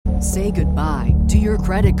Say goodbye to your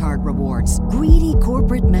credit card rewards. Greedy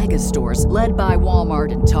corporate mega stores, led by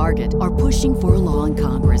Walmart and Target, are pushing for a law in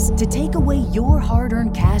Congress to take away your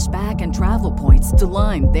hard-earned cash back and travel points to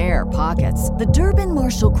line their pockets. The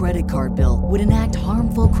Durbin-Marshall credit card bill would enact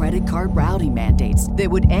harmful credit card routing mandates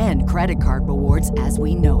that would end credit card rewards as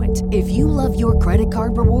we know it. If you love your credit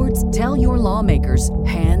card rewards, tell your lawmakers,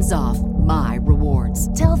 hands off my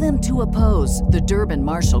rewards. Tell them to oppose the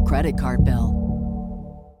Durbin-Marshall credit card bill.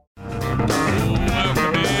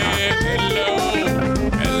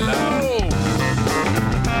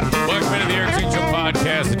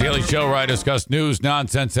 The Daily Show, where I discuss news,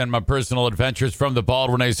 nonsense, and my personal adventures from the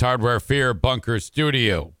Baldwin Ace Hardware Fear Bunker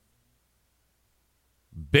Studio.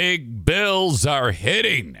 Big bills are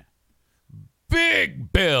hitting.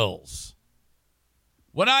 Big bills.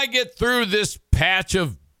 When I get through this patch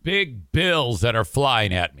of big bills that are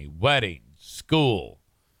flying at me, weddings, school,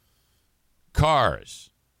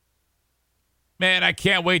 cars, man, I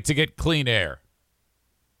can't wait to get clean air.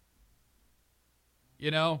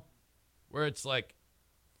 You know, where it's like,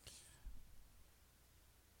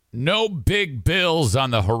 no big bills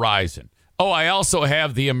on the horizon. Oh, I also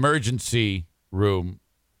have the emergency room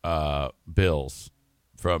bills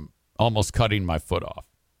from almost cutting my foot off.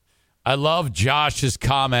 I love Josh's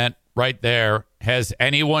comment right there. Has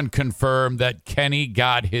anyone confirmed that Kenny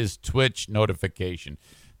got his Twitch notification?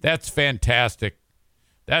 That's fantastic.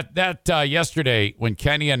 That yesterday when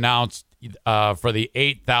Kenny announced for the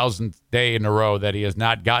 8,000th day in a row that he has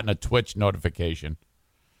not gotten a Twitch notification,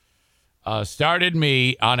 started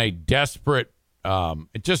me on a desperate.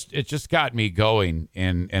 It just got me going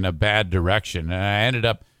in a bad direction, and I ended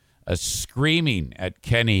up screaming at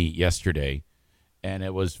Kenny yesterday, and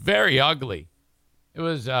it was very ugly. It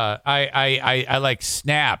was I like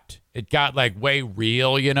snapped. It got like way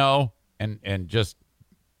real, you know, and just,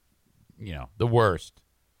 you know, the worst.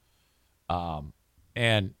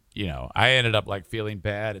 And you know, I ended up like feeling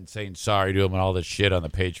bad and saying sorry to him and all this shit on the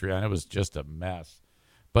Patreon. It was just a mess.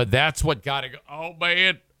 But that's what got to go. Oh,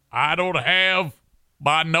 man, I don't have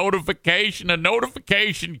my notification. The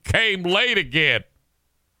notification came late again.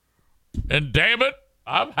 And damn it,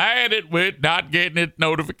 I've had it with not getting its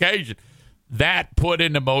notification. That put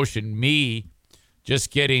into motion me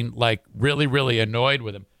just getting like really, really annoyed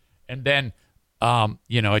with him. And then,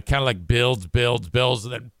 you know, it kind of like builds,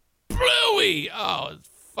 and then blooey. Oh, it's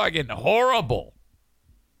fucking horrible.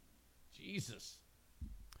 Jesus.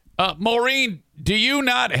 Maureen, do you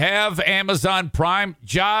not have Amazon Prime?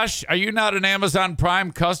 Josh, are you not an Amazon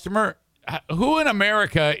Prime customer? Who in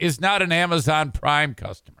America is not an Amazon Prime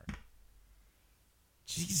customer?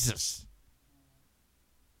 Jesus.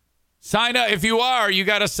 Sign up. If you are, you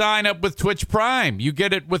got to sign up with Twitch Prime. You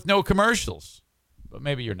get it with no commercials. But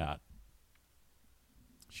maybe you're not.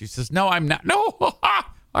 She says, no, I'm not. No,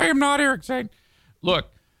 I am not, Eric Zane.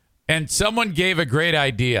 Look, and someone gave a great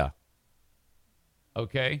idea.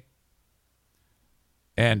 Okay?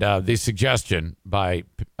 And the suggestion by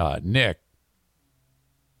Nick,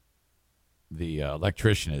 the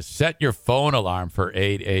electrician, is set your phone alarm for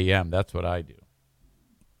 8 a.m. That's what I do.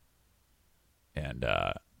 And,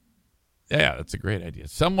 yeah, that's a great idea.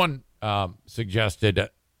 Someone suggested,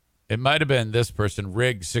 it might have been this person,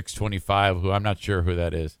 Rig625, who I'm not sure who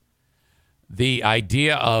that is, the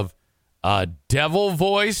idea of devil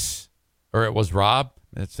voice, or it was Rob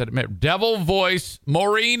that said it, devil voice,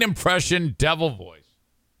 Maureen impression, devil voice.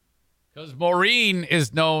 Because Maureen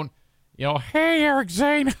is known, you know, hey, Eric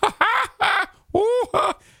Zane. Hey,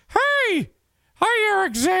 hi,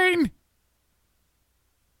 Eric Zane.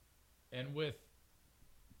 And with,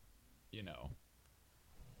 you know,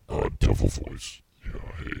 devil voice. Yeah,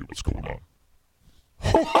 hey, what's going on?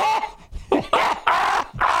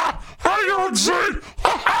 Hi, Eric Zane.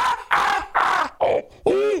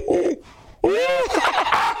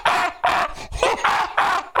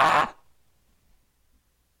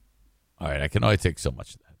 All right, I can only take so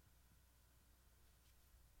much of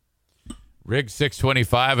that.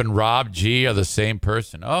 Rig625 and Rob G are the same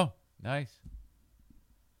person. Oh, nice.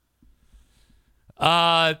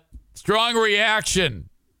 Strong reaction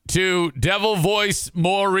to Devil Voice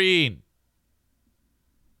Maureen.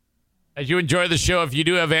 As you enjoy the show, if you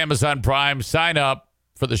do have Amazon Prime, sign up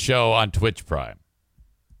for the show on Twitch Prime.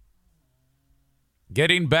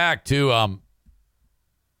 Getting back to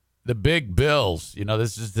the big bills, you know,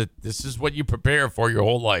 this is what you prepare for your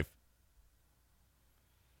whole life.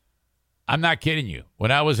 I'm not kidding you.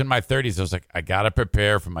 When I was in my 30s, I was like, I got to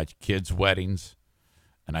prepare for my kids' weddings,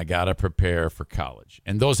 and I got to prepare for college.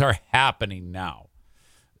 And those are happening now.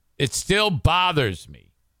 It still bothers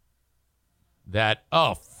me that,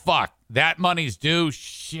 oh, fuck, that money's due.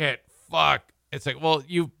 Shit, fuck. It's like, well,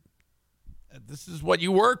 you This is what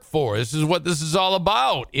you work for. This is what this is all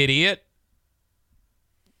about, idiot.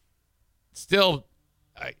 Still,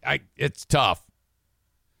 it's tough.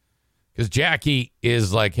 Because Jackie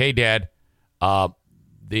is like, hey, Dad,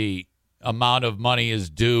 the amount of money is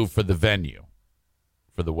due for the venue,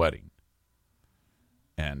 for the wedding.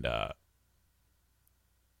 And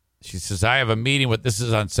she says, I have a meeting with, this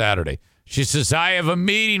is on Saturday. She says, I have a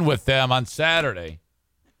meeting with them on Saturday.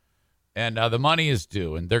 And the money is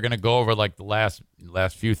due. And they're going to go over like the last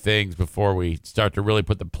few things before we start to really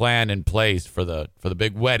put the plan in place for the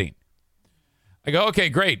big wedding. I go, okay,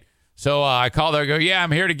 great. So I called her. I go, yeah,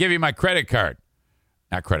 I'm here to give you my credit card.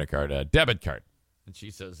 Not credit card, debit card. And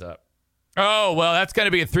she says, oh, well, that's going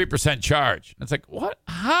to be a 3% charge. And it's like, what?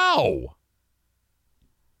 How?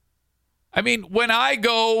 I mean, when I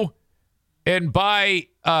go and buy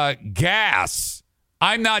gas,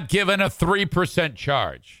 I'm not given a 3%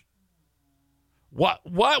 charge. What?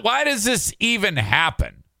 Why does this even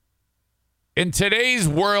happen? In today's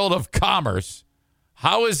world of commerce,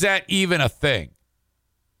 how is that even a thing?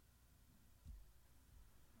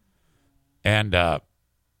 And it's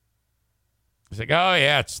like, oh,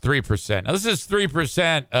 yeah, it's 3%. Now, this is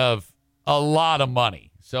 3% of a lot of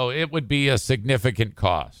money, so it would be a significant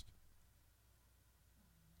cost.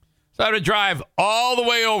 So I had to drive all the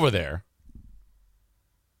way over there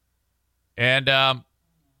and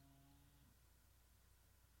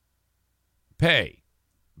pay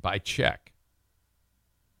by check.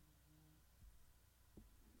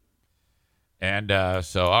 And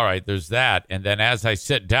so, all right, there's that. And then as I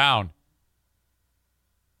sit down,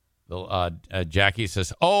 Jackie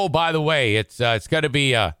says, "Oh, by the way, it's going to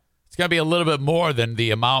be a little bit more than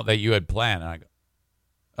the amount that you had planned." And I go,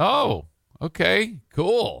 "Oh, okay,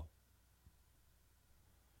 cool."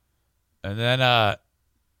 And then,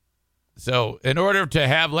 so in order to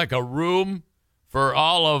have like a room for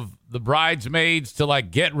all of the bridesmaids to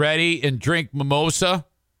like get ready and drink mimosa,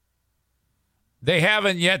 they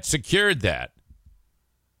haven't yet secured that.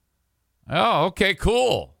 Oh, okay,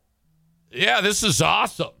 cool. Yeah, this is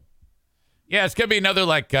awesome. Yeah, it's going to be another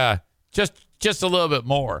like just a little bit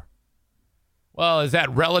more. Well, is that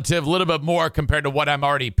relative, a little bit more compared to what I'm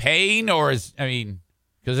already paying? Or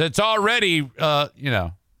because it's already,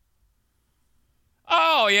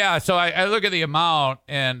 Oh, yeah. So I look at the amount,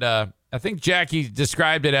 and I think Jackie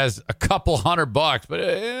described it as a couple $100, but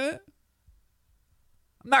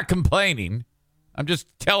I'm not complaining. I'm just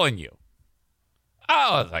telling you.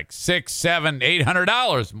 Oh, it's like $600, $700,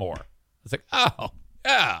 $800 more. It's like, oh,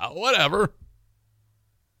 yeah, whatever.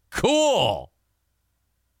 Cool.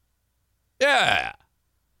 Yeah.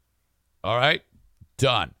 All right.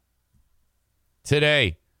 Done.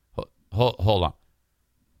 Today. Hold on.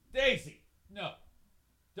 Daisy, no.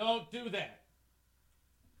 Don't do that.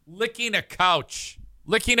 Licking a couch.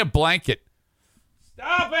 Licking a blanket.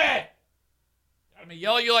 Stop it. I'm going to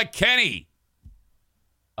yell at you like Kenny.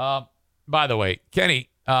 By the way, Kenny,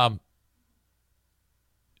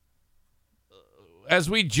 as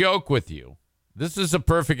we joke with you, this is a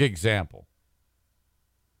perfect example.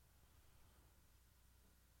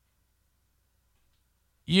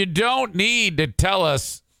 You don't need to tell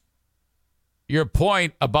us your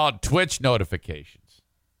point about Twitch notifications.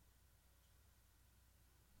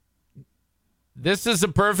 This is a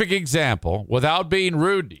perfect example, without being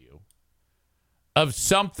rude to you, of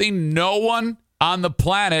something no one on the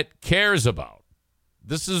planet cares about.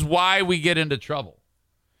 This is why we get into trouble.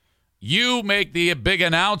 You make the big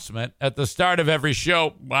announcement at the start of every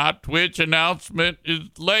show. My Twitch announcement is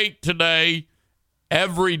late today,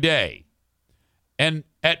 every day. And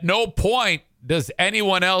at no point does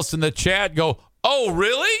anyone else in the chat go, oh,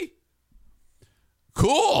 really?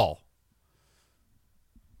 Cool.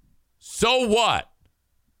 So what?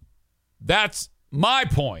 That's my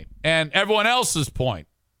point and everyone else's point.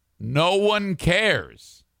 No one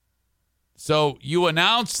cares. So you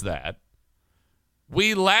announce that.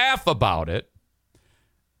 We laugh about it.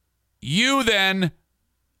 You then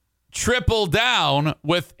triple down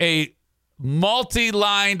with a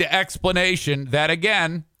multi-lined explanation that,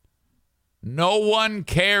 again, no one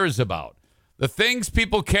cares about. The things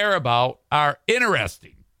people care about are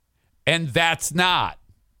interesting, and that's not.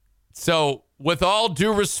 So, with all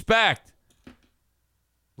due respect,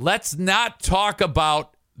 let's not talk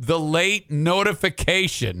about the late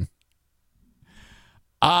notification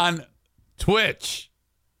on Twitch.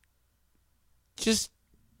 Just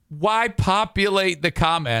why populate the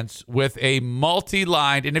comments with a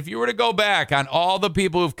multi-lined, and if you were to go back on all the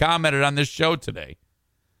people who've commented on this show today,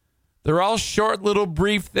 they're all short little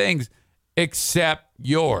brief things except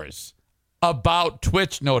yours about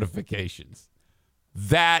Twitch notifications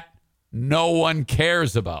that no one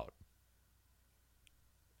cares about.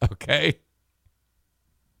 Okay?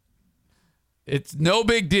 It's no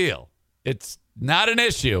big deal. It's not an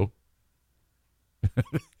issue.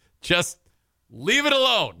 Just leave it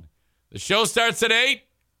alone. The show starts at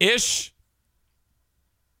 8-ish.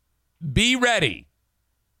 Be ready,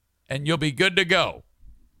 and you'll be good to go.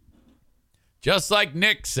 Just like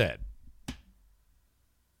Nick said.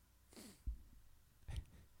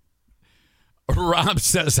 Rob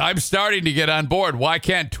says, I'm starting to get on board. Why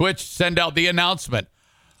can't Twitch send out the announcement?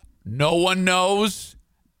 No one knows,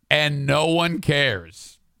 and no one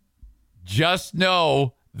cares. Just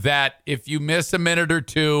know that if you miss a minute or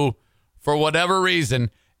two, for whatever reason,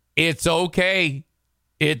 it's okay.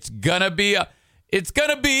 It's gonna be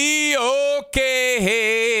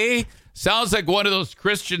okay. Sounds like one of those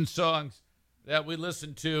Christian songs that we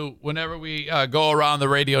listen to whenever we go around the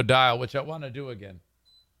radio dial, which I want to do again.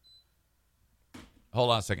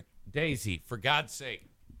 Hold on a second. Daisy, for God's sake.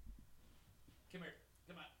 Come here.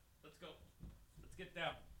 Come on. Let's go. Let's get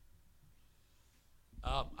down.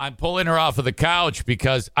 I'm pulling her off of the couch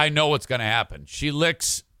because I know what's going to happen. She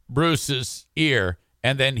licks Bruce's ear,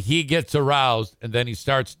 and then he gets aroused, and then he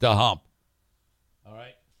starts to hump. All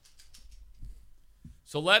right?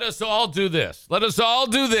 So let us all do this. Let us all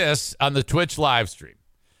do this on the Twitch live stream.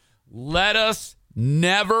 Let us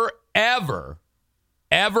never, ever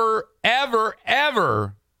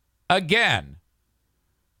again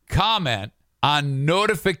comment on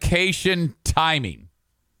notification timing.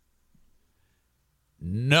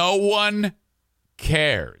 No one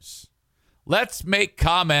cares. Let's make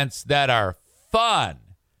comments that are fun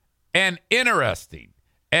and interesting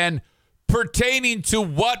and pertaining to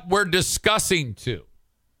what we're discussing to.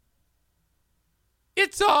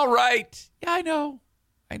 It's all right. Yeah, I know.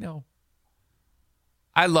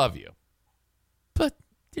 I love you. But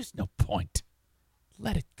there's no point.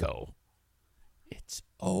 Let it go. It's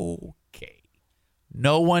okay.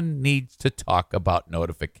 No one needs to talk about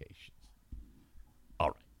notifications. All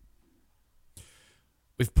right.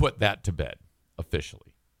 We've put that to bed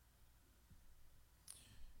officially.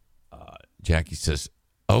 Jackie says,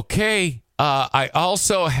 okay, I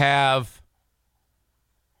also have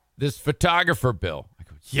this photographer bill. I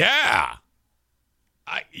go, yeah.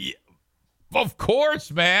 Of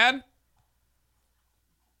course, man.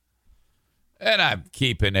 And I'm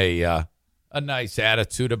keeping a nice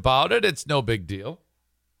attitude about it. It's no big deal.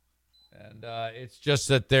 And it's just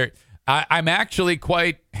that I'm actually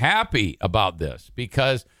quite happy about this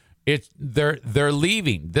because they're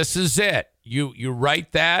leaving. This is it. You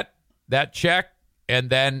write that check, and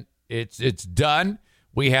then it's done.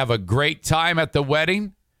 We have a great time at the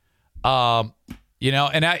wedding. And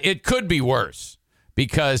it could be worse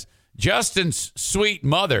because Justin's sweet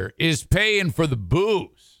mother is paying for the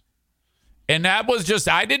booze. And that was just,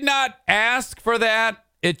 I did not ask for that.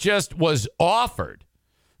 It just was offered.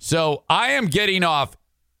 So I am getting off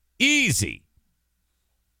easy.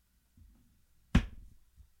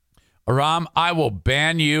 Aram, I will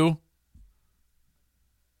ban you.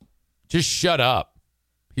 Just shut up.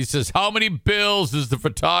 He says, how many bills is the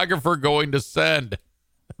photographer going to send?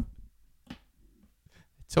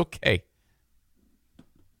 It's okay.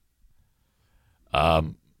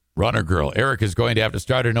 Runner girl, Eric is going to have to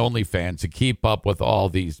start an OnlyFans to keep up with all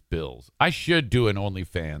these bills. I should do an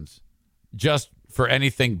OnlyFans just for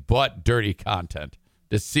anything but dirty content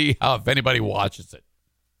to see if anybody watches it.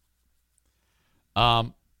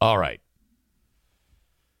 All right.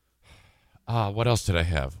 What else did I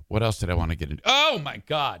have? What else did I want to get into? Oh my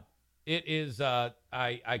God. It is, I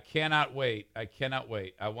cannot wait. I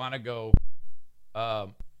want to go,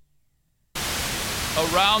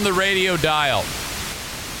 around the radio dial.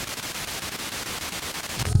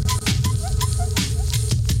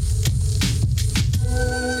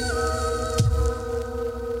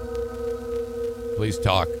 Please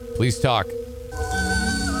talk. Please talk.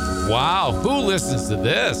 Wow, who listens to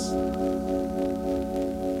this?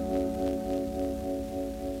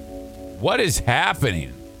 What is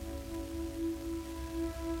happening?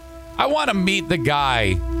 I want to meet the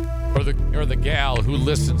guy or the gal who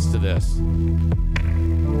listens to this.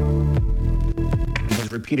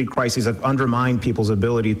 These repeated crises have undermined people's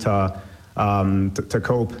ability to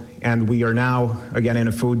cope, and we are now again in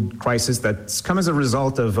a food crisis that's come as a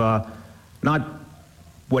result of not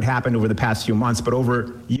what happened over the past few months, but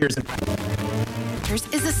over years.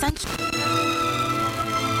 Is essential.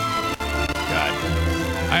 God,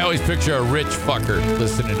 I always picture a rich fucker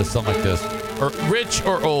listening to something like this, or rich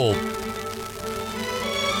or old.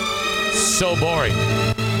 So boring.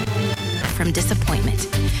 From disappointment.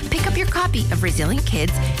 Pick up your copy of Resilient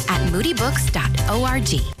Kids at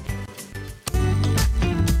moodybooks.org.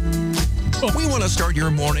 We want to start your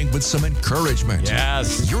morning with some encouragement.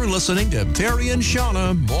 Yes. You're listening to Barry and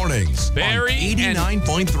Shauna Mornings Barry on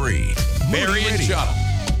 89.3. Barry and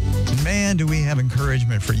Shauna. Man, do we have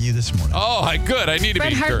encouragement for you this morning. Oh, good. I need to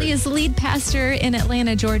Fred be Hartley encouraged. is the lead pastor in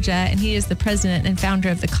Atlanta, Georgia, and he is the president and founder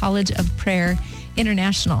of the College of Prayer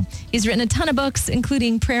International. He's written a ton of books,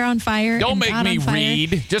 including Prayer on Fire. Don't and make God me on Fire,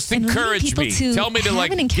 read. Just and leading encourage people me. to Tell me to have an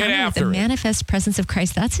get encounter with after the it. manifest presence of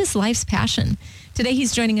Christ. That's his life's passion. Today,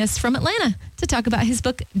 he's joining us from Atlanta to talk about his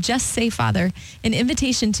book, Just Say Father, an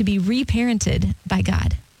invitation to be reparented by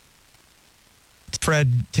God.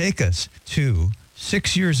 Fred, take us to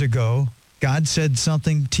 6 years ago. God said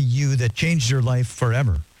something to you that changed your life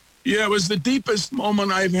forever. Yeah, it was the deepest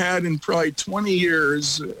moment I've had in probably 20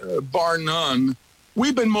 years, bar none.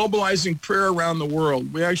 We've been mobilizing prayer around the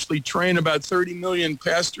world. We actually train about 30 million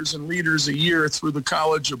pastors and leaders a year through the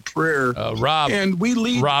College of Prayer. Rob, and we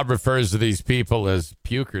lead Rob refers to these people as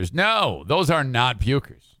pukers. No, those are not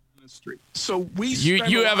pukers. ministry. So we You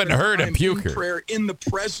spend a lot haven't of heard a time puker. in prayer in the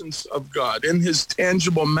presence of God, in his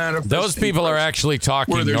tangible manifestation. Those people are actually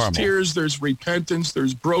talking where there's normal. tears, there's repentance,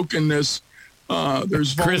 there's brokenness,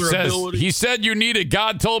 there's Chris says, vulnerability. he said you need it.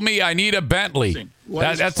 God told me I need a Bentley.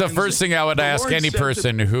 That's the first thing I would The ask Lord any said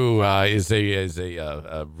person who is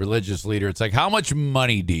a religious leader. It's like, how much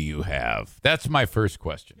money do you have? That's my first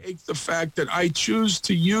question. Take the fact that I choose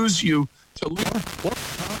to use you to lead.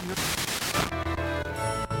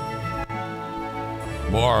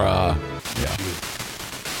 More, yeah.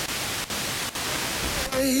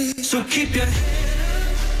 So keep your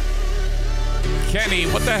Kenny,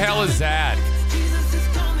 what the hell is that?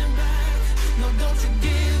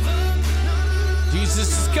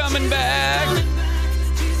 Jesus is coming back.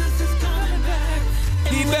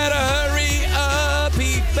 He better hurry up.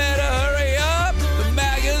 He better hurry up. The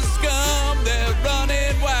MAGA scum, they're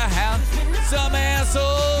running wild. Some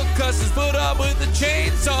asshole cusses put up with the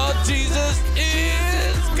chainsaw. Jesus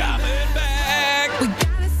is coming back. We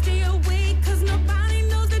gotta stay awake, 'cause nobody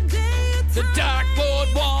knows the day. The Dark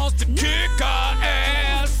Lord wants to kick our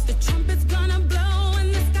ass. The trumpet's gonna blow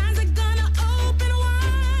and the skies are gonna open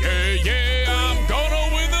wide. Yeah, I'm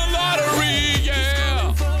gonna win the lottery,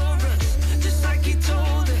 yeah. Just like he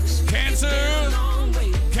told us. Cancer,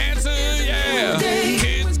 yeah.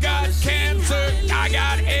 Kids got cancer, I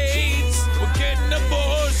got AIDS. We're getting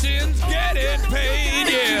abortions, getting paid,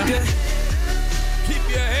 yeah. Keep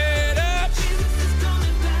your head up.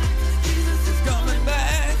 Jesus is coming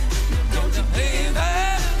back. Don't you believe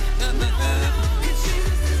that?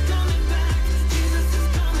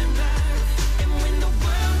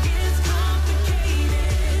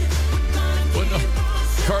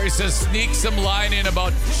 Corey says, sneak some line in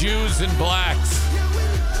about Jews and blacks.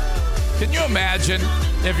 Can you imagine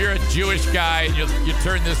if you're a Jewish guy and you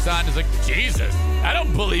turn this on, it's like, Jesus, I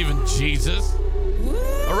don't believe in Jesus.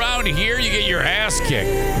 Around here, you get your ass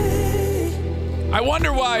kicked. I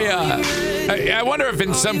wonder why, I wonder if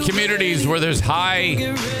in some communities where there's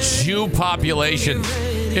high Jew populations,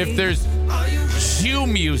 if there's Jew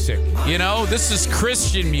music, you know, this is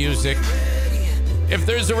Christian music. If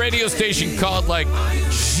there's a radio station called like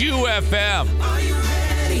Jew FM.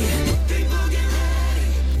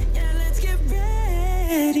 Let's get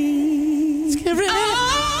ready. Let's get ready.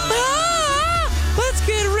 Let's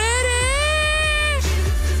get ready.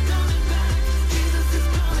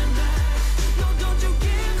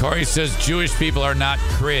 Corey says Jewish people are not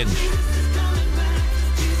cringe.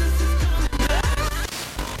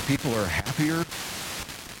 People are happier.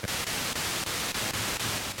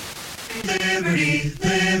 Liberty,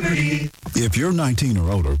 liberty. If you're 19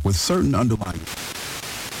 or older with certain underlying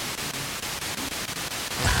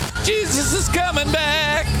Jesus is coming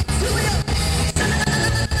back.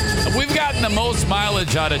 We've gotten the most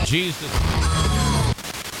mileage out of Jesus.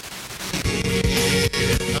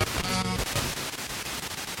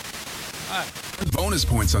 Bonus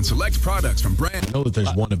points on select products from brand. I know that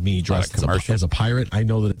there's one of me dressed as a pirate. I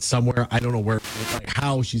know that it's somewhere. I don't know where, like,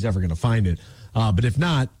 how she's ever going to find it. But if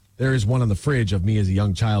not, there is one on the fridge of me as a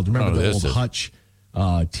young child. Remember the old Hutch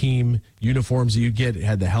team uniforms that you get? It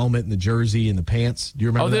had the helmet and the jersey and the pants. Do you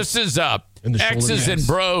remember? Oh, that? this is And the X's shoulder and pads.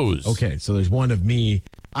 Bros. Okay, so there's one of me.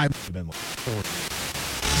 I must have been like 4.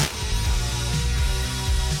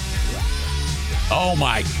 Oh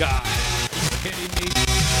my God. Are you kidding me?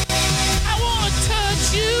 I want to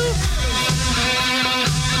touch you.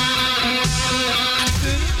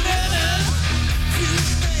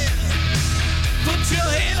 Put your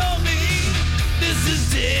hand on me. This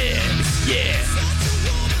is it. Yeah.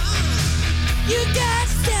 You got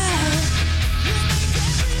style.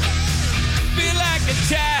 Feel like a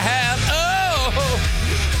child. Oh.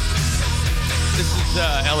 This is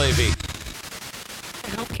LAV.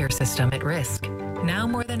 healthcare system at risk. Now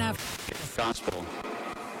more than ever. Gospel,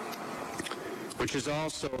 which is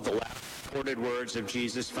also the last recorded words of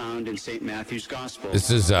Jesus found in St. Matthew's Gospel. This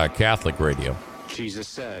is Catholic radio. Jesus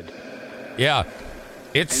said, yeah,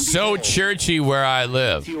 it's so churchy where I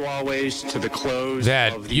live you always to the close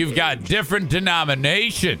that you've got different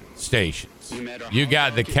denomination stations. You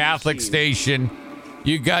got the Catholic station.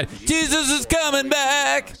 You got Jesus is coming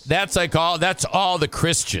back. That's all the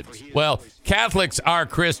Christians. Well, Catholics are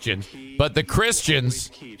Christians, but the Christians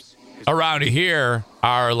around here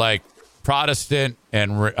are like Protestant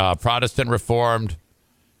and Protestant Reformed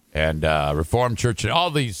and Reformed Church and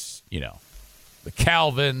all these, the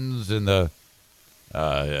Calvins and the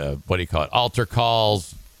what do you call it? Altar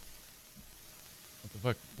calls. What the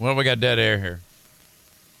fuck? Well, we got dead air here.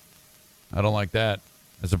 I don't like that.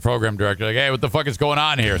 As a program director, like, hey, what the fuck is going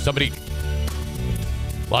on here? Somebody.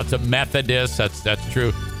 Lots of Methodists. That's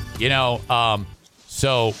true.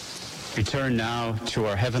 So. Return now to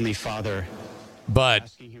our Heavenly Father. But,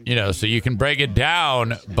 so you can break it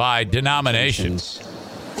down by denominations.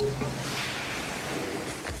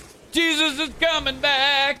 Jesus is coming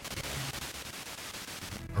back.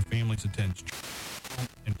 Our families attend church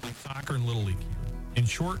and play soccer and Little League here. In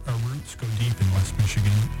short, our roots go deep in West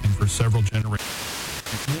Michigan, and for several generations.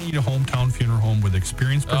 We need a hometown funeral home with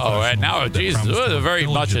experienced professionals. Oh, and now, Jesus, this is very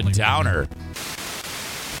much a downer.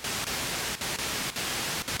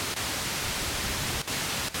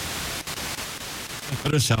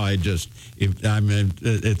 Notice how it's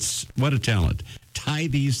what a talent. Tie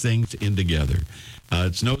these things in together.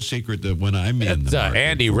 It's no secret that when I'm in the market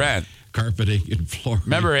Andy Rent. Carpeting and flooring.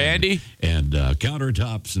 Remember Andy? And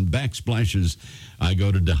countertops and backsplashes. I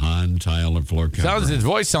go to DeHaan Tile and Floor Cover. His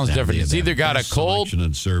voice sounds different. He's either got a cold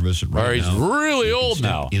and service, or he's really old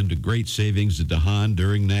now. Into great savings at DeHaan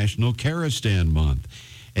during National Karistan Month.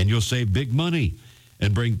 And you'll save big money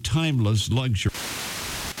and bring timeless luxury.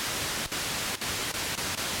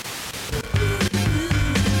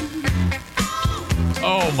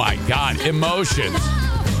 Oh, my God. Emotions.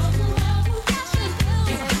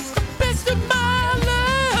 Best of my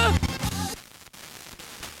love.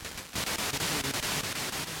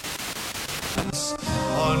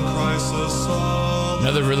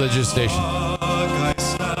 Another religious station.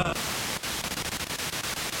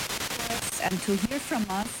 And to hear from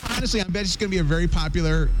us. Honestly, I bet it's going to be a very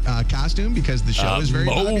popular costume because the show is very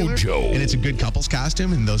popular. And it's a good couples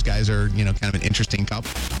costume, and those guys are, kind of an interesting couple.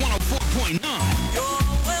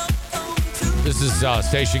 104.9. This is a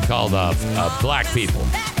station called Black People.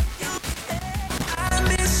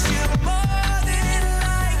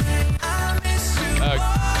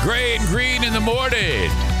 Gray and Green in the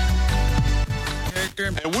morning.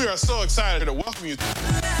 And we are so excited to welcome you.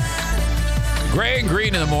 Gray and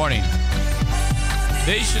Green in the morning.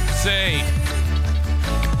 They should say,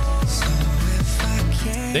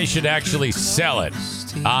 they should actually sell it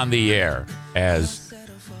on the air as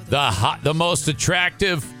the most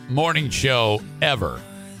attractive morning show ever.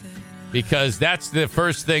 Because that's the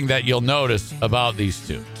first thing that you'll notice about these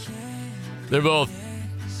two. They're both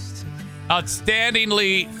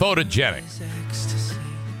outstandingly photogenic.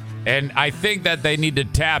 And I think that they need to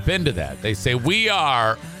tap into that. They say, we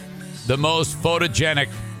are the most photogenic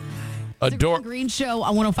Green Show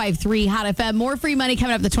on 105.3 Hot FM. More free money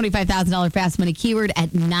coming up, the $25,000 Fast Money keyword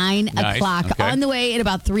at 9 o'clock. Okay. On the way in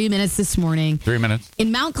about 3 minutes this morning. 3 minutes.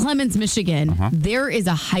 In Mount Clemens, Michigan, there is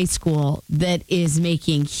a high school that is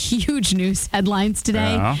making huge news headlines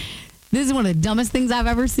today. This is one of the dumbest things I've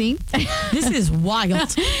ever seen. This is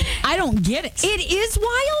wild. I don't get it. It is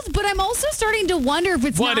wild, but I'm also starting to wonder if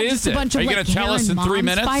it's What not is just it? a bunch Are of you gonna tell us in 3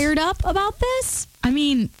 minutes? fired up about this. I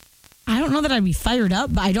mean, I don't know that I'd be fired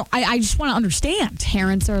up, but I just want to understand.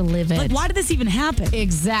 Parents are livid. Like, why did this even happen?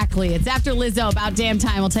 Exactly. It's after Lizzo. About damn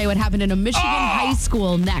time. We'll tell you what happened in a Michigan high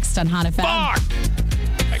school next on Hot FM. Fuck!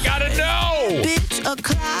 I gotta know! Bitch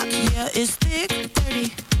o'clock, yeah, it's thick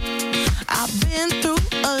 30. I've been through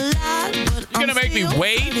a lot, but You're gonna make me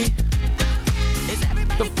wait?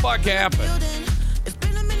 What the fuck happened?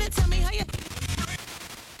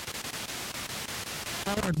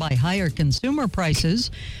 Powered by higher consumer prices.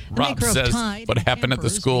 Rob says what happened at the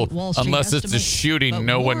school, unless it's a shooting,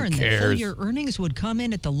 no one cares. Your earnings would come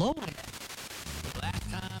in at the low end.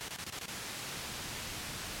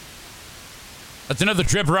 That's another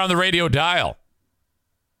trip around the radio dial.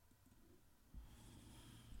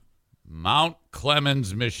 Mount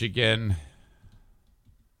Clemens, Michigan.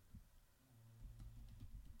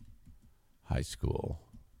 High school.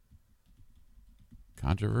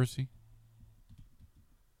 Controversy?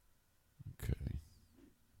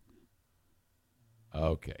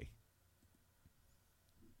 Okay.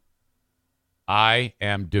 I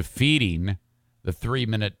am defeating the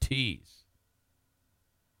 3-minute tease.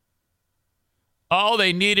 All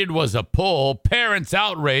they needed was a pull. Parents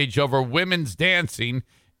outrage over women's dancing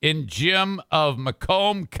in gym of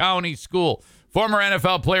Macomb County School. Former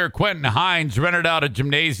NFL player Quentin Hines rented out a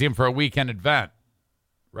gymnasium for a weekend event.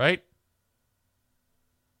 Right?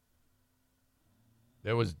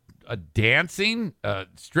 There was a dancing?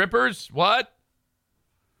 Strippers? What?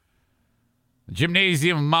 The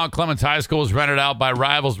gymnasium of Mount Clemens High School was rented out by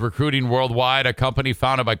Rivals Recruiting Worldwide, a company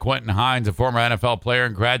founded by Quentin Hines, a former NFL player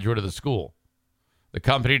and graduate of the school. The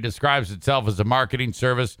company describes itself as a marketing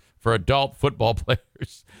service for adult football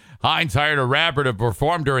players. Hines hired a rapper to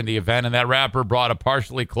perform during the event, and that rapper brought a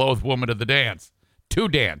partially clothed woman to dance.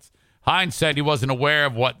 Hines said he wasn't aware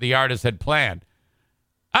of what the artist had planned.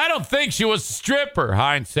 I don't think she was a stripper,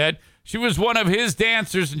 Hines said. She was one of his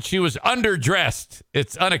dancers, and she was underdressed.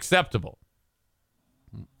 It's unacceptable.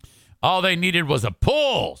 All they needed was a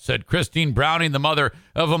pull, said Christine Browning, the mother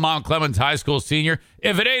of a Mount Clemens High School senior.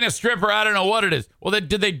 If it ain't a stripper, I don't know what it is. Well,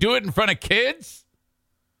 did they do it in front of kids?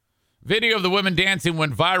 Video of the women dancing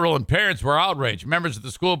went viral, and parents were outraged. Members of the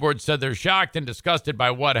school board said they're shocked and disgusted by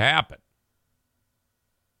what happened.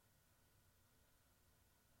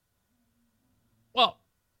 Well,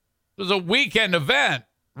 it was a weekend event,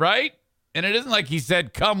 right? And it isn't like he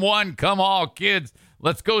said, come one, come all, kids.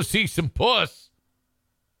 Let's go see some puss.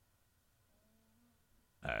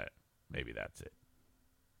 Maybe that's it.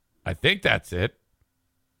 I think that's it.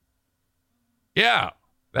 Yeah,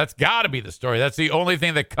 that's got to be the story. That's the only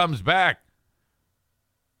thing that comes back.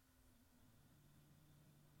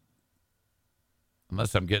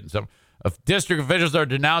 Unless I'm getting some. District officials are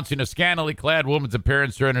denouncing a scantily clad woman's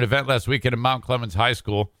appearance during an event last weekend at Mount Clemens High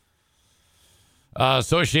School,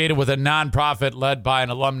 associated with a nonprofit led by an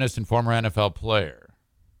alumnus and former NFL player.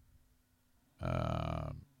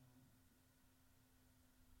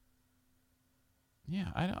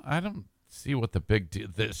 Yeah, I don't see what the big deal.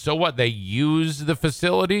 So what? They used the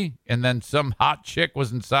facility, and then some hot chick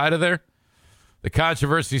was inside of there. The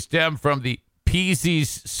controversy stemmed from the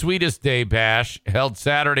Peasy's Sweetest Day Bash held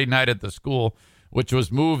Saturday night at the school, which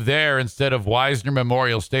was moved there instead of Wisner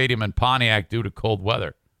Memorial Stadium in Pontiac due to cold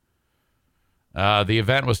weather. The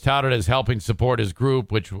event was touted as helping support his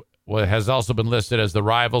group, which has also been listed as the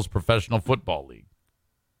Rivals Professional Football League.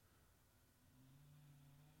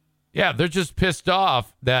 Yeah, they're just pissed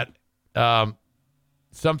off that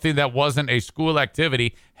something that wasn't a school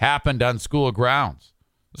activity happened on school grounds.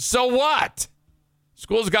 So what?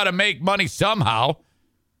 School's got to make money somehow.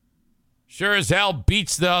 Sure as hell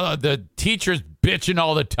beats the teachers bitching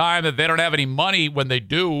all the time that they don't have any money when they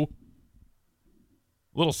do. A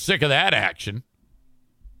little sick of that action.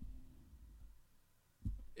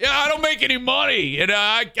 Yeah, I don't make any money. And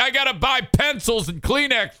I got to buy pencils and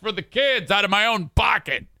Kleenex for the kids out of my own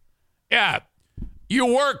pocket. Yeah, you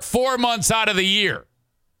work 4 months out of the year.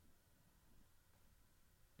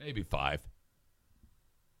 Maybe 5.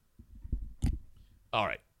 All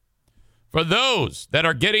right. For those that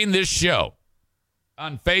are getting this show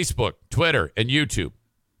on Facebook, Twitter, and YouTube,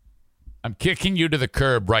 I'm kicking you to the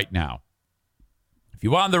curb right now. If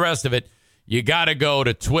you want the rest of it, you got to go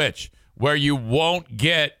to Twitch, where you won't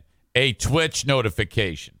get a Twitch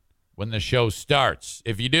notification when the show starts.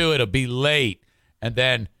 If you do, it'll be late, and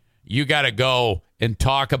then you got to go and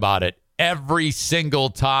talk about it every single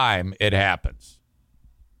time it happens.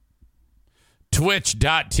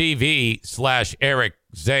 Twitch.tv/Eric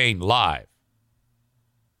Zane Live.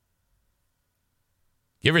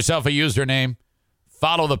 Give yourself a username.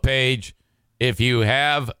 Follow the page. If you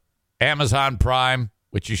have Amazon Prime,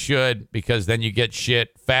 which you should, because then you get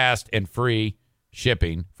shit fast and free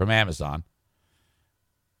shipping from Amazon,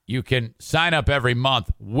 you can sign up every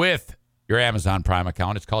month with your Amazon Prime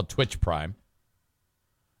account. It's called Twitch Prime.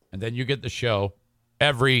 And then you get the show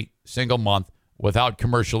every single month without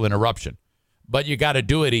commercial interruption. But you got to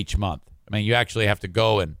do it each month. I mean, you actually have to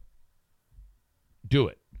go and do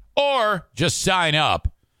it. Or just sign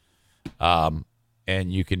up,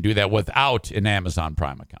 and you can do that without an Amazon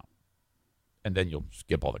Prime account. And then you'll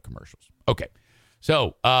skip all the commercials. Okay.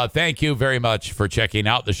 So thank you very much for checking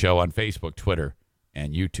out the show on Facebook, Twitter,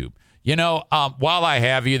 and YouTube. You know, while I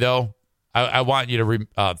have you, though, I want you to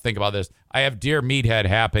think about this. I have Dear Meathead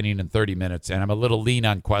happening in 30 minutes, and I'm a little lean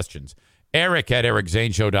on questions. Eric at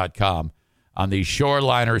ericzaneshow.com on the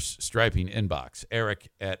Shoreliners striping inbox. Eric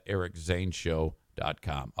at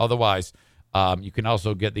ericzaneshow.com. Otherwise, you can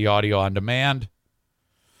also get the audio on demand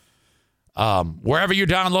wherever you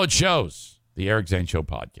download shows. The Eric Zane Show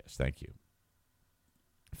Podcast. Thank you.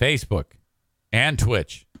 Facebook and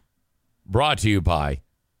Twitch, brought to you by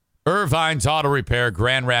Irvine's Auto Repair,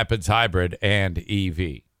 Grand Rapids Hybrid, and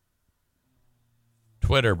EV.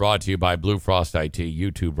 Twitter brought to you by Blue Frost IT.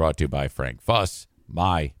 YouTube brought to you by Frank Fuss.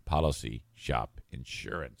 My Policy Shop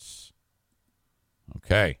Insurance.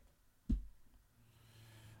 Okay.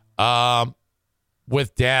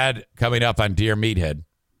 With Dad coming up on Dear Meathead.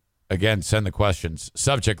 Again, send the questions.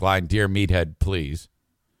 Subject line, Dear Meathead, please.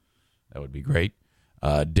 That would be great.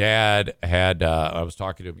 Dad had, I was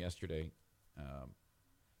talking to him yesterday.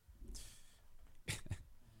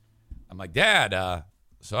 I'm like, Dad,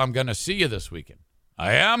 so I'm going to see you this weekend.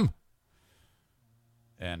 I am?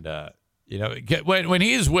 And, when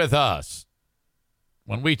he's with us,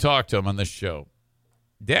 when we talk to him on this show,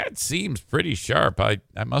 Dad seems pretty sharp, I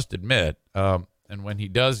must admit. And when he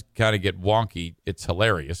does kind of get wonky, it's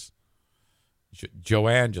hilarious.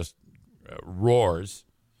 Joanne just roars.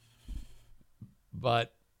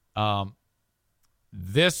 But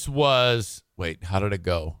this was, wait, how did it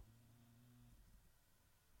go?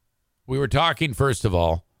 We were talking, first of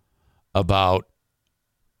all, about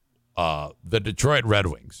the Detroit Red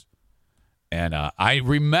Wings. And I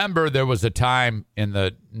remember there was a time in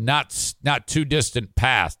the not too distant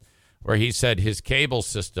past where he said his cable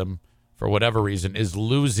system, for whatever reason, is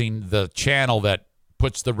losing the channel that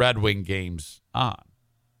puts the Red Wing games on.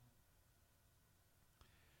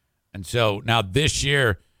 And so now this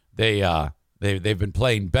year they've been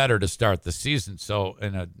playing better to start the season. So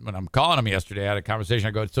when I'm calling him yesterday, I had a conversation.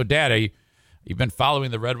 I go, so Dad, you've been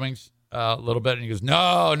following the Red Wings a little bit? And he goes, no,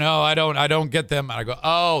 I don't get them. And I go,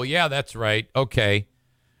 oh yeah, that's right. Okay,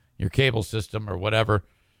 your cable system or whatever.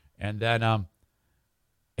 And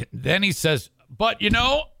then he says, but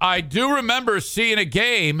I do remember seeing a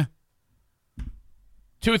game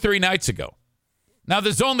 2-3 nights ago. Now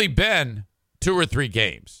there's only been 2 or 3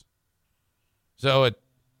 games. So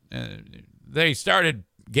they started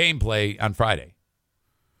gameplay on Friday.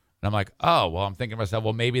 And I'm like, oh, well, I'm thinking to myself,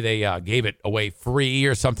 well, maybe they gave it away free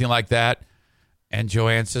or something like that. And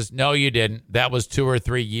Joanne says, no, you didn't. That was 2 or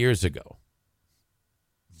 3 years ago.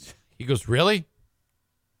 He goes, really?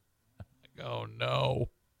 I go, no.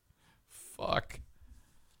 Fuck.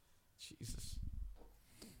 Jesus.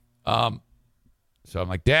 So I'm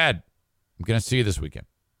like, Dad, I'm going to see you this weekend.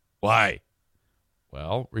 Why?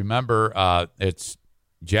 Well, remember, it's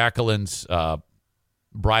Jacqueline's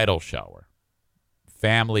bridal shower,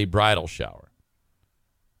 family bridal shower.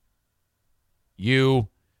 You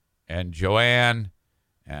and Joanne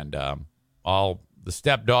and all the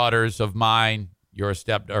stepdaughters of mine, your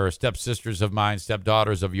stepsisters of mine,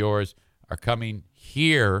 stepdaughters of yours are coming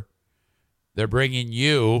here. They're bringing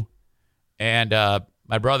you and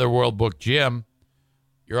my brother, World Book Jim.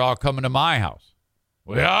 You're all coming to my house.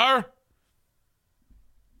 We are?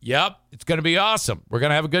 Yep, it's going to be awesome. We're going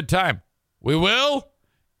to have a good time. We will?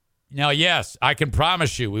 Now, yes, I can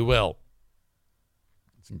promise you we will.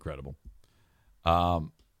 It's incredible. The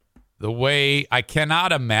way I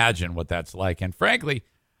cannot imagine what that's like. And frankly,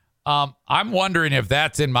 I'm wondering if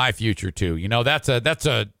that's in my future too. That's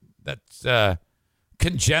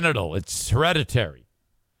congenital. It's hereditary.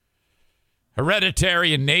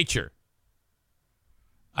 Hereditary in nature.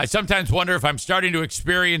 I sometimes wonder if I'm starting to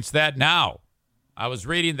experience that now. I was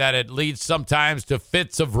reading that it leads sometimes to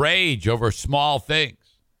fits of rage over small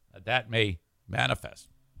things. That may manifest.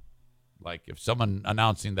 Like if someone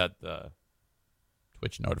announcing that the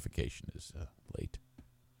Twitch notification is late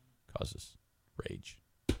causes rage.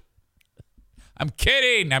 I'm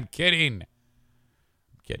kidding.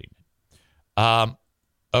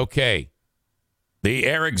 Okay. The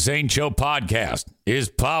Eric Zane Show Podcast is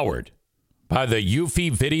powered by the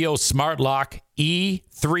Eufy Video Smart Lock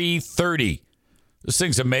E330. This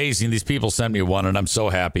thing's amazing. These people sent me one, and I'm so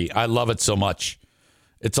happy. I love it so much.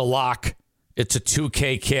 It's a lock. It's a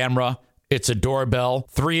 2K camera. It's a doorbell.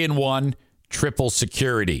 3-in-1, triple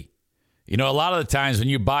security. A lot of the times when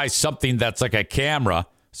you buy something that's like a camera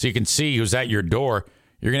so you can see who's at your door,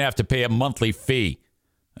 you're going to have to pay a monthly fee.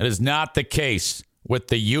 That is not the case with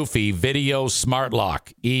the Eufy Video Smart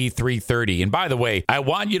Lock E330. And by the way, I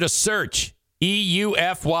want you to search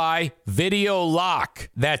EUFY Video Lock.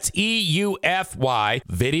 That's EUFY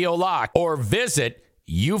Video Lock. Or visit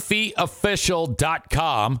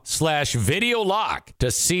eufyofficial.com/video lock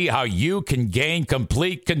to see how you can gain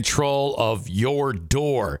complete control of your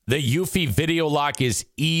door. The Eufy Video Lock is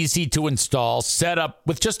easy to install, set up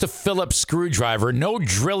with just a Phillips screwdriver, no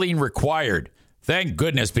drilling required. Thank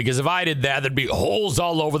goodness, because if I did that, there'd be holes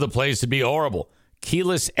all over the place. It'd be horrible.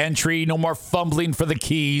 Keyless entry, no more fumbling for the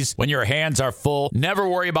keys when your hands are full. Never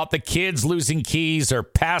worry about the kids losing keys or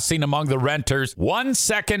passing among the renters. 1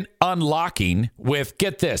 second unlocking with,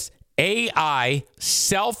 get this, AI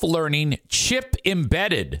self-learning chip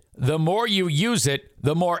embedded. The more you use it,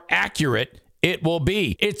 the more accurate it will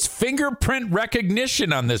be. It's fingerprint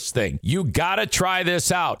recognition on this thing. You gotta try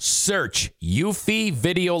this out. Search Eufy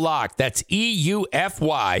Video Lock. That's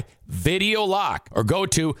EUFY Video Lock. Or go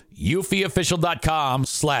to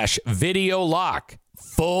eufyofficial.com/video lock.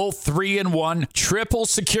 Full 3-in-1 triple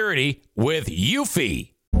security with Eufy.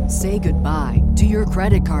 Say goodbye to your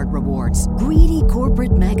credit card rewards. Greedy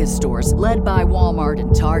corporate mega stores, led by Walmart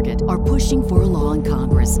and Target, are pushing for a law in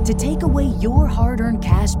Congress to take away your hard-earned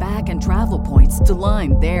cash back and travel points to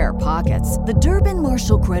line their pockets. The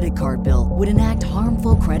Durbin-Marshall credit card bill would enact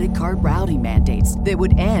harmful credit card routing mandates that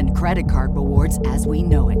would end credit card rewards as we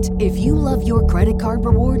know it. If you love your credit card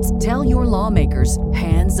rewards, tell your lawmakers,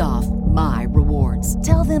 hands off my rewards.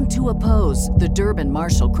 Tell them to oppose the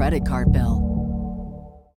Durbin-Marshall credit card bill.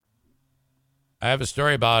 I have a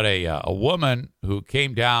story about a woman who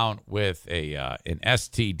came down with an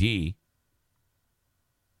STD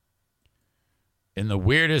in the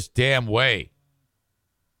weirdest damn way.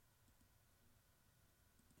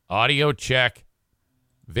 Audio check,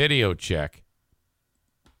 video check.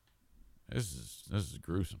 This is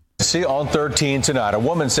gruesome. See on 13 tonight, a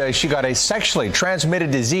woman says she got a sexually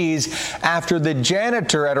transmitted disease after the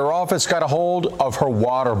janitor at her office got a hold of her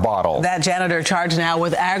water bottle. That janitor charged now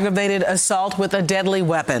with aggravated assault with a deadly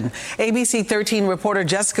weapon. ABC 13 reporter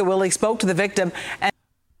Jessica Willie spoke to the victim. And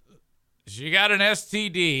she got an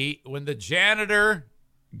STD when the janitor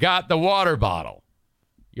got the water bottle.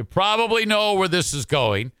 You probably know where this is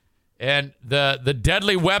going. And the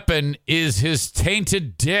deadly weapon is his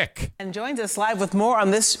tainted dick. And joins us live with more on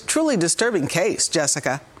this truly disturbing case,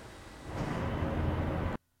 Jessica.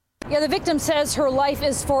 Yeah, the victim says her life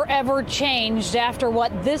is forever changed after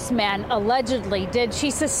what this man allegedly did. She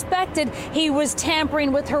suspected he was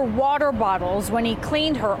tampering with her water bottles when he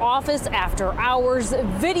cleaned her office after hours.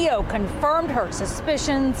 Video confirmed her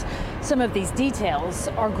suspicions. Some of these details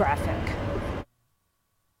are graphic.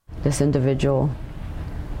 This individual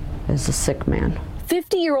is a sick man.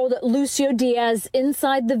 50-year-old Lucio Diaz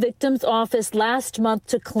inside the victim's office last month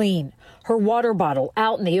to clean her water bottle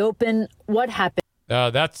out in the open. What happened?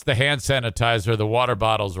 That's the hand sanitizer. The water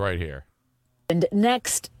bottle's right here. And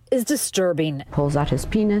next is disturbing. Pulls out his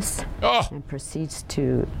penis and proceeds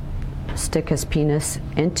to stick his penis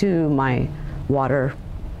into my water,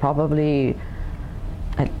 probably,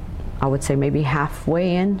 I would say maybe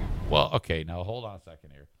halfway in. Well, okay, now hold on a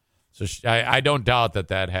second here. So I don't doubt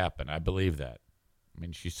that happened. I believe that. I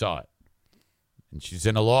mean, she saw it. And she's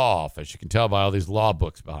in a law office. You can tell by all these law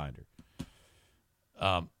books behind her.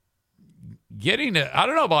 I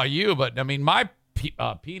don't know about you, but I mean, my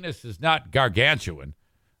penis is not gargantuan,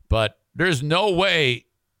 but there's no way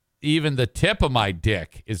even the tip of my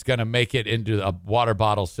dick is going to make it into a water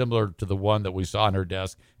bottle similar to the one that we saw on her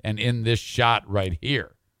desk and in this shot right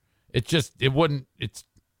here. The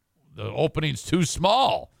opening's too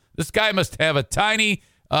small. This guy must have a tiny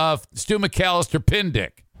Stu McAllister pin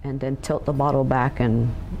dick. And then tilt the bottle back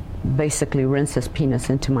and basically rinse his penis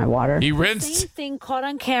into my water. He rinsed. Same thing caught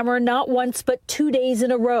on camera not once but 2 days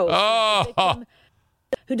in a row. The victim,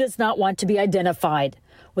 who does not want to be identified.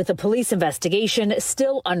 With a police investigation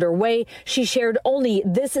still underway, she shared only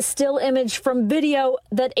this still image from video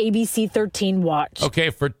that ABC 13 watched. Okay,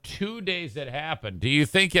 for 2 days it happened. Do you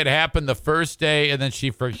think it happened the first day and then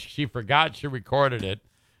she forgot she recorded it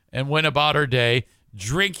and went about her day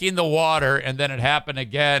drinking the water, and then it happened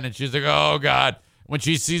again and she's like, oh God. When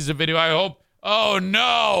she sees the video, I hope, oh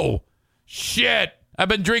no, shit, I've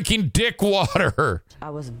been drinking dick water. I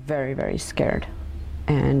was very, very scared.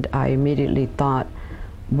 And I immediately thought,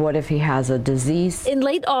 what if he has a disease? In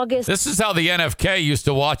late August. This is how the NFK used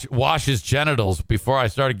to wash his genitals before I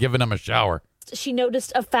started giving him a shower. She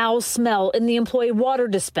noticed a foul smell in the employee water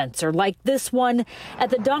dispenser like this one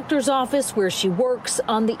at the doctor's office where she works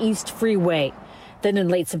on the East Freeway. Then in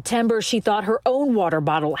late September, she thought her own water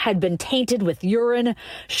bottle had been tainted with urine.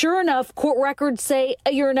 Sure enough, court records say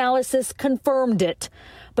a urinalysis confirmed it.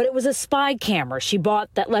 But it was a spy camera she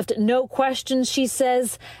bought that left no questions, she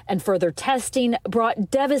says, and further testing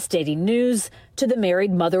brought devastating news to the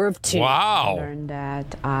married mother of two. Wow. I learned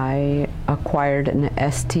that I acquired an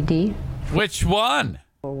STD. Which one?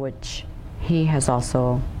 For which he has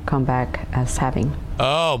also come back as having.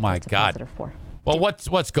 Oh, my God. Well,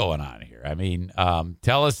 what's going on here? I mean,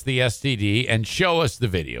 tell us the STD and show us the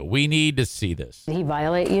video. We need to see this. Did he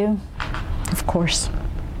violate you? Of course.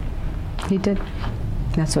 He did.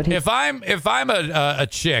 That's what he. If I'm a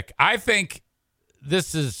chick, I think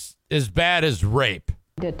this is as bad as rape.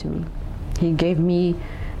 He did to me. He gave me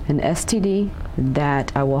an STD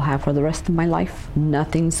that I will have for the rest of my life.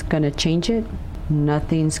 Nothing's going to change it.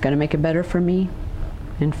 Nothing's going to make it better for me.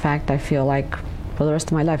 In fact, I feel like for the rest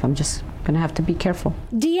of my life, I'm just going to have to be careful.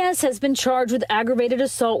 Diaz has been charged with aggravated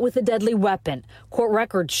assault with a deadly weapon. Court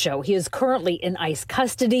records show he is currently in ICE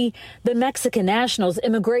custody. The Mexican national's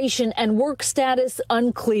immigration and work status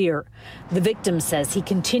unclear. The victim says he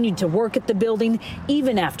continued to work at the building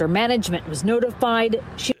even after management was notified.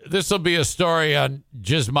 This will be a story on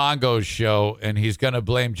Gizmongo's show, and he's going to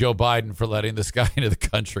blame Joe Biden for letting this guy into the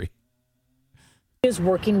country. He is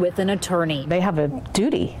working with an attorney. They have a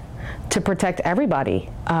duty to protect everybody.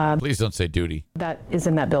 Please don't say duty. That is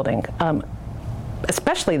in that building,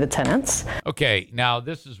 especially the tenants. Okay, now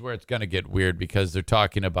this is where it's going to get weird because they're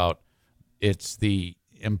talking about it's the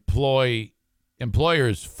employer's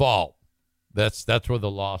fault. That's where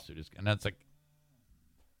the lawsuit is. And that's like,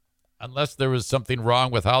 unless there was something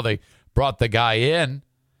wrong with how they brought the guy in,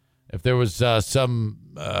 if there was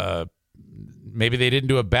maybe they didn't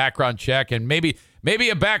do a background check, and maybe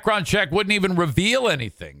a background check wouldn't even reveal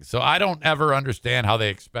anything. So I don't ever understand how they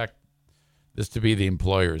expect this to be the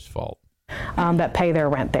employer's fault. That pay their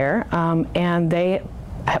rent there, and they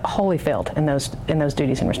wholly failed in those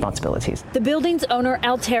duties and responsibilities. The building's owner,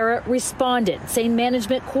 Altera, responded, saying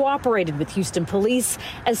management cooperated with Houston police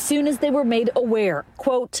as soon as they were made aware.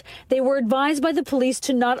 Quote, they were advised by the police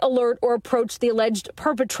to not alert or approach the alleged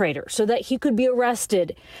perpetrator so that he could be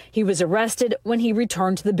arrested. He was arrested when he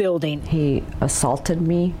returned to the building. He assaulted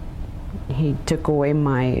me. He took away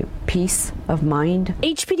my peace of mind.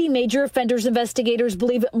 HPD major offenders investigators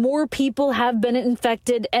believe more people have been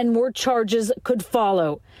infected and more charges could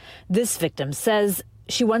follow. This victim says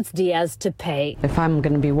she wants Diaz to pay. If I'm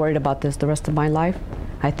going to be worried about this the rest of my life,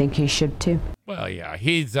 I think he should too. Well, yeah,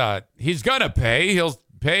 he's going to pay. He'll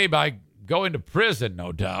pay by going to prison,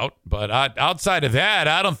 no doubt. But outside of that,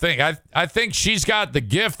 I don't think. I think she's got the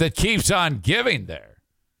gift that keeps on giving there.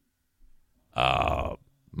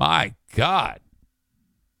 My God.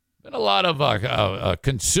 Been a lot of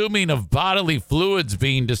consuming of bodily fluids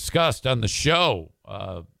being discussed on the show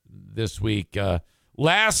this week.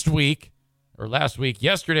 Yesterday,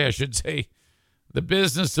 I should say, the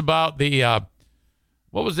business about the,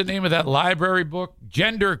 what was the name of that library book?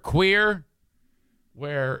 Gender Queer,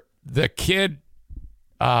 where the kid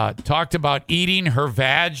talked about eating her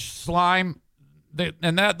vag slime.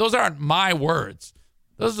 Those aren't my words.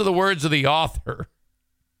 Those are the words of the author.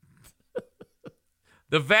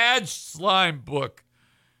 The vag slime book.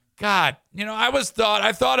 God,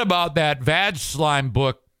 I thought about that vag slime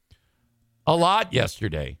book a lot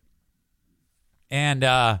yesterday. And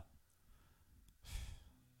though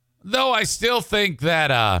I still think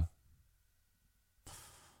that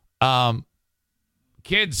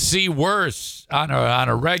kids see worse on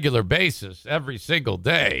a regular basis every single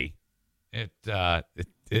day, it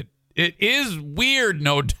is weird,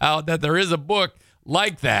 no doubt, that there is a book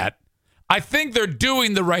like that. I think they're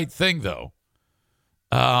doing the right thing, though.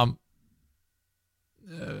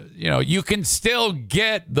 You can still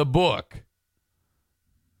get the book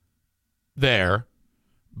there,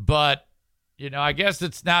 but, I guess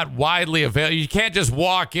it's not widely available. You can't just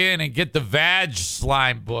walk in and get the vag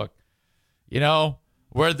slime book,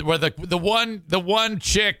 where the one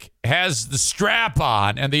chick has the strap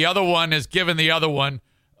on and the other one is giving the other one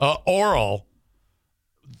oral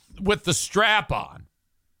with the strap on.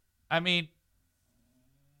 I mean,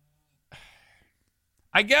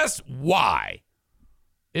 I guess why?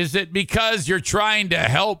 Is it because you're trying to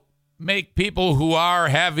help make people who are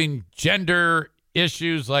having gender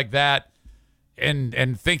issues like that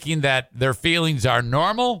and thinking that their feelings are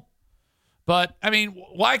normal? But, I mean,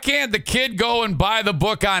 why can't the kid go and buy the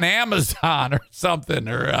book on Amazon or something?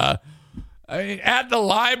 Or at the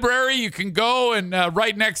library, you can go and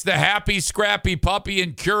right next to Happy, Scrappy Puppy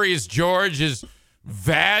and Curious George is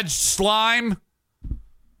vag slime.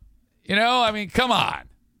 Come on.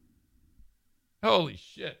 Holy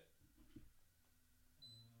shit.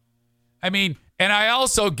 And I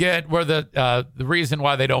also get where the reason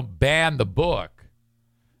why they don't ban the book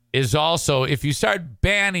is also if you start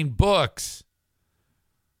banning books,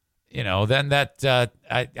 then that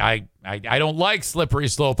I don't like slippery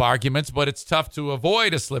slope arguments, but it's tough to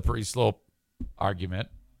avoid a slippery slope argument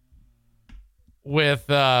with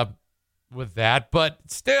that. But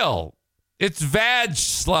still, it's vag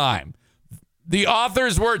slime. The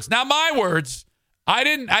author's words, not my words. I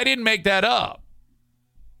didn't make that up.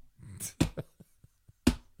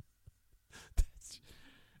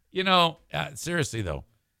 Seriously though,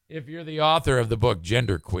 if you're the author of the book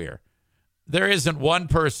Gender Queer, there isn't one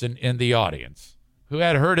person in the audience who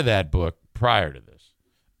had heard of that book prior to this.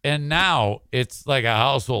 And now it's like a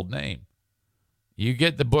household name. You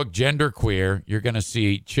get the book Genderqueer, you're going to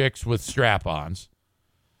see chicks with strap-ons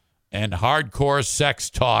and hardcore sex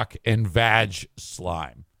talk and vag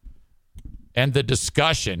slime. And the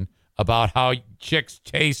discussion about how chicks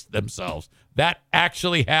taste themselves. That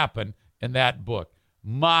actually happened in that book.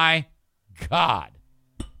 My God.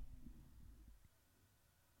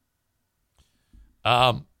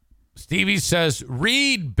 Stevie says,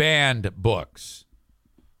 read banned books.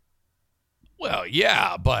 Well,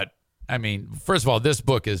 yeah, but, I mean, first of all, this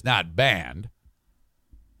book is not banned.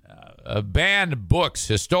 Banned books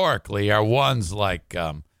historically are ones like,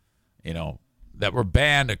 that were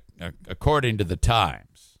banned according to the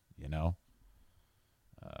times,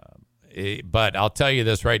 But I'll tell you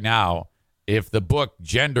this right now. If the book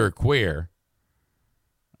Genderqueer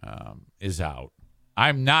is out,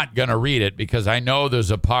 I'm not going to read it because I know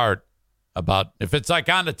there's a part about, if it's like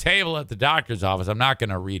on the table at the doctor's office, I'm not going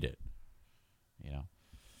to read it.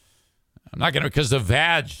 I'm not going to, because of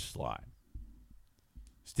vag slime.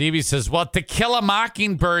 Stevie says, well, To Kill a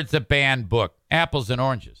Mockingbird's a banned book. Apples and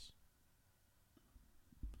oranges.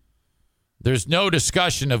 There's no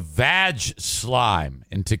discussion of vag slime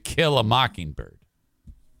in To Kill a Mockingbird.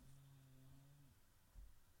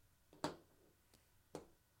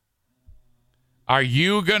 Are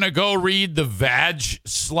you going to go read the vag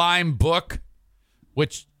slime book,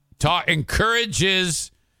 which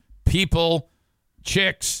encourages people,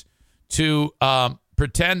 chicks, to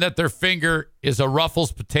pretend that their finger is a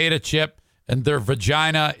Ruffles potato chip and their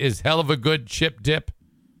vagina is hell of a good chip dip?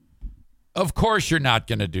 Of course you're not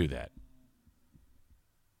going to do that.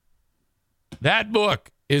 That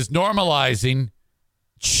book is normalizing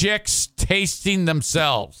chicks tasting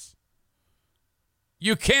themselves.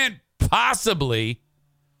 You can't possibly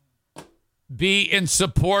be in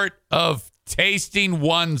support of tasting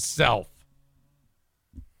oneself.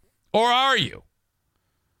 Or are you?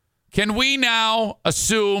 Can we now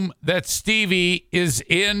assume that Stevie is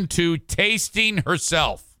into tasting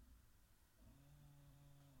herself?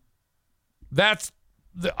 That's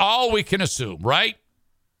all we can assume, right?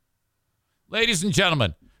 Ladies and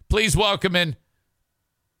gentlemen, please welcome in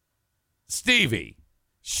Stevie.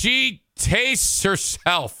 She tastes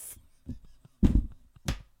herself.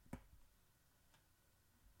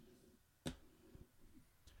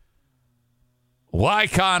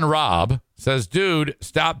 Wycon Rob says, dude,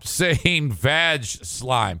 stop saying vag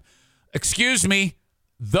slime. Excuse me,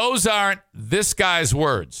 those aren't this guy's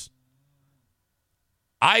words.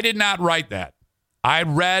 I did not write that. I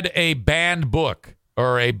read a banned book,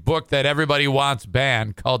 or a book that everybody wants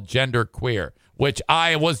banned, called Genderqueer, which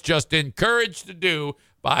I was just encouraged to do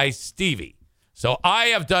by Stevie. So I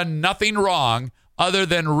have done nothing wrong other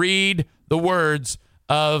than read the words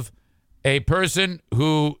of a person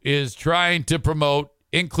who is trying to promote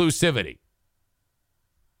inclusivity.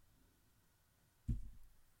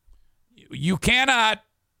 You cannot,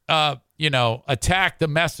 attack the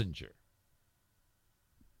messenger.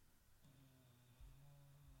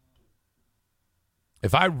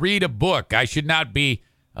 If I read a book, I should not be,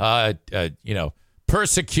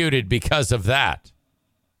 persecuted because of that.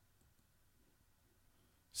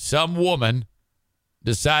 Some woman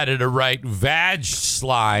decided to write vag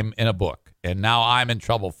slime in a book, and now I'm in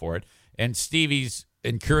trouble for it. And Stevie's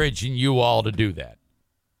encouraging you all to do that.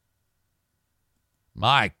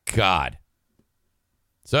 My God.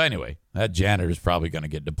 So anyway, that janitor is probably going to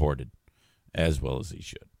get deported, as well as he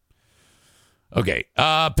should. Okay,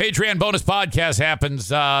 Patreon bonus podcast happens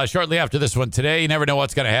shortly after this one today. You never know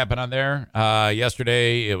what's going to happen on there.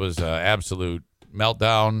 Yesterday, it was absolute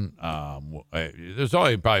meltdown. There's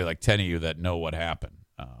only probably like 10 of you that know what happened.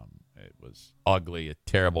 It was ugly, a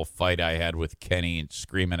terrible fight I had with Kenny and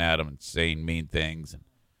screaming at him and saying mean things. And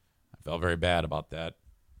I felt very bad about that.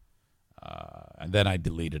 And then I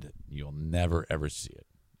deleted it. You'll never, ever see it.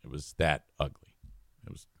 It was that ugly.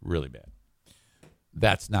 It was really bad.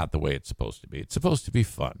 That's not the way it's supposed to be. It's supposed to be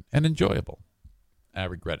fun and enjoyable. I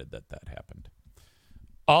regretted that happened.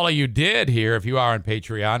 All of you did here, if you are on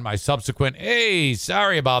Patreon, my subsequent, hey,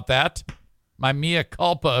 sorry about that. My mea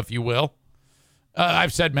culpa, if you will.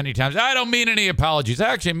 I've said many times, I don't mean any apologies.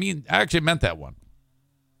 I actually meant that one.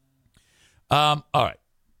 All right.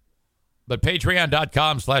 But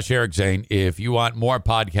patreon.com/Eric Zane, if you want more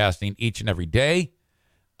podcasting each and every day.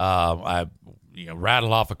 I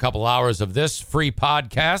rattle off a couple hours of this free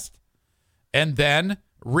podcast and then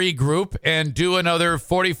regroup and do another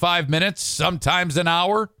 45 minutes, sometimes an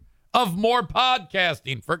hour of more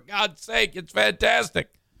podcasting. For God's sake, it's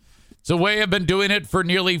fantastic. It's the way I've been doing it for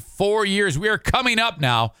nearly 4 years. We are coming up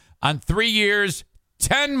now on 3 years,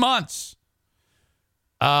 10 months.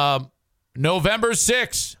 November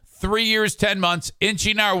 6th, 3 years, 10 months,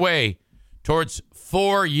 inching our way towards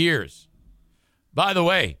 4 years. By the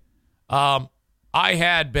way, I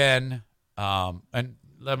had been, and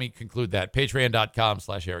let me conclude that,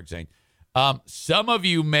 patreon.com/Eric Zane. Some of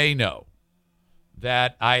you may know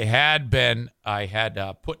that I had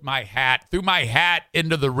put my hat, threw my hat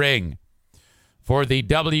into the ring for the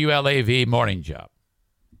WLAV morning job.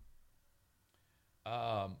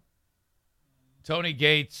 Tony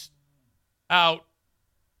Gates out.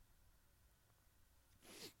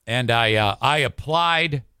 And I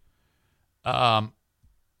applied.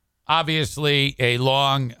 Obviously, a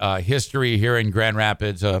long history here in Grand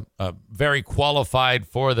Rapids, very qualified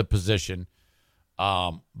for the position.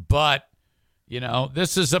 But,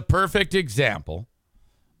 this is a perfect example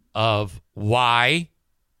of why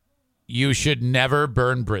you should never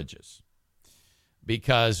burn bridges.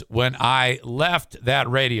 Because when I left that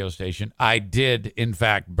radio station, I did, in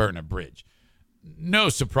fact, burn a bridge. No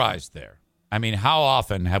surprise there. I mean, how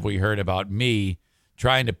often have we heard about me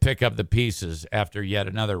trying to pick up the pieces after yet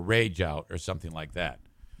another rage out or something like that?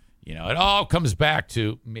 It all comes back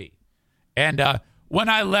to me. And when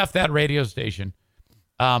I left that radio station,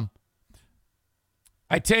 I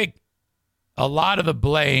take a lot of the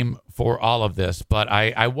blame for all of this, but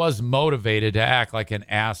I was motivated to act like an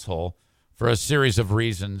asshole for a series of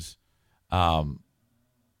reasons. After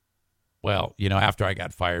I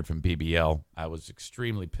got fired from BBL, I was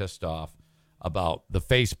extremely pissed off about the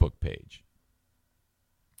Facebook page.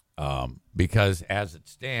 Because as it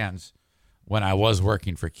stands, when I was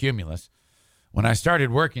working for Cumulus, when I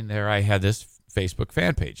started working there, I had this Facebook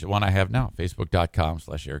fan page, the one I have now,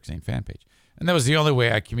 facebook.com/Eric Zane fan page. And that was the only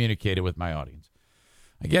way I communicated with my audience.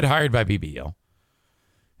 I get hired by BBL,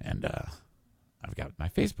 and I've got my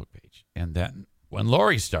Facebook page. And then when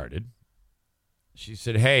Lori started, she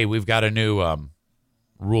said, hey, we've got a new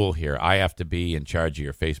rule here. I have to be in charge of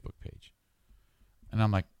your Facebook page. And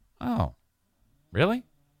I'm like, oh, really?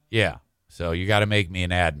 Yeah. So you got to make me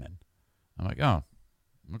an admin. I'm like, oh,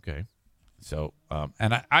 okay. So,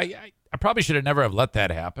 and I probably should have never have let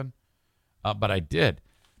that happen, but I did.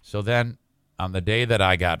 So then on the day that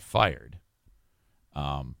I got fired,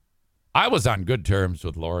 I was on good terms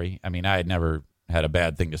with Lori. I mean, I had never had a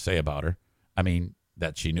bad thing to say about her. I mean,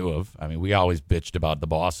 that she knew of. I mean, we always bitched about the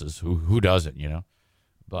bosses. Who doesn't,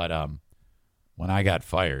 But when I got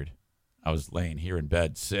fired, I was laying here in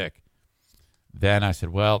bed sick. Then I said,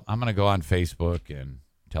 well, I'm going to go on Facebook and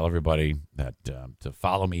tell everybody that to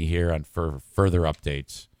follow me here on for further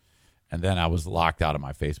updates. And then I was locked out of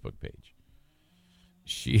my Facebook page.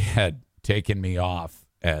 She had taken me off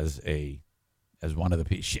as one of the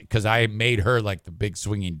people, because I made her like the big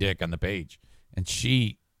swinging dick on the page. And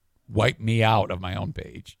she wiped me out of my own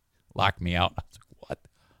page, locked me out. I was like, what?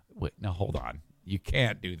 Wait, no, hold on. You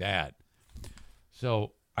can't do that.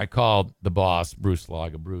 So I called the boss, Bruce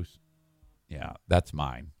Laga. Bruce, yeah, that's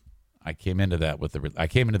mine. I came into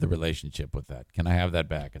the relationship with that. Can I have that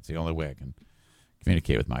back? It's the only way I can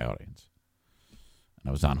communicate with my audience. And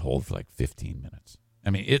I was on hold for like 15 minutes. I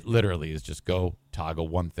mean, it literally is just go toggle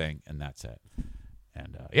one thing and that's it.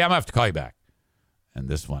 And I'm going to have to call you back. And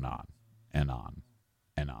this went on and on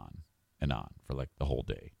and on and on for like the whole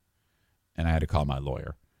day. And I had to call my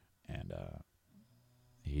lawyer. And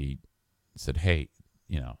he said, hey,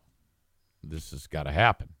 this has got to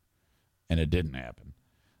happen. And it didn't happen.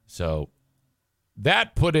 So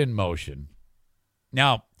that put in motion.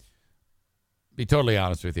 Now, be totally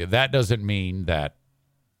honest with you, that doesn't mean that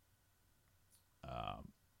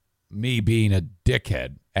me being a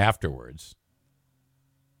dickhead afterwards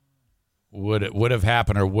would have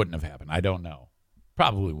happened or wouldn't have happened. I don't know.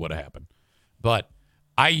 Probably would have happened. But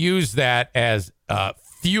I use that as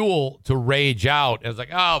fuel to rage out. As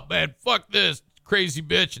like, oh, man, fuck this crazy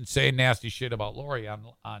bitch, and saying nasty shit about Lori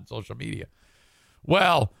on social media.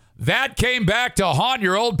 Well, that came back to haunt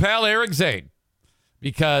your old pal Eric Zane,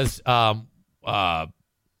 because the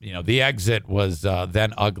exit was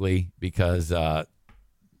then ugly because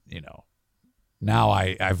now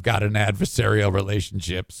I've got an adversarial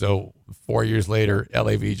relationship. So 4 years later,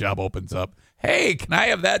 LAV job opens up. Hey, can I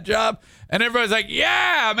have that job? And everybody's like,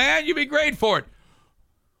 yeah, man, you'd be great for it.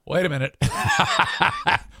 Wait a minute.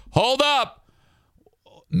 Hold up.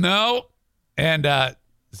 No. And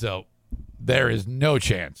so there is no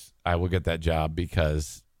chance I will get that job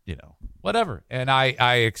because, whatever. And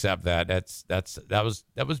I accept that.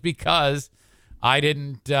 That was because I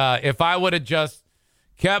didn't, if I would have just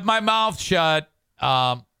kept my mouth shut,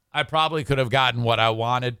 I probably could have gotten what I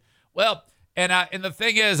wanted. Well, and the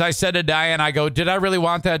thing is, I said to Diane, I go, did I really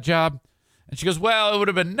want that job? And she goes, well, it would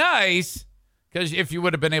have been nice because if you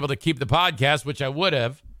would have been able to keep the podcast, which I would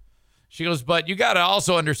have. She goes, but you got to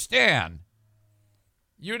also understand,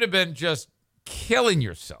 you'd have been just killing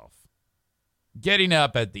yourself getting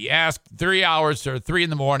up at the ask 3 hours or 3 in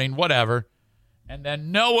the morning, whatever. And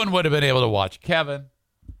then no one would have been able to watch Kevin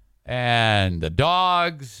and the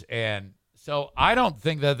dogs. And so I don't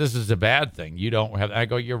think that this is a bad thing. You don't have, I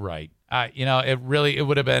go, you're right. It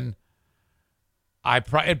would have been,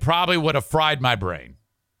 it probably would have fried my brain.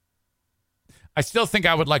 I still think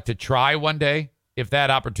I would like to try one day if that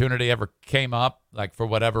opportunity ever came up, like for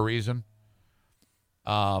whatever reason.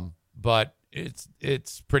 But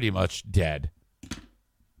it's pretty much dead.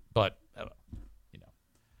 But,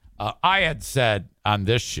 I had said on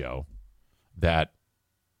this show that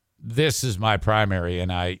this is my primary,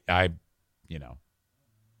 and I and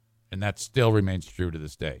that still remains true to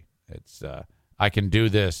this day. It's, I can do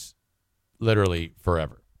this literally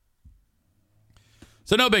forever.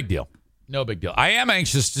 So no big deal. No big deal. I am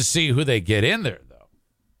anxious to see who they get in there, though.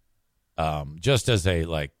 Just as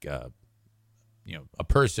a a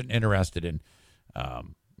person interested in,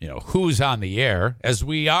 who's on the air, as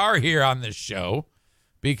we are here on this show,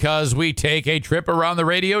 because we take a trip around the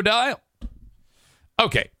radio dial.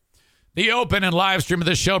 Okay. The open and live stream of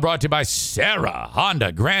the show brought to you by Sarah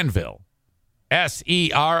Honda Granville.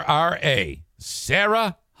 SERRA.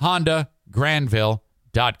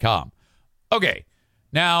 SarahHondaGranville.com. Okay.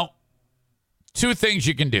 Now, 2 things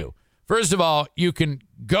you can do. First of all, you can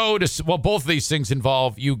go to, both of these things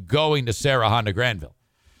involve you going to Sarah Honda Granville.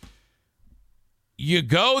 You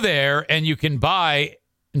go there and you can buy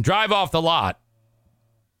and drive off the lot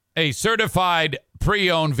a certified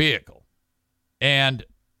pre-owned vehicle. And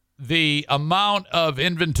the amount of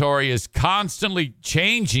inventory is constantly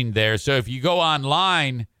changing there. So if you go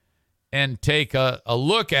online and take a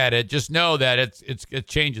look at it, just know that it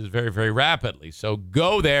changes very, very rapidly. So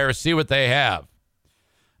go there, see what they have.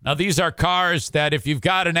 Now, these are cars that if you've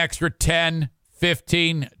got an extra 10,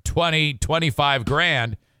 15, 20, 25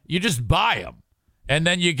 grand, you just buy them. And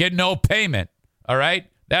then you get no payment. All right?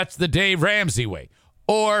 That's the Dave Ramsey way.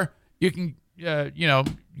 Or you can,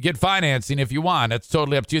 get financing if you want. It's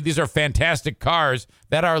totally up to you. These are fantastic cars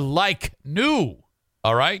that are like new.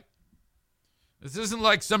 All right? This isn't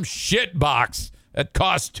like some shit box that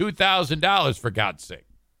costs $2,000, for God's sake.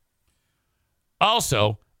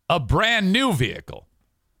 Also, a brand new vehicle.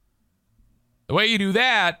 The way you do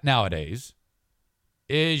that nowadays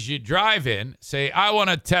is you drive in, say, I want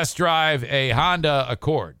to test drive a Honda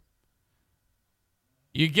Accord.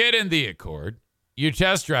 You get in the Accord, you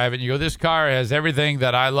test drive it, and you go, this car has everything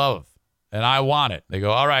that I love, and I want it. They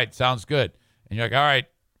go, all right, sounds good. And you're like, all right,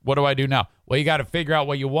 what do I do now? Well, you got to figure out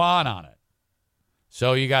what you want on it.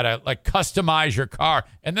 So you got to, customize your car,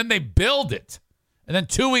 and then they build it. And then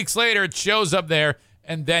 2 weeks later, it shows up there,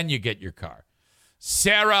 and then you get your car.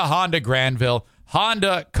 Sarah Honda Granville.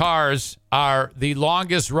 Honda cars are the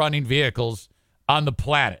longest running vehicles on the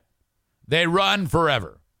planet. They run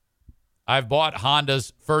forever. I've bought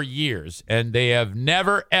Hondas for years, and they have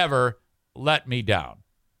never, ever let me down.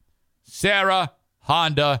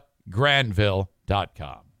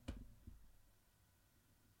 SarahHondaGranville.com.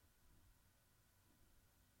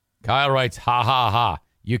 Kyle writes, ha, ha, ha.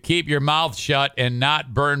 You keep your mouth shut and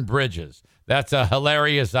not burn bridges. That's a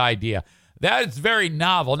hilarious idea. That is very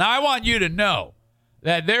novel. Now, I want you to know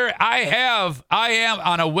that I am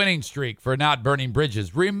on a winning streak for not burning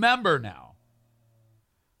bridges. Remember now.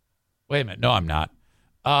 Wait a minute. No, I'm not.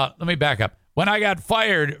 Let me back up. When I got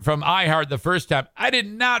fired from iHeart the first time, I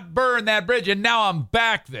did not burn that bridge, and now I'm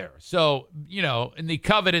back there. So, in the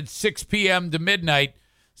coveted 6 p.m. to midnight,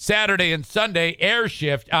 Saturday and Sunday air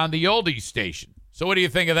shift on the oldies station. So what do you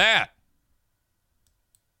think of that?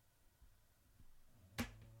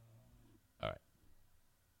 All right.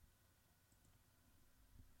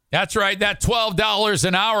 That's right. That $12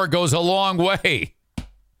 an hour goes a long way.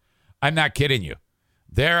 I'm not kidding you.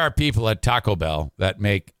 There are people at Taco Bell that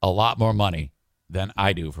make a lot more money than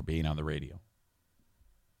I do for being on the radio.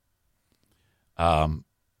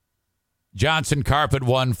 Johnson Carpet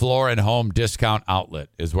One Floor and Home Discount Outlet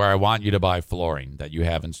is where I want you to buy flooring that you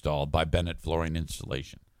have installed by Bennett Flooring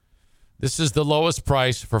Installation. This is the lowest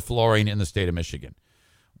price for flooring in the state of Michigan.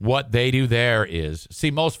 What they do there is,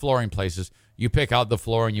 most flooring places, you pick out the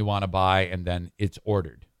flooring you want to buy and then it's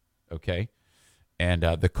ordered, okay? And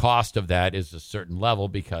the cost of that is a certain level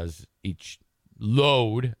because each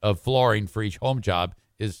load of flooring for each home job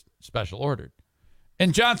is special ordered.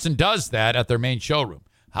 And Johnson does that at their main showroom.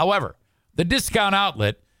 However, the discount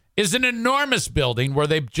outlet is an enormous building where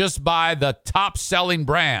they just buy the top-selling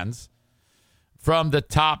brands from the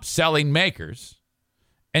top-selling makers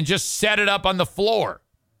and just set it up on the floor.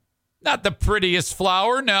 Not the prettiest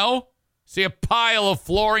flower, no. See a pile of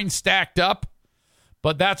flooring stacked up,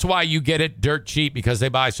 but that's why you get it dirt cheap, because they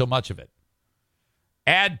buy so much of it.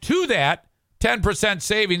 Add to that 10%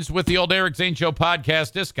 savings with the old Eric Zane Show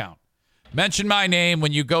podcast discount. Mention my name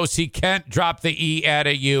when you go see Kent. Drop the E, add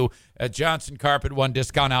a U at Johnson Carpet One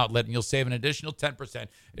Discount Outlet, and you'll save an additional 10%. It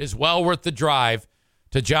is well worth the drive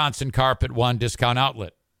to Johnson Carpet One Discount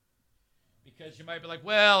Outlet. Because you might be like,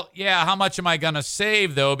 well, yeah, how much am I going to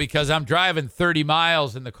save, though, because I'm driving 30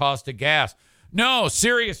 miles in the cost of gas? No,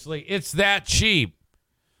 seriously, it's that cheap.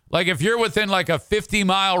 Like if you're within like a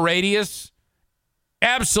 50-mile radius,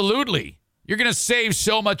 absolutely. You're going to save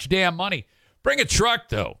so much damn money. Bring a truck,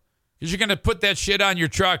 though, because you're going to put that shit on your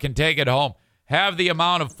truck and take it home. Have the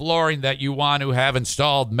amount of flooring that you want to have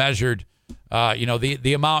installed, measured,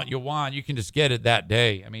 the amount you want. You can just get it that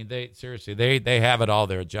day. I mean, they have it all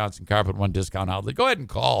there at Johnson Carpet One Discount Outlet. Go ahead and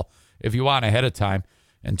call if you want ahead of time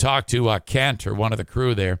and talk to Kent or one of the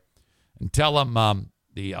crew there and tell them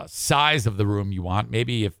the size of the room you want.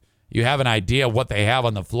 Maybe if you have an idea what they have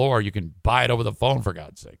on the floor, you can buy it over the phone, for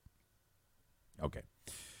God's sake. Okay.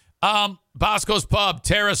 Bosco's Pub,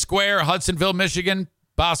 Terrace Square, Hudsonville, Michigan,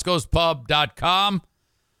 boscospub.com.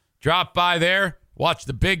 Drop by there. Watch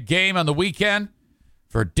the big game on the weekend.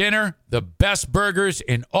 For dinner, the best burgers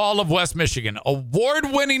in all of West Michigan.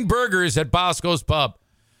 Award-winning burgers at Bosco's Pub.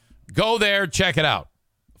 Go there, check it out.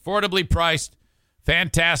 Affordably priced.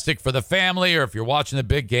 Fantastic for the family, or if you're watching the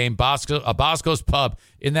big game, Bosco's Pub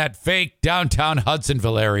in that fake downtown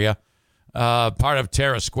Hudsonville area, part of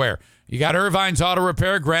Terrace Square. You got Irvine's Auto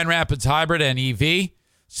Repair, Grand Rapids Hybrid and EV,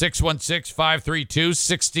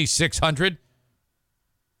 616-532-6600.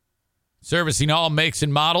 Servicing all makes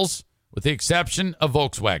and models, with the exception of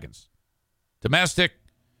Volkswagens. Domestic,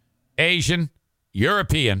 Asian,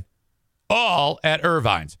 European, all at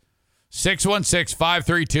Irvine's.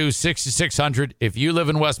 616-532-6600. If you live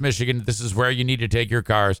in West Michigan, this is where you need to take your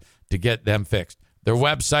cars to get them fixed. Their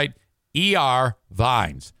website,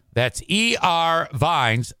 ERVines. That's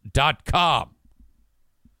ERVines.com.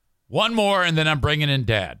 One more, and then I'm bringing in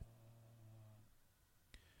Dad.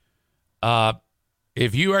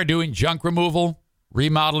 If you are doing junk removal,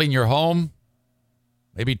 remodeling your home,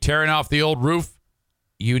 maybe tearing off the old roof,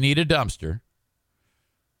 you need a dumpster.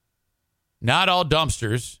 Not all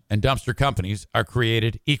dumpsters and dumpster companies are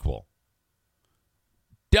created equal.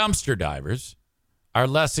 Dumpster divers are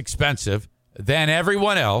less expensive than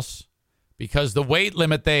everyone else because the weight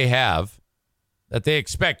limit they have that they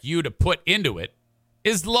expect you to put into it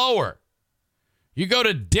is lower. You go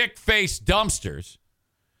to dick-faced dumpsters,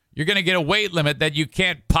 you're going to get a weight limit that you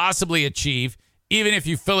can't possibly achieve even if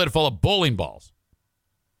you fill it full of bowling balls.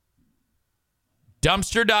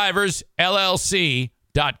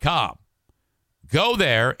 DumpsterDiversLLC.com. Go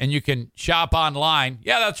there and you can shop online.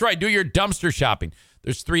 Yeah, that's right. Do your dumpster shopping.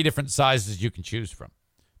 There's 3 different sizes you can choose from.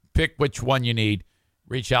 Pick which one you need.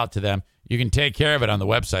 Reach out to them. You can take care of it on the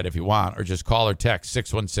website if you want, or just call or text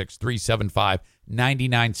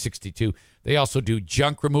 616-375-9962. They also do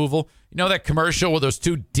junk removal. You know that commercial where those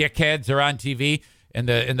 2 dickheads are on TV and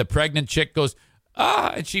the pregnant chick goes,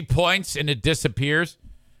 and she points and it disappears?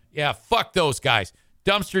 Yeah, fuck those guys.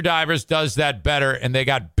 Dumpster Divers does that better, and they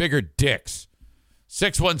got bigger dicks.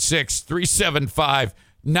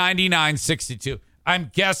 616-375-9962. I'm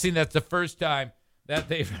guessing that's the first time that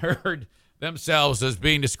they've heard themselves as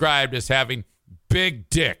being described as having big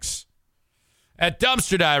dicks. At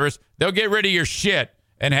Dumpster Divers, they'll get rid of your shit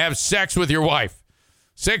and have sex with your wife.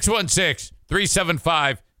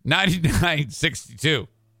 616-375-9962.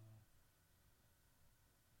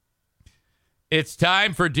 It's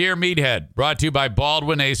time for Dear Meathead, brought to you by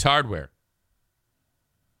Baldwin Ace Hardware.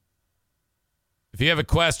 If you have a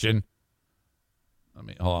question,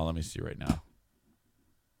 let me see right now.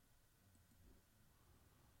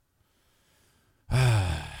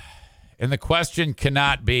 And the question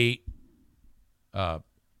cannot be,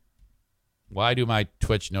 why do my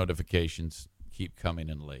Twitch notifications keep coming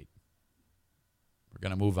in late? We're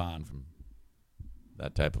going to move on from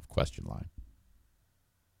that type of question line.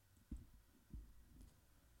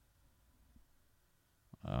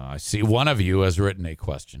 I see one of you has written a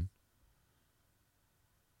question.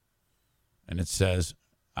 And it says,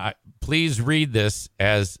 please read this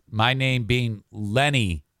as my name being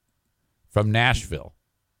Lenny from Nashville.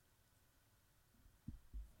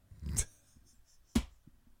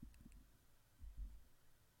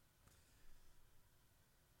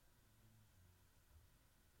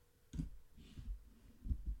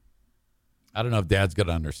 I don't know if Dad's going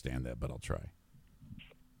to understand that, but I'll try.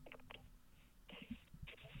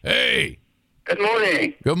 Hey. Good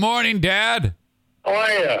morning. Good morning, Dad. How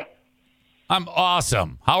are you? I'm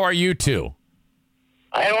awesome. How are you two?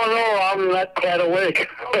 I don't know. I'm not quite awake.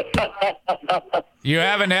 You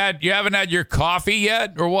haven't had your coffee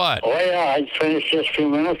yet, or what? Oh yeah, I finished just a few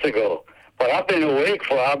minutes ago. But I've been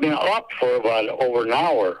up for about over an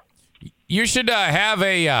hour. You should go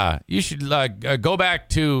back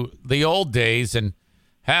to the old days and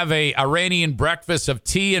have a Iranian breakfast of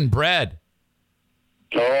tea and bread.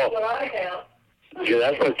 Oh, that's what I have. Yeah,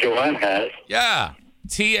 that's what Joanne has. Yeah.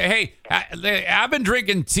 Tea. Hey, I've been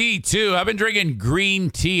drinking tea, too. I've been drinking green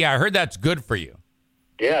tea. I heard that's good for you.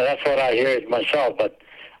 Yeah, that's what I hear myself, but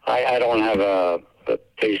I don't have a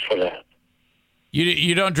taste for that.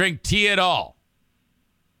 You don't drink tea at all?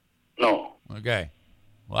 No. Okay.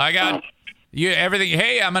 Well, I got you everything.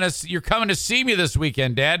 Hey, you're coming to see me this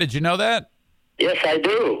weekend, Dad. Did you know that? Yes, I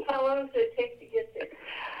do. How long does it take to get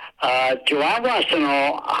there? Joanne wants to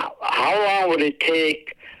know how long would it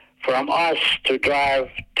take from us to drive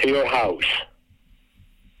to your house?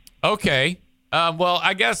 Okay. Well,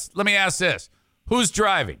 I guess let me ask this: who's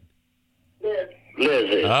driving? Liz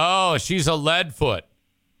is. Oh, she's a leadfoot.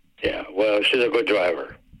 Yeah. Well, she's a good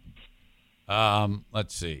driver.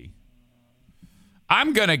 Let's see.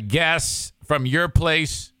 I'm gonna guess from your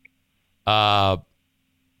place. Let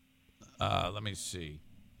me see.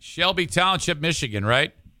 Shelby Township, Michigan,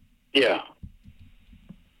 right? Yeah.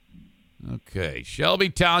 Okay. Shelby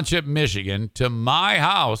Township, Michigan to my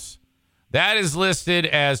house. That is listed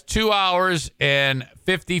as 2 hours and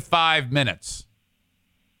 55 minutes.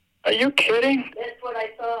 Are you kidding? That's what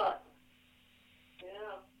I thought.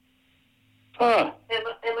 Yeah. Huh.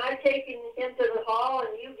 Am I taking him to the hall and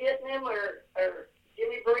you getting him, or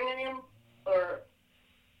Jimmy bringing him, or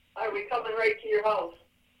are we coming right to your house?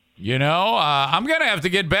 You know, I'm going to have to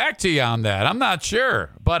get back to you on that. I'm not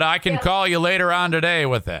sure, but I can call you later on today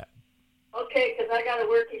with that. Okay, because I got to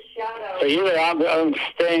work his shout out. So either I'm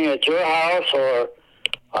staying at your house, or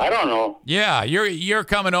I don't know. Yeah, you're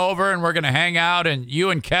coming over and we're going to hang out, and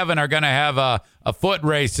you and Kevin are going to have a foot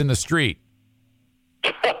race in the street.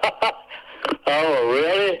 Oh,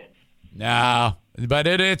 really? No, but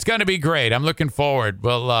it's going to be great. I'm looking forward.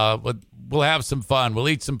 We'll have some fun. We'll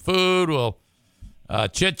eat some food. We'll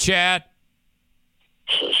chit chat.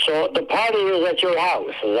 So the party is at your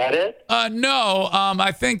house, is that it? No,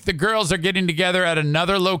 I think the girls are getting together at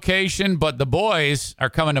another location, but the boys are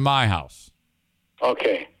coming to my house.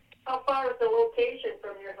 Okay. How far is the location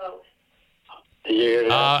from your house?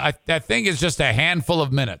 I think it's just a handful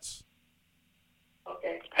of minutes.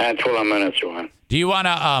 Okay. Handful of minutes, Joanne. Do you want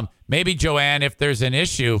to, maybe, Joanne, if there's an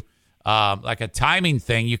issue, like a timing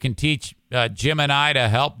thing, you can teach Jim and I to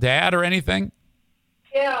help Dad or anything?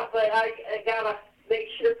 Yeah, but I got to make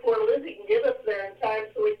sure poor Lizzie can get us there in time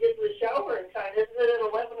so we get to the shower in time. Isn't it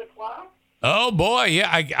at 11 o'clock? Oh boy, yeah.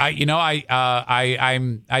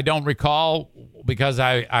 I don't recall because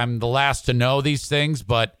I'm the last to know these things,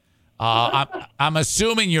 but I'm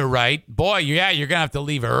assuming you're right. Boy, yeah, you're gonna have to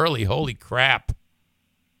leave early. Holy crap!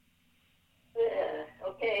 Yeah.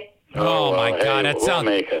 Okay. Oh my God,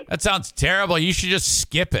 that sounds terrible. You should just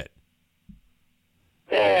skip it.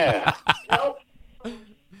 Yeah. Nope.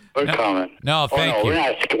 We're coming. No, thank you.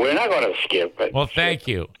 We're not going to skip it. Well, thank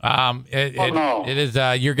you. It is.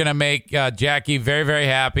 You're going to make Jackie very, very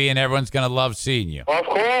happy, and everyone's going to love seeing you. Of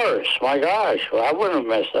course. My gosh, I wouldn't have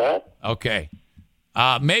missed that. Okay.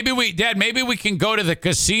 Maybe we can go to the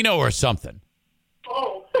casino or something.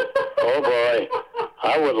 Oh. Oh boy,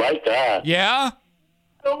 I would like that. Yeah.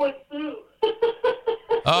 So would Sue.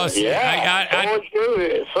 Oh, yeah.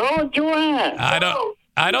 So would Joanne.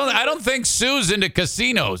 I don't think Sue's into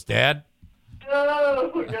casinos, Dad.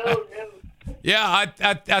 No. Yeah,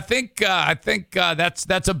 I think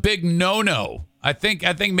that's a big no-no. I think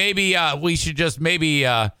maybe we should just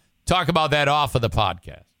talk about that off of the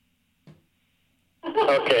podcast.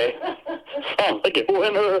 Okay. Sounds like a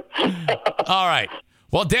winner. All right.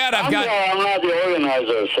 Well, Dad, I'm not the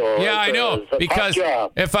organizer, so yeah, I know, because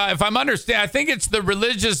if I'm understanding, I think it's the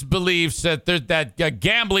religious beliefs that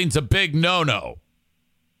gambling's a big no-no.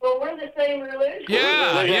 Well, we're the same religion.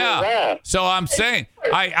 Yeah. So I'm saying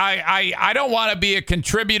I don't want to be a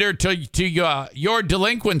contributor to your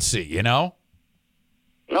delinquency, you know?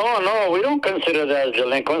 No, we don't consider that as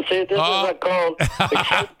delinquency. This is called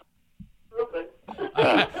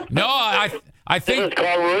no, I think this is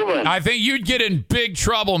called Reuben. I think you'd get in big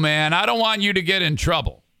trouble, man. I don't want you to get in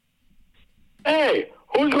trouble. Hey,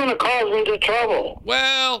 who's going to cause me into trouble?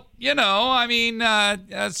 Well, I mean,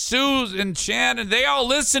 Sue and Shannon, they all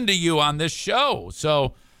listen to you on this show.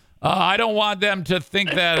 So I don't want them to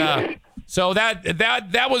think that. So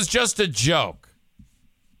that was just a joke.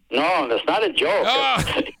 No, that's not a joke.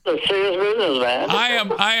 Oh. It's a serious business, man.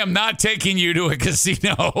 I am not taking you to a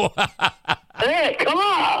casino. Hey, come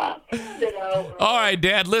on. All right,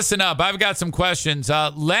 Dad, listen up. I've got some questions.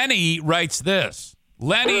 Lenny writes this.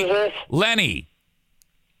 Lenny. Who is this? Lenny.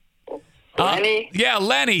 Lenny? Yeah,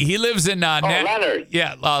 Lenny. He lives in Leonard.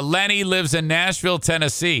 Yeah, Lenny lives in Nashville,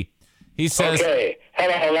 Tennessee. He says. Okay.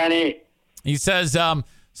 Hello, Lenny. He says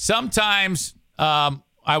sometimes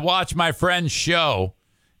I watch my friend's show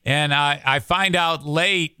and I find out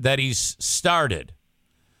late that he's started.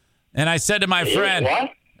 And I said to my friend, what?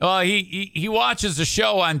 Well, he watches a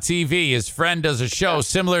show on TV. His friend does a show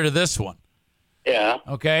similar to this one. Yeah.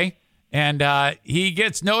 Okay. And he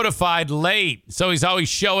gets notified late. So he's always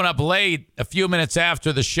showing up late a few minutes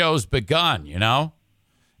after the show's begun, you know?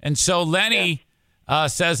 And so Lenny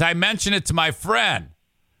says, I mentioned it to my friend.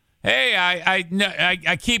 Hey,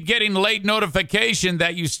 I keep getting late notification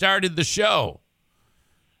that you started the show.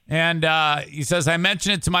 And he says, I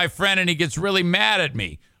mentioned it to my friend and he gets really mad at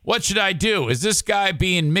me. What should I do? Is this guy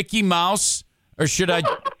being Mickey Mouse or should I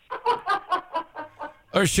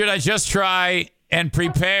just try and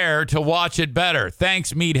prepare to watch it better?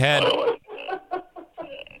 Thanks, Meathead.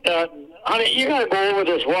 Honey, you got to go over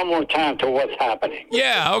this one more time to what's happening.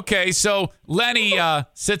 Yeah, okay. So Lenny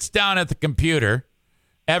sits down at the computer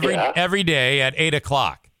every day at 8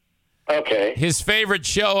 o'clock. Okay. His favorite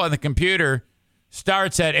show on the computer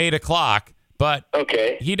starts at 8 o'clock, but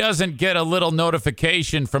he doesn't get a little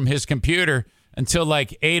notification from his computer until like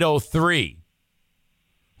 8:03.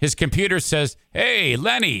 His computer says, hey,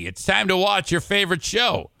 Lenny, it's time to watch your favorite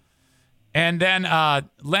show. And then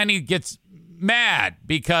Lenny gets mad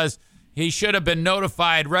because he should have been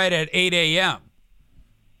notified right at 8 a.m.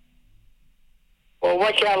 Well,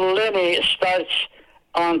 why can't Lenny starts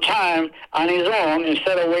on time on his own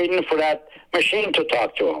instead of waiting for that machine to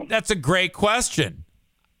talk to him? That's a great question.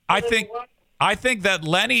 I think that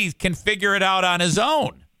Lenny can figure it out on his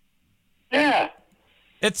own. Yeah.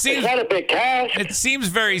 It's not a big task. It seems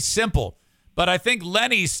very simple, but I think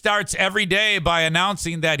Lenny starts every day by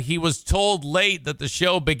announcing that he was told late that the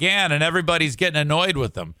show began and everybody's getting annoyed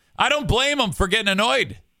with him. I don't blame him for getting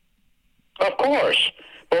annoyed. Of course.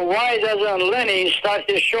 But why doesn't Lenny start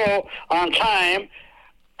his show on time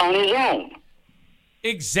on his own?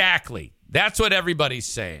 Exactly. That's what everybody's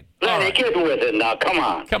saying. Lenny, get with it now. Come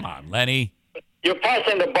on. Come on, Lenny. You're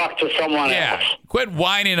passing the buck to someone else. Quit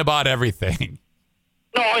whining about everything.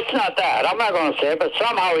 No, it's not that. I'm not going to say it, but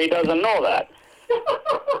somehow he doesn't know that.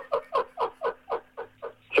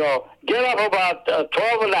 So get up about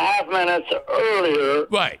 12 and a half minutes earlier.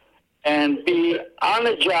 Right. And be on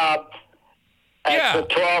the job at the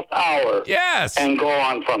 12th hour. Yes. And go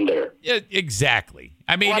on from there. Yeah, exactly.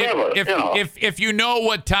 I mean, whatever, if you know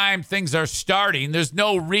what time things are starting, there's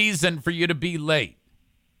no reason for you to be late.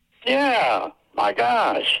 Yeah. My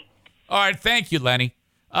gosh. All right. Thank you, Lenny.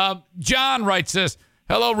 John writes this.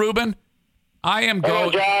 Hello, Ruben. I am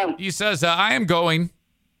going. John. He says, I am going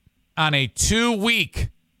on a 2-week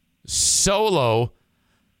solo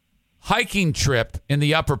hiking trip in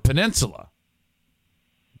the Upper Peninsula.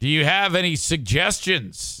 Do you have any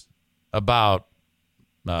suggestions about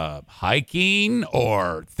hiking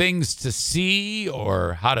or things to see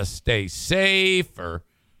or how to stay safe or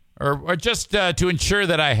just to ensure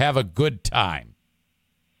that I have a good time?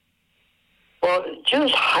 Well,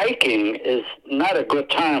 just hiking is not a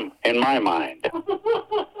good time in my mind.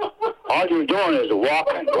 All you're doing is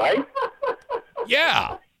walking, right?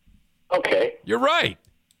 Yeah. Okay. You're right.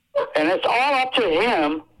 And it's all up to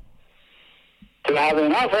him to have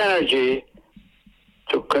enough energy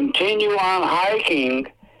to continue on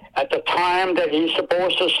hiking at the time that he's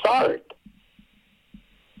supposed to start.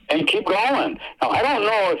 And keep going. Now, I don't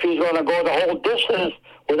know if he's going to go the whole distance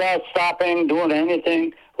without stopping, doing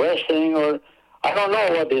anything, resting, or I don't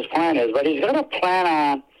know what his plan is, but he's going to plan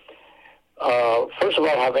on, first of all,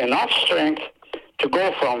 have enough strength to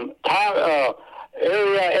go from area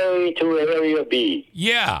A to area B.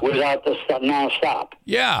 Yeah. Without the non-stop.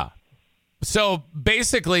 Yeah. So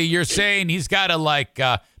basically, you're saying he's got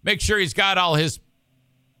to make sure he's got all his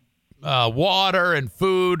water and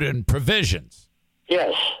food and provisions.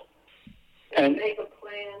 Yes. And make a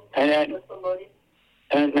plan with somebody.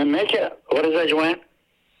 And make it. What is that, Joanne?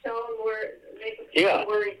 Tell him make a plan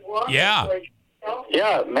where he's walking. Yeah.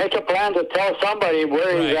 Yeah, make a plan to tell somebody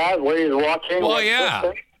where he's at, where he's watching. Well,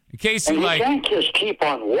 yeah. In case he can't just keep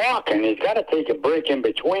on walking. He's got to take a break in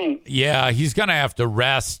between. Yeah, he's going to have to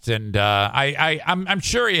rest, and I'm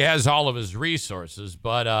sure he has all of his resources.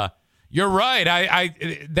 But You're right.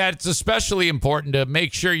 I that's especially important to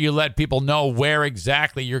make sure you let people know where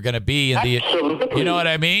exactly you're going to be. Absolutely. You know what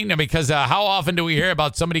I mean? Because how often do we hear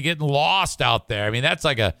about somebody getting lost out there? I mean, that's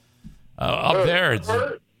like up there. It's,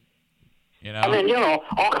 you know. I mean,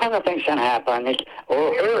 all kinds of things can happen.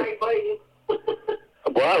 Well, bear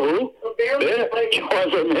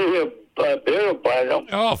bite them.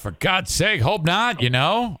 Oh, for God's sake, hope not.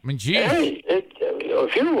 I mean, geez. Hey,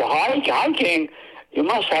 if you're hiking, you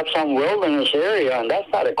must have some wilderness area, and that's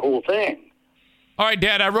not a cool thing. All right,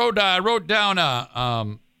 Dad. I wrote down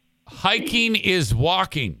hiking is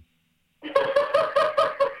walking.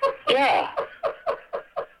 Yeah.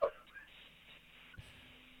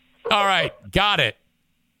 All right, got it.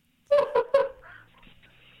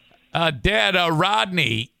 Dad,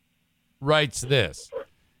 Rodney writes this.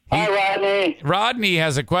 Hi, Rodney. Rodney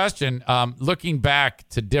has a question looking back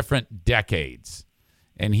to different decades.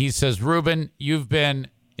 And he says, Ruben, you've been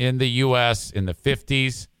in the U.S. in the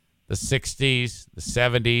 50s, the 60s, the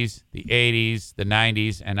 70s, the 80s, the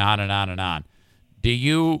 90s, and on and on and on. Do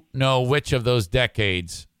you know which of those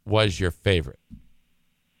decades was your favorite?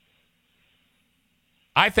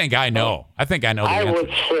 I think I know. I think I know the answer. I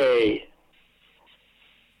would say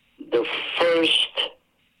the first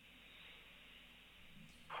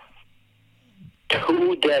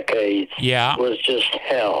 2 decades was just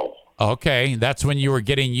hell. Okay, that's when you were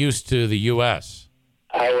getting used to the U.S.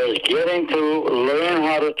 I was getting to learn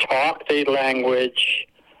how to talk the language,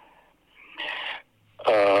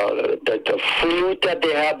 the food that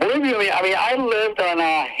they have. Believe me, I mean, I lived on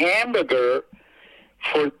a hamburger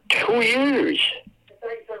for 2 years.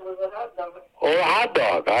 Or a hot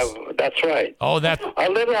dog. That's right. Oh, I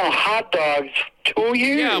lived on hot dogs 2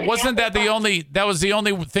 years. Yeah, wasn't that the only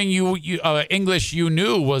thing you English you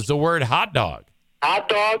knew was the word hot dog? Hot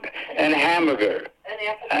dog and hamburger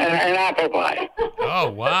and apple pie.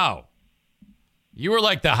 Oh, wow. You were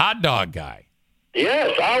like the hot dog guy.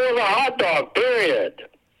 Yes, I was a hot dog, period.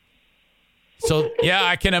 So, yeah,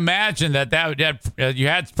 I can imagine that you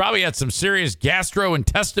probably had some serious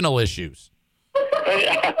gastrointestinal issues.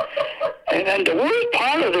 And the worst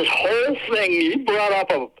part of this whole thing, you brought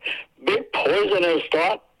up a big poisonous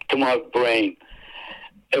thought to my brain.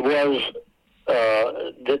 It was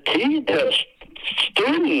the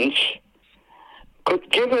students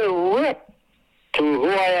could give a rip to who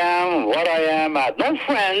I am, what I am. I had no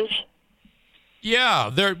friends. Yeah,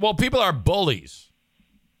 people are bullies.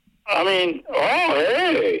 I mean,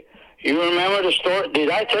 hey, you remember the story? Did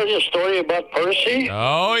I tell you a story about Percy?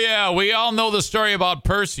 Oh, yeah, we all know the story about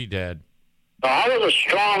Percy, Dad. I was a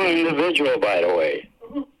strong individual, by the way.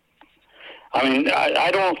 I mean, I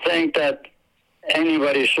don't think that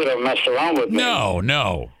anybody should have messed around with me.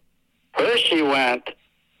 No. Percy went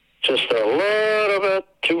just a little bit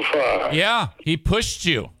too far. Yeah, he pushed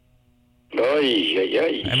you. Oh,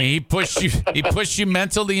 yeah. I mean, he pushed you. He pushed you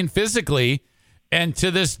mentally and physically, and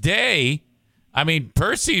to this day, I mean,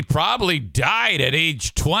 Percy probably died at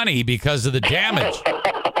age 20 because of the damage.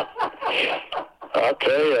 I'll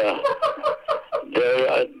tell you,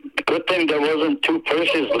 good thing there wasn't 2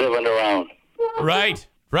 Percys living around. Right.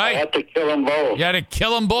 I had to kill them both. You had to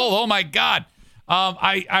kill them both. Oh my God.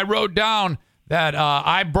 I wrote down that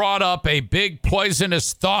I brought up a big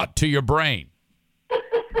poisonous thought to your brain.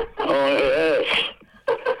 Oh, yes.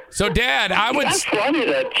 So, Dad, That's funny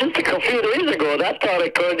that just a few days ago, that thought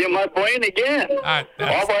occurred in my brain again. All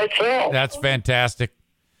by itself. That's fantastic.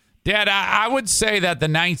 Dad, I would say that the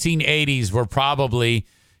 1980s were probably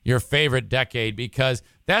your favorite decade because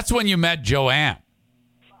that's when you met Joanne.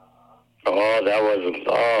 That was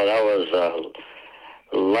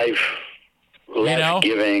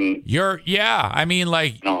life-giving. I mean,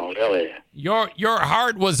 like. No, really. Your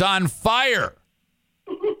heart was on fire.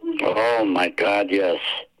 Oh my God, yes.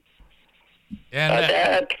 And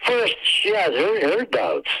at first, she has her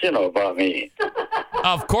doubts, about me.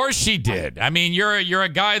 Of course she did. I mean, you're a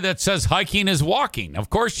guy that says hiking is walking. Of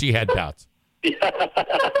course she had doubts.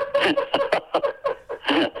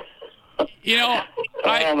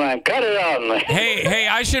 Oh man, cut it out, man. Hey,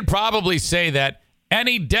 I should probably say that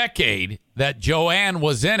any decade that Joanne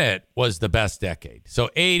was in it was the best decade. So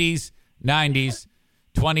 80s, 90s,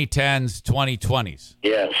 2010s, 2020s.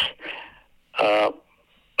 Yes.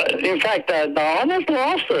 In fact, I almost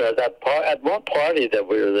lost her at one party that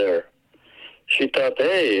we were there. She thought,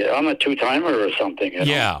 hey, I'm a 2-timer or something.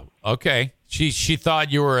 Yeah, okay. She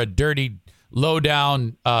thought you were a dirty,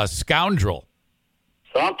 low-down scoundrel.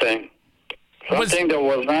 Something that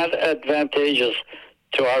was not advantageous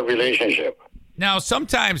to our relationship. Now,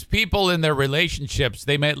 sometimes people in their relationships,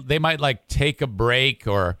 they might like take a break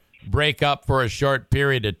or break up for a short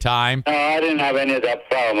period of time? No, I didn't have any of that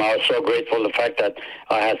problem. I was so grateful for the fact that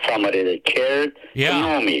I had somebody that cared to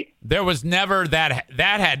know me. There was never that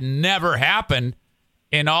had never happened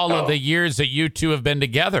in all of the years that you two have been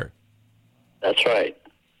together. That's right.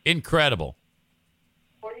 Incredible.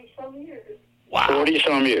 40-some years. Wow.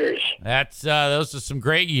 40-some years. That's those are some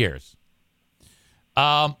great years.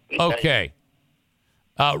 Okay.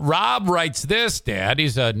 Rob writes this, Dad.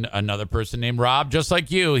 He's another person named Rob, just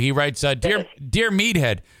like you. He writes, Dear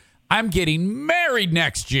Meathead, I'm getting married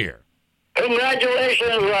next year.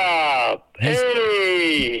 Congratulations, Rob.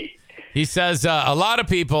 Hey. He says, a lot of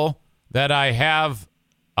people that I have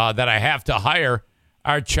to hire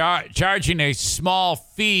are charging a small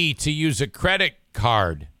fee to use a credit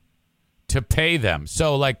card to pay them.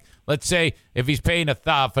 So, like, let's say if he's paying a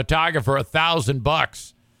photographer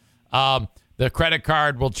 $1,000, the credit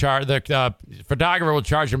card will charge the photographer will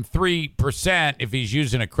charge him 3% if he's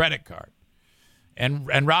using a credit card.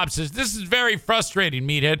 And Rob says, this is very frustrating,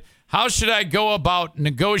 Meathead. How should I go about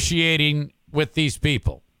negotiating with these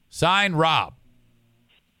people? Signed, Rob.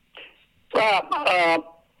 Rob, I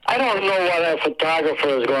don't know what a photographer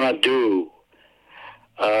is going to do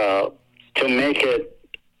to make it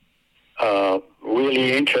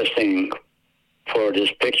really interesting for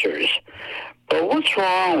these pictures. But what's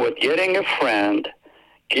wrong with getting a friend,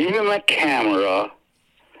 give him a camera,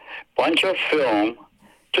 bunch of film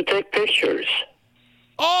to take pictures?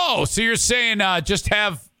 Oh, so you're saying just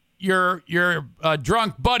have your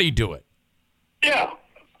drunk buddy do it? Yeah.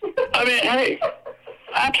 I mean, hey,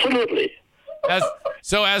 absolutely. Why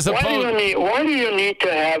do you need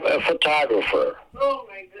to have a photographer? Oh,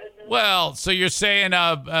 my goodness. Well, so you're saying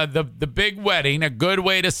the big wedding, a good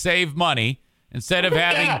way to save money, instead of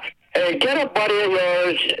having... Yeah. Hey, get a buddy of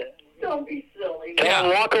yours. Don't be silly. Tell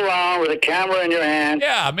him walk around with a camera in your hand.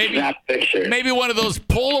 Yeah, maybe snap pictures. Maybe one of those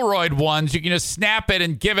Polaroid ones. You can just snap it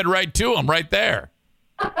and give it right to him right there.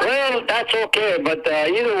 Well, that's okay, but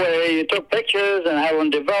either way, you took pictures and have them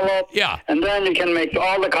developed. Yeah. And then you can make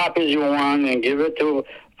all the copies you want and give it to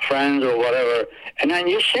friends or whatever, and then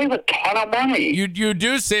you save a ton of money. You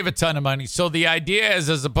do save a ton of money. So the idea is,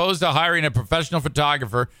 as opposed to hiring a professional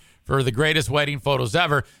photographer for the greatest wedding photos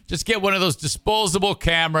ever, just get one of those disposable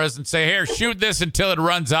cameras and say, here, shoot this until it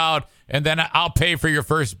runs out, and then I'll pay for your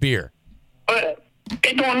first beer. But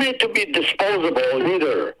it don't need to be disposable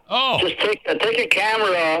either. Oh. Just take a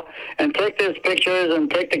camera and take these pictures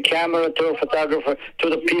and take the camera to a photographer, to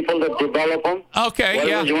the people that develop them. Okay, Whatever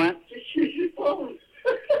yeah. you want. Just use your phone.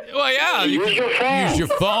 Well, yeah. Use your phone. Use your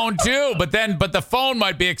phone, too. But the phone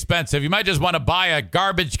might be expensive. You might just want to buy a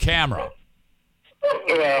garbage camera.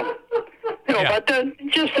 Well, but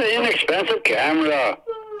just an inexpensive camera.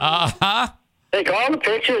 Uh-huh. Take all the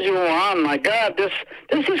pictures you want. My God, this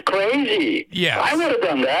is crazy. Yes. I would have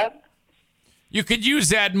done that. You could use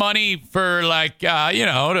that money for, like,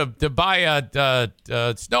 to buy a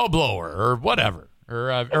snowblower or whatever.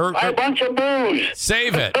 Or buy a bunch of booze.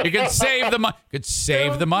 Save it. You could save the money. Could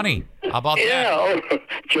save the money. How about that? Yeah.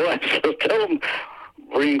 Joanne, so tell them,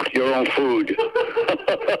 bring your own food.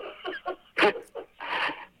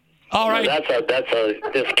 All right. That's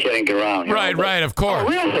just kidding around. Right, of course. Oh,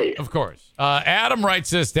 really? Of course. Adam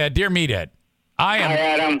writes this, Dad. Dear Meathead, Hi,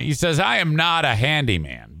 Adam. He says, I am not a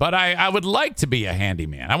handyman, but I would like to be a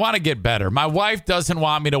handyman. I want to get better. My wife doesn't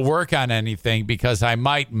want me to work on anything because I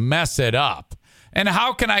might mess it up. And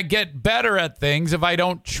how can I get better at things if I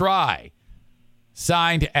don't try?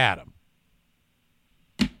 Signed, Adam.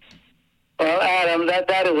 Well, Adam,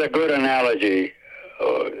 that is a good analogy.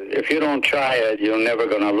 If you don't try it, you're never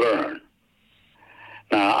going to learn.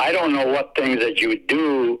 Now, I don't know what things that you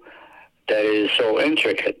do that is so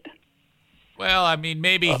intricate. Well, I mean,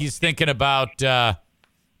 maybe he's thinking about putting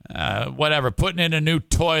in a new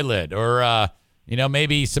toilet or,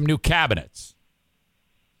 maybe some new cabinets.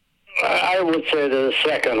 I would say the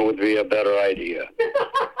second would be a better idea.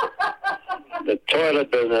 The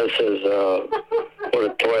toilet business is for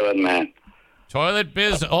the toilet man. Toilet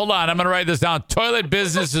business. Hold on, I'm going to write this down. Toilet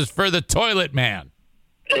business is for the toilet man.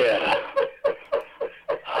 Yeah.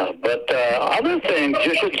 But other things,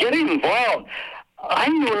 you should get involved. I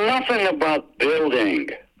knew nothing about building.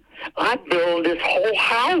 I built this whole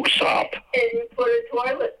house up. And you put a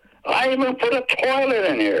toilet. I even put a toilet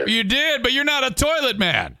in here. You did, but you're not a toilet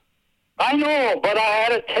man. I know, but I had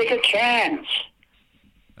to take a chance.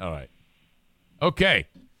 All right. Okay.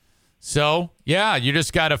 So, yeah, you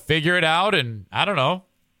just got to figure it out, and I don't know.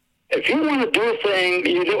 If you want to do things,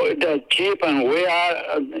 you do it cheap and way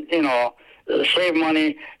out, save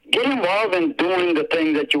money, get involved in doing the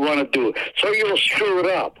thing that you want to do. So you'll screw it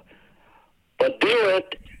up. But do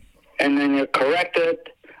it, and then you correct it,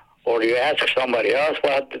 or you ask somebody else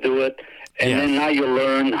how to do it, and then now you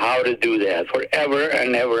learn how to do that forever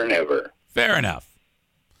and ever and ever. Fair enough.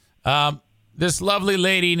 This lovely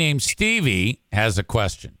lady named Stevie has a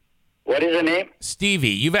question. What is her name? Stevie.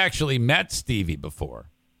 You've actually met Stevie before.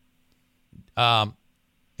 When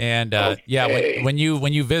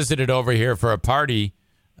you visited over here for a party,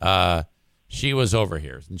 she was over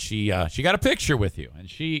here, and she got a picture with you, and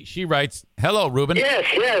she writes, "Hello, Ruben." Yes,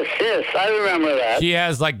 I remember that. She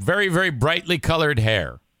has like very, very brightly colored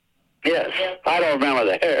hair. Yes, I don't remember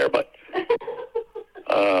the hair, but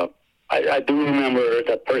I do remember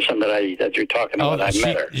that person that you're talking about. I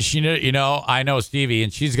met her. I know Stevie,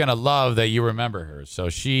 and she's gonna love that you remember her. So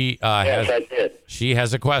she yes, I did. She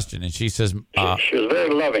has a question, and she says she was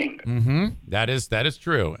very loving. Mm-hmm. That is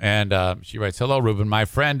true. And she writes, "Hello, Ruben. My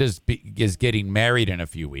friend is getting married in a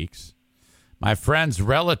few weeks. My friend's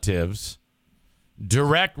relatives,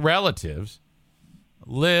 direct relatives,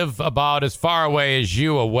 live about as far away as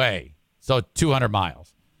you away, so 200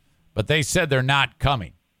 miles. But they said they're not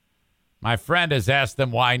coming. My friend has asked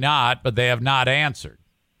them why not, but they have not answered.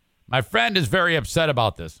 My friend is very upset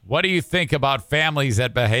about this. What do you think about families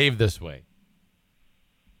that behave this way?"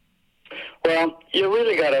 Well, you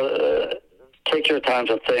really got to take your time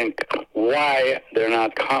to think why they're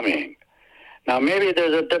not coming. Now, maybe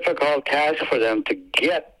there's a difficult task for them to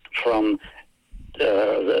get from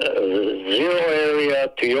the zero area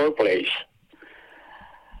to your place.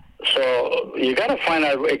 So you got to find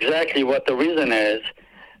out exactly what the reason is,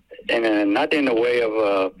 and not in a way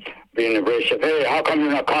of being abrasive. Hey, how come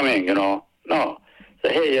you're not coming? No.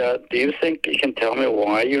 Say, hey, do you think you can tell me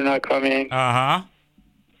why you're not coming? Uh-huh.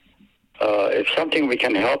 If something we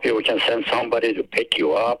can help you, we can send somebody to pick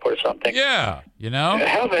you up or something. Yeah,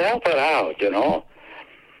 Help it out,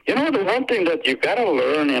 the one thing that you got to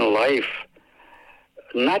learn in life,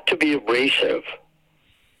 not to be abrasive,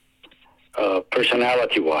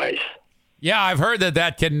 personality-wise. Yeah, I've heard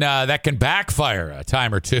that can backfire a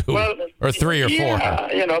time or two, or three or four,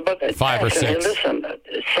 but 5 or 6. Listen,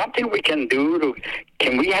 something we can do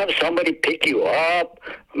can we have somebody pick you up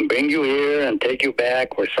and bring you here and take you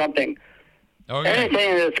back or something? Okay.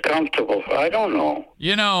 Anything that's comfortable. I don't know.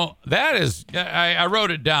 That is, I wrote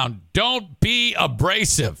it down. Don't be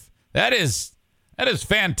abrasive. That is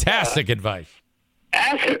fantastic advice.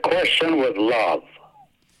 Ask a question with love.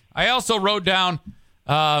 I also wrote down,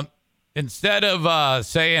 instead of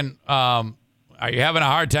saying, are you having a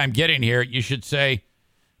hard time getting here? You should say,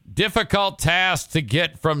 difficult task to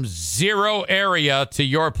get from zero area to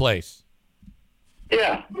your place.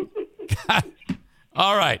 Yeah.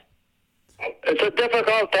 All right. It's a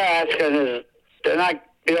difficult task, and they're not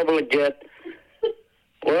be able to get.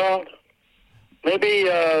 Well, maybe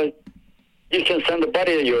you can send a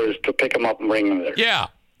buddy of yours to pick them up and bring them there. Yeah.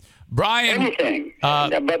 Brian. Anything.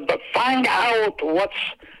 But find out what's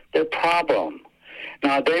their problem.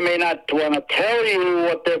 Now, they may not want to tell you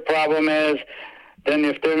what their problem is. Then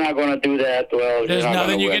if they're not going to do that, well, there's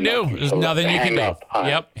nothing you can do. There's nothing you can do.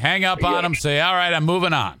 Yep. Hang up on them. Say, all right, I'm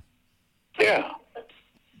moving on. Yeah.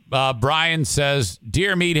 Brian says,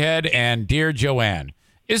 "Dear Meathead and dear Joanne,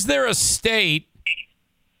 is there a state,"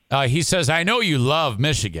 he says, "I know you love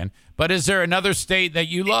Michigan, but is there another state that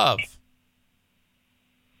you love?"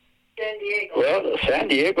 San Diego. Well, San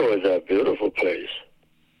Diego is a beautiful place.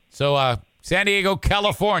 So, San Diego,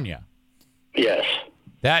 California. Yes.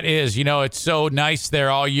 That is, it's so nice there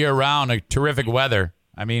all year round, a terrific weather.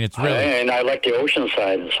 I mean, it's really... And I like the ocean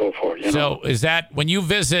side and so forth. So is that, when you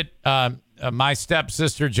visit my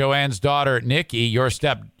stepsister Joanne's daughter, Nikki, your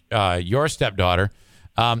stepdaughter,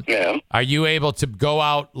 are you able to go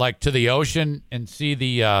out like to the ocean and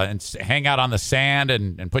see and hang out on the sand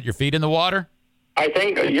and put your feet in the water? I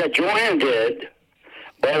think, Joanne did,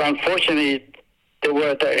 but unfortunately, they were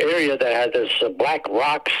at the area that had this black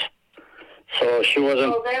rocks, so she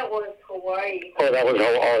wasn't. Oh, that was Hawaii. That was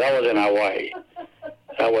in Hawaii.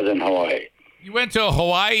 That was in Hawaii. You went to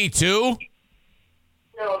Hawaii too?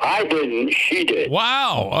 No, I didn't. She did.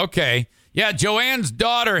 Wow. Okay. Yeah, Joanne's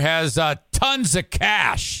daughter has tons of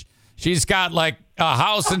cash. She's got like a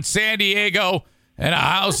house in San Diego and a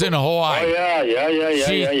house in Hawaii. Oh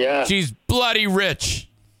yeah. She's bloody rich.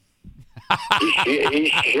 He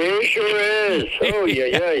sure is. Oh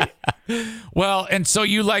yeah. Well, and so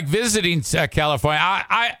you like visiting California?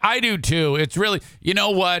 I do too. It's really, you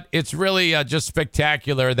know what? It's really just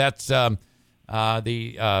spectacular. That's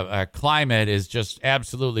the climate is just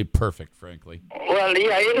absolutely perfect, frankly. Well,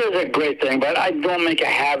 yeah, it is a great thing, but I don't make a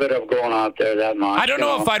habit of going out there that much. I don't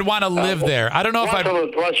know if I'd want to live there. I don't know if I'd...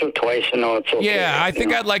 Once or twice, it's okay. Yeah, I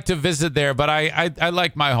think I'd like to visit there, but I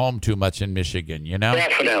like my home too much in Michigan, you know?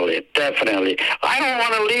 Definitely. I don't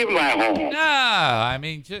want to leave my home. No, I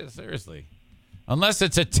mean, just, seriously. Unless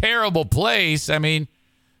it's a terrible place, I mean,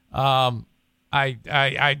 there's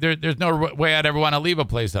no way I'd ever want to leave a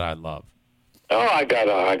place that I love. Oh, I got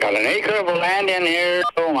an acre of land in here.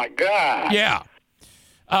 Oh, my God. Yeah.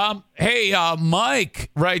 Hey, Mike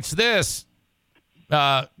writes this.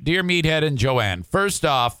 Dear Meathead and Joanne, first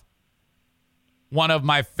off, one of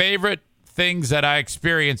my favorite things that I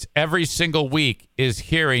experience every single week is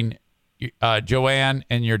hearing Joanne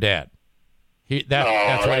and your dad.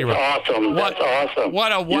 That's what he wrote. Awesome. That's awesome.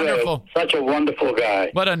 What a wonderful, such a wonderful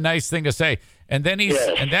guy. What a nice thing to say. And then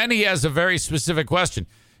he has a very specific question.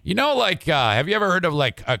 You know, like, have you ever heard of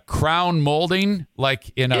like a crown molding,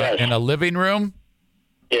 like in a living room?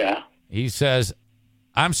 Yeah. He says,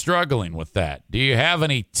 I'm struggling with that. Do you have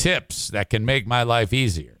any tips that can make my life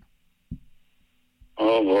easier?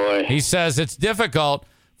 Oh, boy. He says it's difficult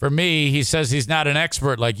for me. He says he's not an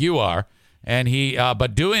expert like you are. And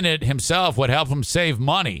but doing it himself would help him save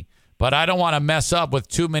money. But I don't want to mess up with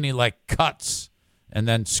too many like cuts and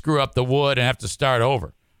then screw up the wood and have to start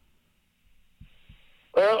over.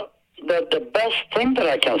 Well, the best thing that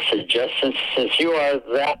I can suggest, since you are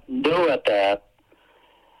that new at that,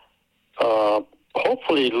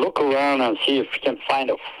 hopefully look around and see if you can find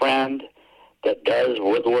a friend that does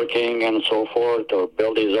woodworking and so forth, or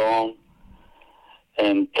build his own,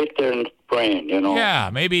 and pick their brain, you know. Yeah,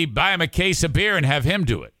 maybe buy him a case of beer and have him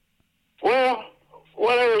do it. Well,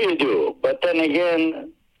 whatever you do. But then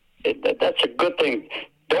again, that's a good thing.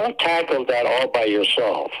 Don't tackle that all by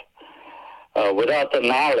yourself without the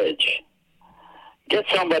knowledge. Get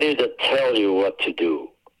somebody to tell you what to do.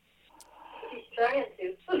 He's trying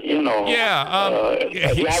to. You know. Yeah.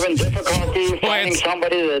 If you're having difficulty finding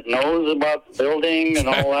somebody that knows about building and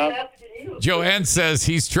all that. Joanne says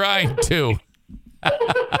he's trying to.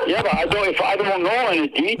 Yeah, but if I don't know any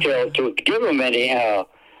detail to give him any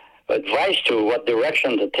advice to what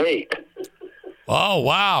direction to take. Oh,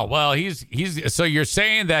 wow. Well, he's so you're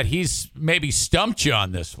saying that he's maybe stumped you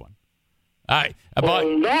on this one.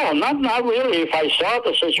 No, not really. If I saw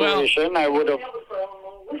the situation, I would have.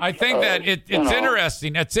 I think that it's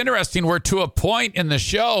interesting. It's interesting. We're to a point in the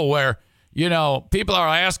show where, you know, people are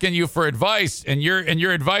asking you for advice, and your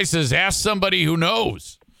advice is ask somebody who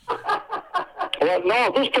knows. Well,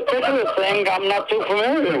 no, this particular thing I'm not too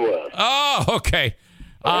familiar with. Oh, okay.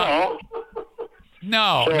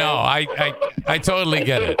 No, I totally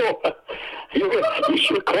get it. You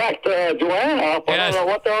should crack Joanne up. I don't know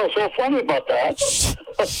what the hell is so funny about that.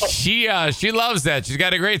 She loves that. She's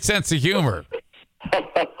got a great sense of humor.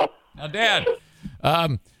 Now, Dad,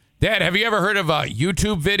 have you ever heard of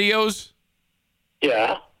YouTube videos?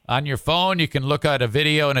 Yeah. On your phone, you can look at a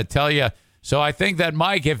video and it tell you. So I think that,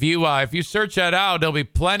 Mike, if you search that out, there'll be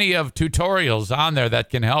plenty of tutorials on there that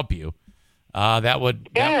can help you. That's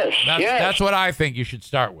what I think you should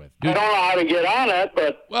start with. I don't know how to get on it,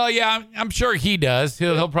 but... Well, yeah, I'm sure he does.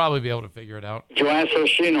 He'll probably be able to figure it out. Joanne says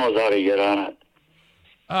she knows how to get on it.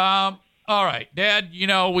 All right, Dad, you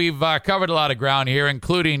know, we've covered a lot of ground here,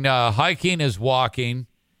 including hiking is walking.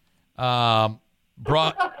 Brought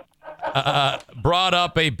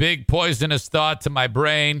up a big poisonous thought to my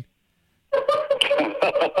brain.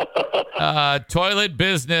 Toilet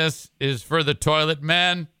business is for the toilet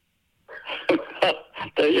men.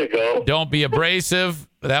 There you go. Don't be abrasive.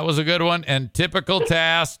 That was a good one. And typical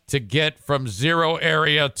task to get from zero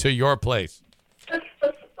area to your place.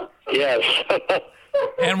 Yes.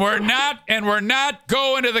 and we're not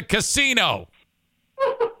going to the casino.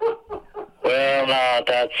 Well, no,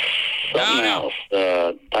 that's something else.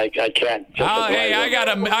 I can't. Hey,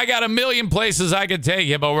 I got a million places I could take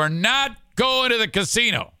you, but we're not going to the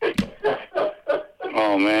casino.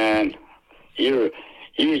 Oh man, you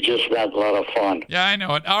just had a lot of fun. Yeah, I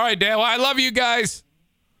know it. All right, Dad. Well, I love you guys.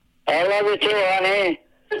 I love you too, honey.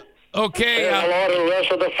 Okay. Say hello to the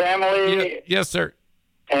rest of the family. Yes, sir.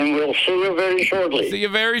 And we'll see you very shortly. See you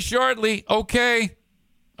very shortly. Okay.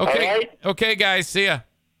 All right? Okay, guys. See ya.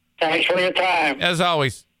 Thanks for your time. As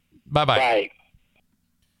always. Bye-bye.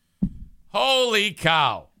 Bye. Holy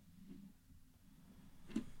cow.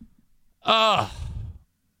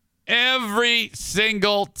 Every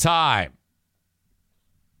single time.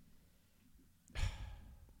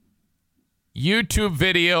 YouTube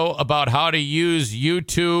video about how to use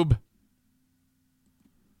YouTube.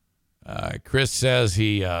 Chris says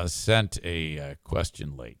he sent a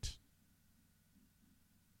question late.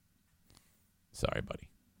 Sorry, buddy.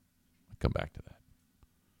 I'll come back to that.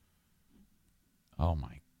 Oh,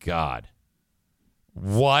 my God.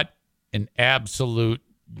 What an absolute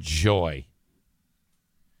joy.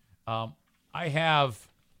 I have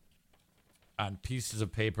on pieces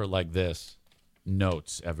of paper like this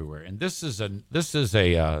notes everywhere, and this is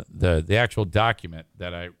the actual document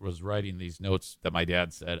that I was writing these notes that my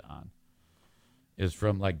dad said on is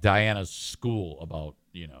from like Diana's school about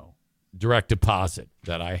direct deposit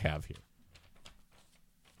that I have here.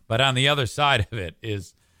 But on the other side of it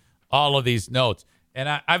is all of these notes, and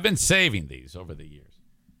I've been saving these over the years.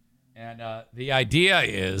 And the idea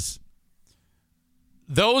is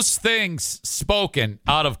those things spoken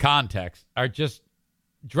out of context are just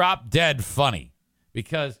drop dead funny,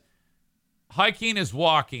 because hiking is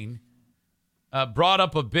walking brought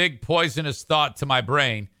up a big poisonous thought to my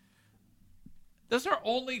brain. Those are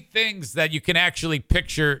only things that you can actually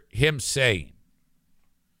picture him saying.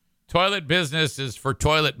 Toilet business is for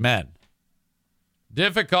toilet men.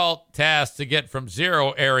 Difficult task to get from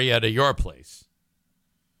zero area to your place.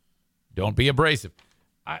 Don't be abrasive.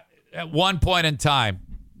 At one point in time,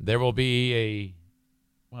 there will be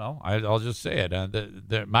I'll just say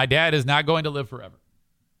it. My dad is not going to live forever,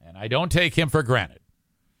 and I don't take him for granted.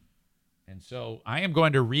 And so I am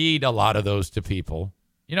going to read a lot of those to people.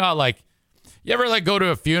 You know how, like, you ever, go to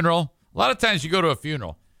a funeral? A lot of times you go to a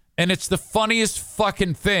funeral, and it's the funniest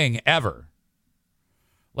fucking thing ever.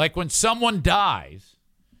 Like, when someone dies,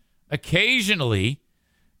 occasionally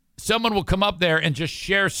someone will come up there and just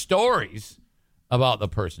share stories about the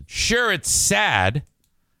person. Sure, it's sad,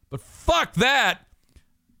 but fuck that.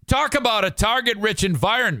 Talk about a target-rich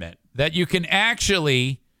environment that you can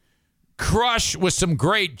actually crush with some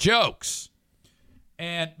great jokes.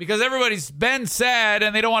 And because everybody's been sad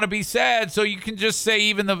and they don't want to be sad, so you can just say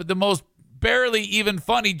even the most barely even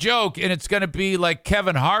funny joke, and it's going to be like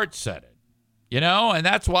Kevin Hart said it. And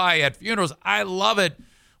that's why at funerals, I love it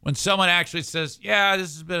when someone actually says, yeah,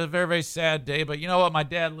 this has been a very, very sad day, but you know what? My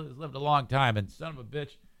dad lived a long time, and son of a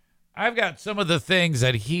bitch, I've got some of the things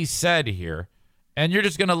that he said here, and you're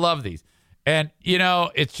just going to love these. And,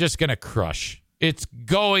 it's just going to crush. It's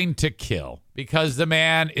going to kill, because the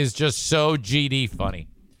man is just so GD funny.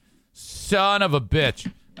 Son of a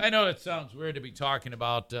bitch. I know it sounds weird to be talking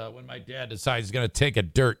about when my dad decides he's going to take a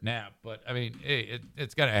dirt nap, but, I mean,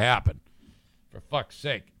 it's going to happen, for fuck's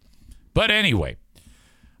sake. But anyway,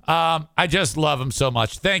 I just love him so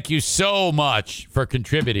much. Thank you so much for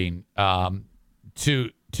contributing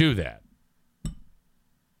to that.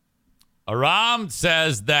 Aram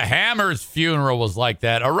says the Hammer's funeral was like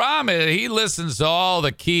that. Aram, he listens to all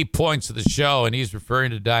the key points of the show, and he's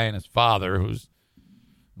referring to Diana's father, who's,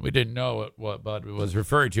 we didn't know what but was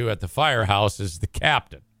referred to at the firehouse as the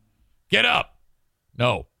captain. Get up.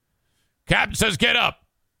 No. Captain says get up.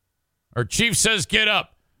 Or chief says get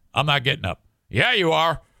up. I'm not getting up. Yeah, you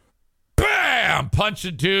are. Bam! Punch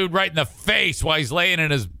a dude right in the face while he's laying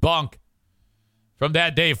in his bunk. From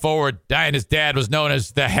that day forward, Diana's dad was known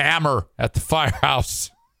as the Hammer at the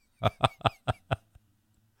firehouse.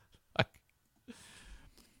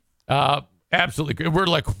 Absolutely great. We're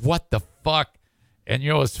like, what the fuck? And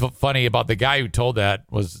what's funny about the guy who told that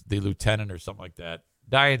was the lieutenant or something like that.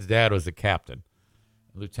 Diane's dad was the captain.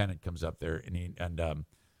 The lieutenant comes up there, and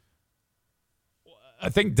I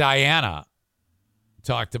think Diana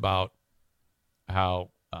talked about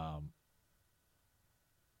how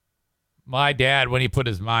my dad, when he put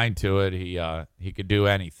his mind to it, he could do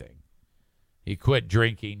anything. He quit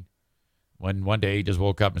drinking when one day he just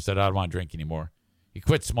woke up and said, I don't want to drink anymore. He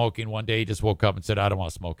quit smoking. One day he just woke up and said, I don't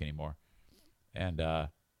want to smoke anymore. And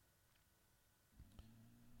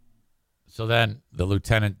so then the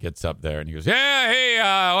lieutenant gets up there and he goes, yeah, hey,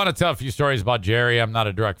 I want to tell a few stories about Jerry. I'm not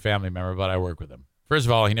a direct family member, but I work with him. First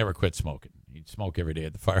of all, he never quit smoking. He'd smoke every day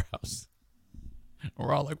at the firehouse.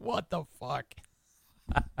 We're all like, what the fuck?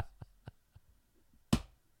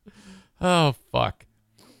 Oh, fuck.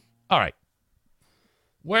 All right.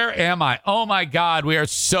 Where am I? Oh, my God. We are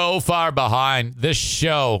so far behind this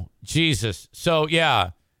show. Jesus. So,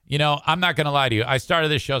 yeah, I'm not going to lie to you. I started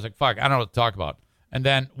this show. I was like, fuck, I don't know what to talk about. And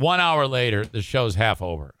then 1 hour later, the show's half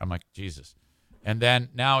over. I'm like, Jesus. And then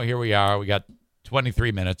now here we are. We got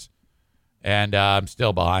 23 minutes, and I'm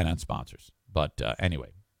still behind on sponsors. But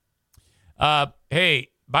anyway. Hey,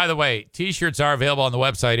 by the way, T-shirts are available on the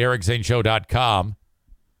website, ericzaneshow.com.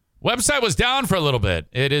 Website was down for a little bit.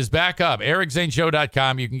 It is back up.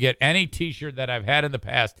 ericzaneshow.com. You can get any T-shirt that I've had in the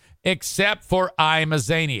past, except for I'm a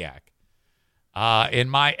Zaniac. In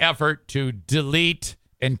my effort to delete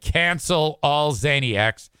and cancel all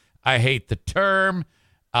Zaniacs, I hate the term.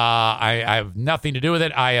 I have nothing to do with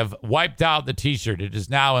it. I have wiped out the T-shirt. It is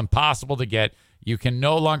now impossible to get. You can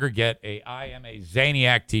no longer get a I Am a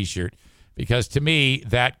Zaniac T-shirt because to me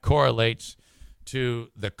that correlates to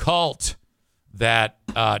the cult that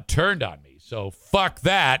turned on me. So fuck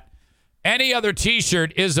that. Any other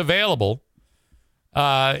T-shirt is available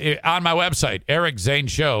on my website,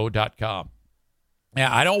 ericzaneshow.com.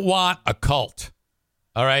 Yeah, I don't want a cult.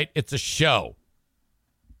 All right? It's a show.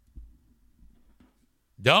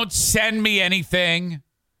 Don't send me anything.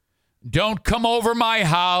 Don't come over my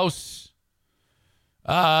house.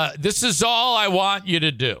 This is all I want you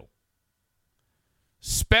to do.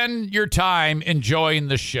 Spend your time enjoying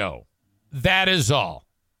the show. That is all.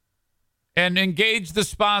 And engage the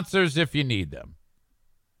sponsors if you need them.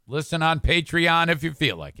 Listen on Patreon if you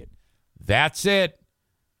feel like it. That's it.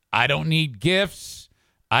 I don't need gifts.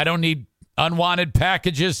 I don't need unwanted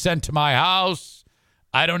packages sent to my house.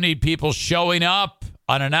 I don't need people showing up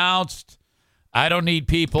unannounced. I don't need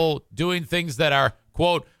people doing things that are,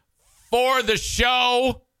 quote, for the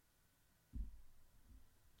show.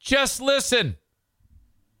 Just listen.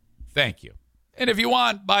 Thank you. And if you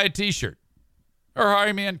want, buy a T-shirt or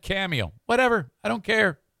hire me on Cameo. Whatever. I don't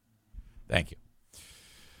care. Thank you.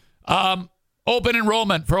 Open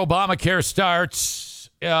enrollment for Obamacare starts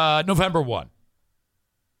November 1.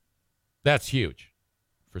 That's huge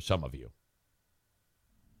for some of you.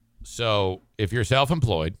 So if you're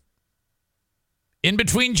self-employed, in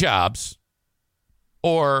between jobs,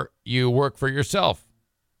 or you work for yourself.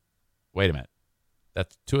 Wait a minute.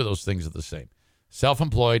 That's two of those things are the same.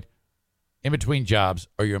 Self-employed, in between jobs,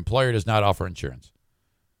 or your employer does not offer insurance.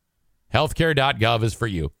 Healthcare.gov is for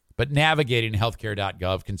you, but navigating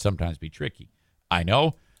healthcare.gov can sometimes be tricky. I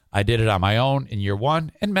know. I did it on my own in year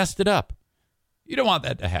one and messed it up. You don't want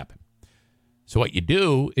that to happen. So what you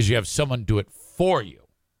do is you have someone do it for you.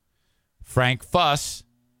 Frank Fuss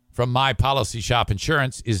from My Policy Shop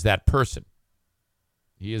Insurance is that person.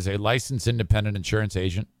 He is a licensed independent insurance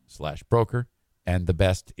agent / broker and the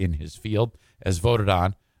best in his field, as voted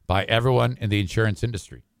on by everyone in the insurance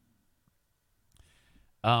industry.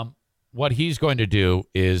 What he's going to do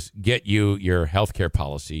is get you your healthcare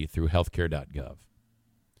policy through healthcare.gov.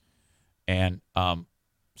 And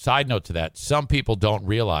side note to that, some people don't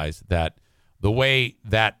realize that the way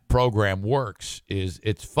that program works is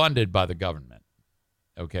it's funded by the government.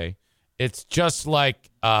 Okay? It's just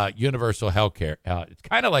like universal health care. It's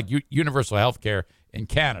kind of like universal health care in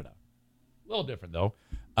Canada. A little different, though.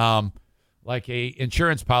 Like a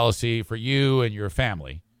insurance policy for you and your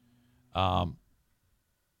family.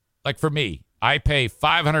 Like for me, I pay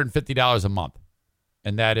 $550 a month.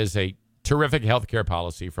 And that is a terrific health care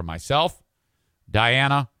policy for myself,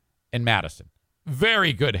 Diana, and Madison.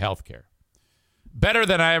 Very good health care. Better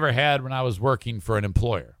than I ever had when I was working for an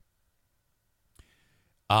employer.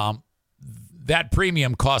 That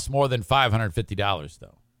premium costs more than $550,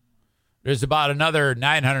 though. There's about another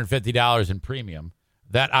 $950 in premium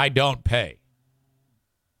that I don't pay.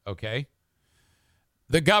 Okay?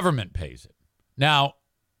 The government pays it. Now,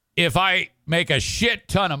 if I make a shit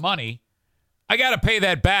ton of money, I got to pay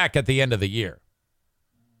that back at the end of the year.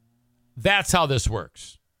 That's how this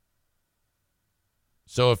works.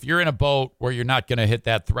 So if you're in a boat where you're not going to hit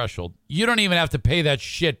that threshold, you don't even have to pay that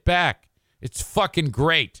shit back. It's fucking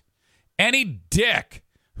great. Any dick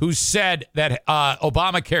who said that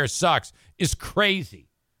Obamacare sucks is crazy.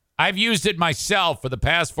 I've used it myself for the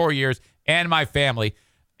past 4 years and my family.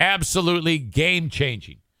 Absolutely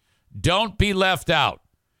game-changing. Don't be left out.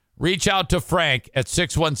 Reach out to Frank at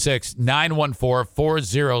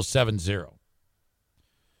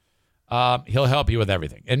 616-914-4070. He'll help you with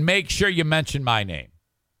everything. And make sure you mention my name.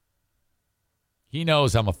 He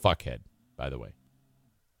knows I'm a fuckhead, by the way.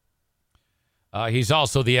 He's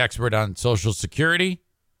also the expert on Social Security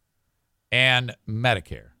and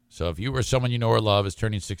Medicare. So if you or someone you know or love is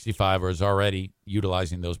turning 65 or is already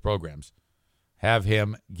utilizing those programs, have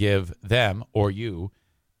him give them or you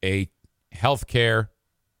a health care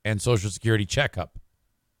and Social Security checkup.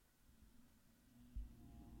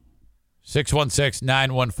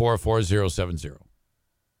 616-914-4070.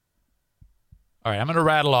 All right, I'm going to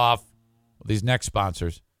rattle off these next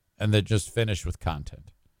sponsors and then just finish with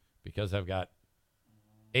content because I've got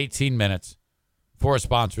 18 minutes, 4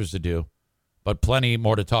 sponsors to do, but plenty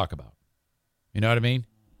more to talk about. You know what I mean?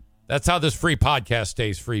 That's how this free podcast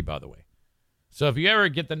stays free, by the way. So if you ever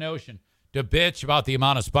get the notion to bitch about the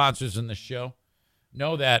amount of sponsors in the show,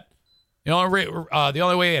 know that the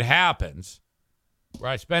only way it happens, where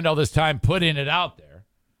I spend all this time putting it out there,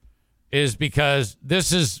 is because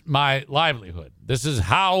this is my livelihood. This is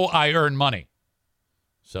how I earn money.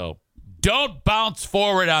 So don't bounce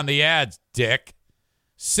forward on the ads, dick.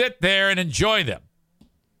 sit there and enjoy them.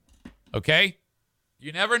 Okay?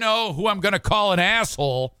 You never know who I'm going to call an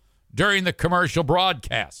asshole during the commercial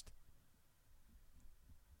broadcast.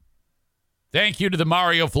 Thank you to the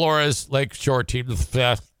Mario Flores Lakeshore team.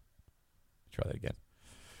 Try that again.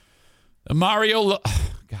 The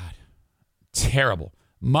God, terrible.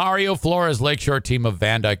 Mario Flores Lakeshore team of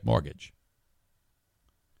Van Dyke Mortgage.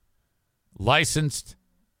 Licensed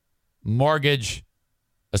mortgage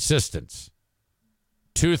assistance.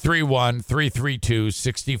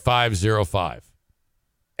 231-332-6505.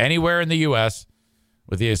 Anywhere in the U.S.,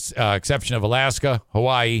 with the exception of Alaska,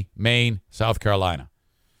 Hawaii, Maine, South Carolina.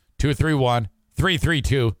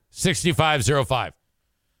 231-332-6505.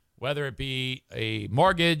 Whether it be a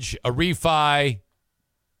mortgage, a refi,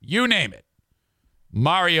 you name it,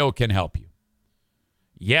 Mario can help you.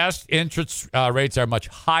 Yes, interest rates are much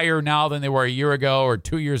higher now than they were a year ago or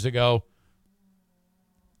 2 years ago.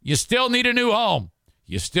 You still need a new home.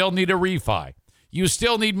 You still need a refi. You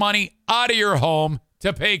still need money out of your home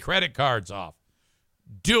to pay credit cards off.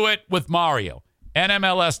 Do it with Mario.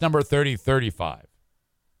 NMLS number 3035.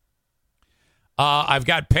 I've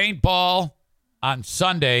got paintball on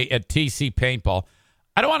Sunday at TC Paintball.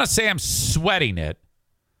 I don't want to say I'm sweating it.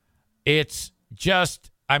 It's just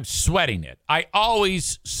I'm sweating it. I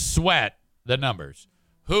always sweat the numbers.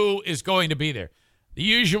 Who is going to be there? The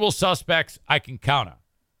usual suspects I can count on.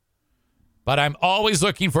 But I'm always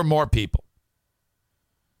looking for more people.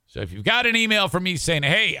 So if you've got an email from me saying,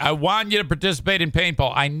 hey, I want you to participate in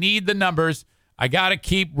paintball. I need the numbers. I got to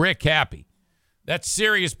keep Rick happy. That's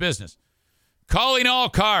serious business. Calling all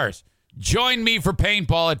cars. Join me for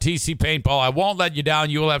paintball at TC Paintball. I won't let you down.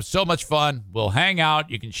 You will have so much fun. We'll hang out.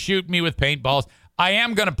 You can shoot me with paintballs. I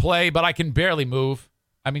am going to play, but I can barely move.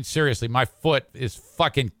 I mean, seriously, my foot is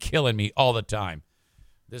fucking killing me all the time.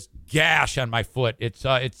 This gash on my foot,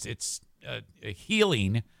 it's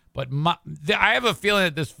healing, but I have a feeling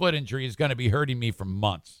that this foot injury is going to be hurting me for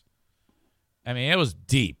months. I mean, it was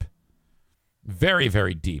deep. Very,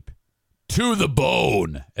 very deep. To the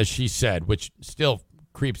bone, as she said, which still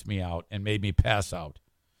creeps me out and made me pass out.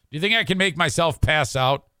 Do you think I can make myself pass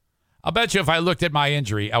out? I'll bet you if I looked at my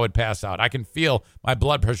injury, I would pass out. I can feel my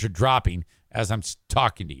blood pressure dropping as I'm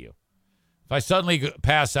talking to you. If I suddenly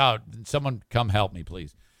pass out, someone come help me,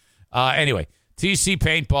 please. Anyway, TC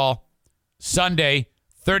Paintball, Sunday,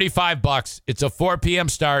 $35. It's a 4 p.m.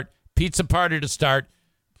 start. Pizza party to start.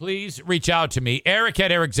 Please reach out to me. Eric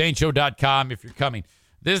at ericzaneshow.com if you're coming.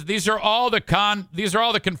 These are all the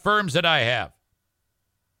confirms that I have.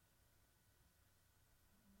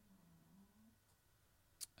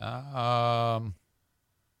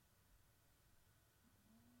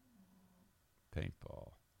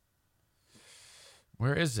 Paintball.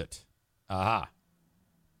 Where is it? Aha.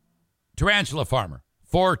 Tarantula Farmer.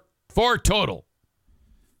 Four total.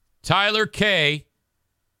 Tyler K.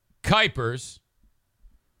 Kuipers.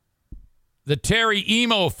 The Terry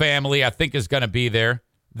Emo family, I think, is going to be there.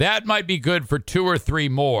 That might be good for 2 or 3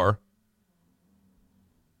 more.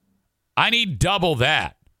 I need double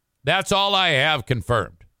that. That's all I have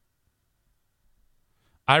confirmed.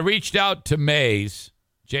 I reached out to Mays,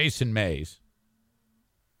 Jason Mays,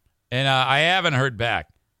 and I haven't heard back.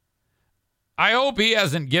 I hope he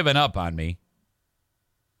hasn't given up on me.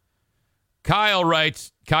 Kyle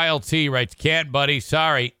T writes, can't, buddy.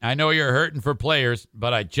 Sorry. I know you're hurting for players,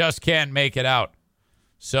 but I just can't make it out.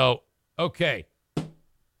 So, okay.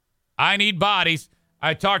 I need bodies.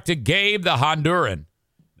 I talked to Gabe the Honduran.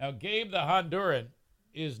 Now, Gabe the Honduran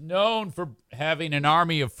is known for having an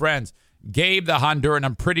army of friends. Gabe the Honduran,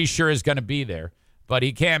 I'm pretty sure, is going to be there, but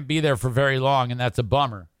he can't be there for very long, and that's a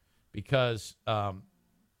bummer because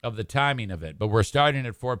of the timing of it. But we're starting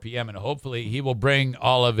at 4 p.m., and hopefully he will bring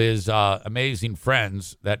all of his amazing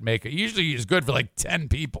friends that make it. Usually he's good for like 10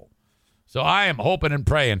 people. So I am hoping and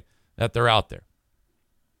praying that they're out there.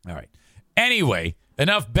 All right. Anyway,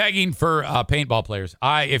 enough begging for paintball players.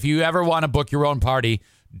 If you ever want to book your own party,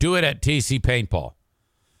 do it at TC Paintball.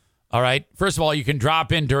 All right. First of all, you can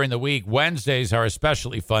drop in during the week. Wednesdays are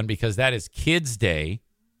especially fun because that is Kids Day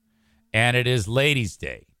and it is Ladies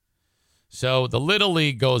Day. So the Little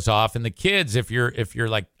League goes off, and the kids, if you're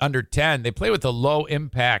like under 10, they play with a low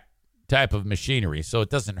impact type of machinery, so it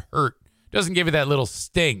doesn't hurt. It doesn't give you that little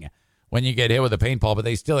sting when you get hit with a paintball, but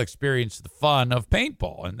they still experience the fun of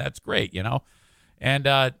paintball, and that's great, you know. And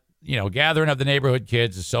gathering of the neighborhood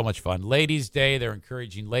kids is so much fun. Ladies' Day, they're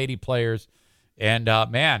encouraging lady players, and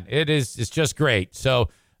man, it's just great. So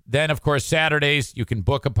then, of course, Saturdays you can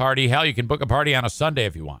book a party. Hell, you can book a party on a Sunday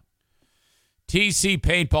if you want.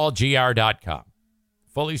 TCPaintballGR.com.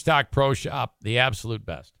 Fully stocked pro shop, the absolute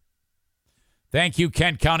best. Thank you,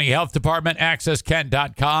 Kent County Health Department.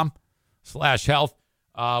 AccessKent.com/health.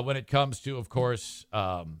 When it comes to, of course,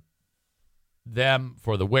 them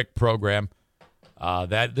for the WIC program,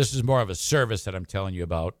 that this is more of a service that I'm telling you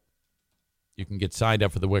about. You can get signed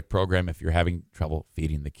up for the WIC program if you're having trouble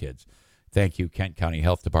feeding the kids. Thank you, Kent County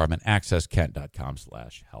Health Department.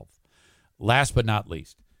 AccessKent.com/health. Last but not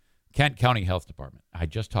least, Kent County Health Department. I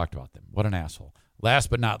just talked about them. What an asshole. Last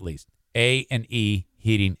but not least, A&E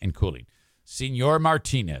Heating and Cooling. Senor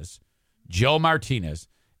Martinez, Joe Martinez,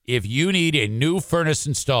 if you need a new furnace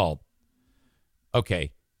installed,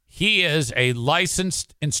 okay, he is a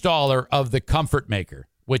licensed installer of the Comfort Maker,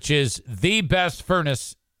 which is the best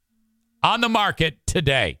furnace on the market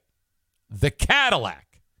today. The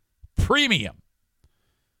Cadillac Premium.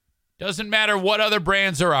 Doesn't matter what other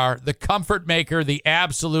brands there are. The Comfort Maker, the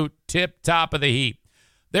absolute tip top of the heap.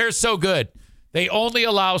 They're so good. They only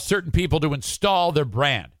allow certain people to install their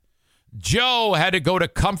brand. Joe had to go to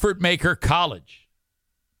Comfort Maker College.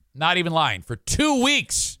 Not even lying. For 2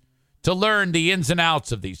 weeks to learn the ins and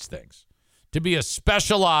outs of these things. To be a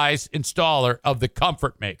specialized installer of the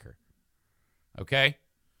Comfort Maker. Okay?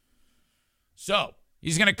 So,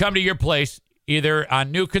 he's going to come to your place either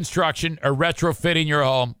on new construction or retrofitting your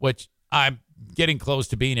home, which I'm getting close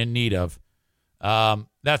to being in need of.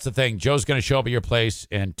 That's the thing. Joe's going to show up at your place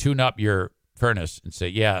and tune up your furnace and say,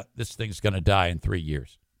 yeah, this thing's going to die in 3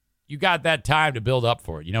 years. You got that time to build up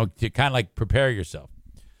for it, to kind of like prepare yourself.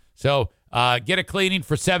 So get a cleaning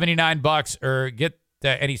for $79 or get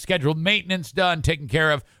any scheduled maintenance done, taken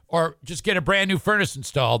care of, or just get a brand new furnace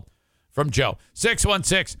installed from Joe.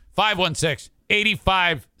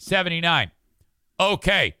 616-516-8579.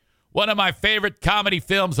 Okay, one of my favorite comedy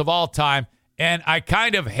films of all time, and I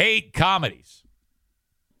kind of hate comedies.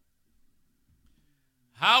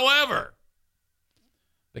 However,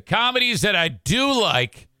 the comedies that I do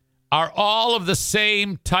like are all of the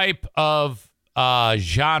same type of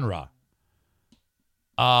genre.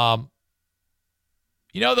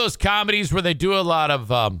 Those comedies where they do a lot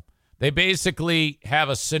of, they basically have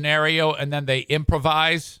a scenario and then they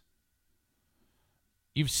improvise.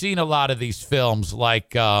 You've seen a lot of these films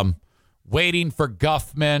like Waiting for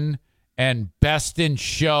Guffman and Best in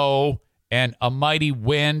Show and A Mighty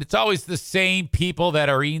Wind. It's always the same people that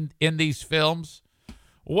are in these films.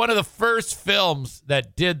 One of the first films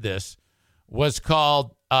that did this was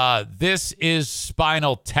called This Is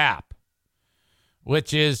Spinal Tap,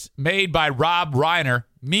 which is made by Rob Reiner,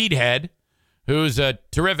 Meathead, who's a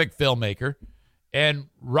terrific filmmaker. And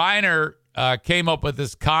Reiner came up with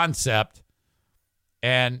this concept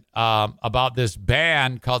and about this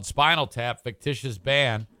band called Spinal Tap, fictitious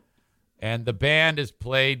band. And the band is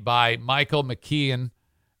played by Michael McKean.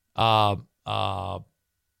 What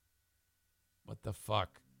the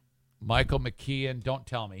fuck? Michael McKean, don't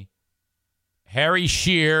tell me. Harry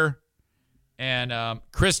Shearer and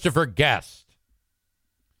Christopher Guest.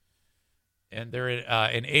 And they're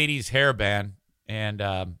an 80s hair band. And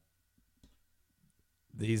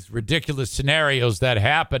these ridiculous scenarios that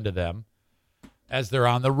happen to them as they're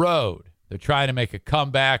on the road. They're trying to make a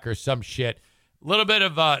comeback or some shit. A little bit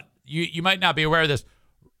of, you might not be aware of this.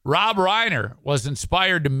 Rob Reiner was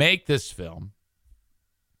inspired to make this film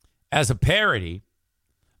as a parody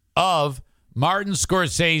of Martin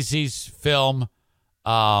Scorsese's film.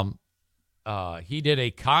 He did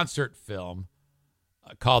a concert film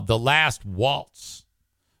called The Last Waltz,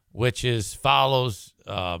 which follows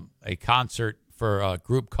a concert for a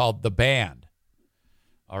group called The Band.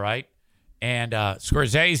 All right. And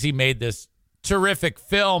Scorsese made this terrific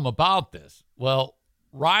film about this. Well,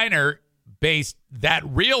 Reiner based that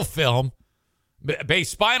real film,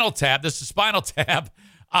 based Spinal Tap, this is Spinal Tap,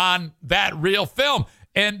 on that real film.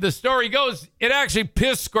 And the story goes, it actually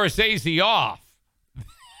pissed Scorsese off.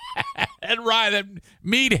 And Ryan,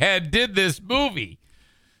 Meathead, did this movie.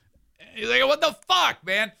 He's like, what the fuck,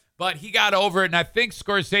 man? But he got over it, and I think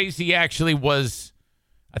Scorsese actually was,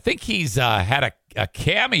 I think he's had a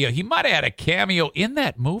cameo. He might have had a cameo in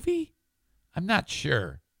that movie. I'm not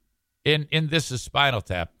sure. In This Is Spinal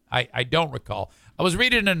Tap. I don't recall. I was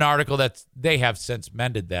reading an article that they have since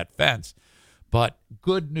mended that fence. But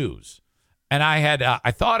good news. And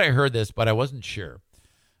I thought I heard this, but I wasn't sure.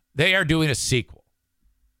 They are doing a sequel.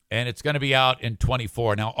 And it's going to be out in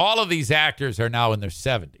 24. Now, all of these actors are now in their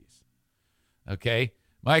 70s. Okay?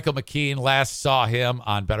 Michael McKean, last saw him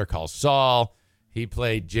on Better Call Saul. He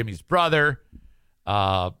played Jimmy's brother.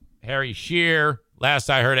 Harry Shearer, last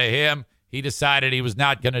I heard of him, he decided he was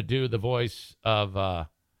not going to do the voice of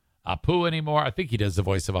Apu anymore. I think he does the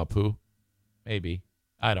voice of Apu. Maybe.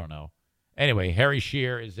 I don't know. Anyway, Harry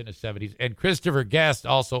Shearer is in his 70s. And Christopher Guest,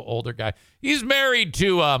 also older guy. He's married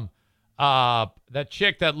to that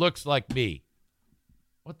chick that looks like me.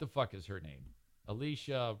 What the fuck is her name?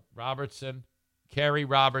 Alicia Robertson, Carrie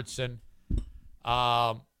Robertson.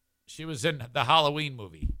 She was in the Halloween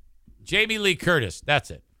movie. Jamie Lee Curtis.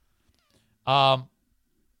 That's it.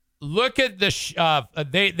 Look at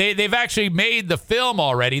the. They've actually made the film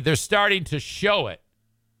already. They're starting to show it.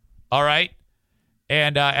 All right,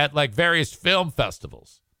 and at like various film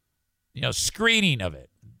festivals, screening of it.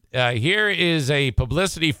 Here is a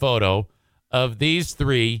publicity photo of these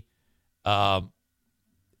three, and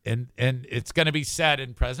it's going to be set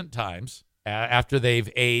in present times after they've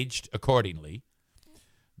aged accordingly.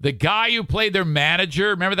 The guy who played their manager,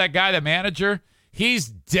 remember that guy, the manager? He's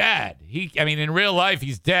dead. In real life,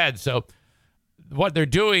 he's dead. So what they're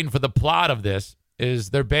doing for the plot of this is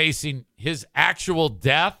they're basing his actual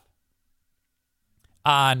death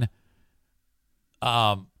on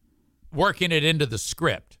working it into the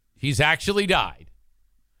script. He's actually died.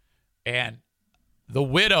 And the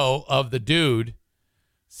widow of the dude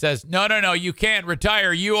says, no, you can't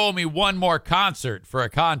retire. You owe me one more concert for a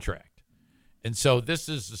contract. And so this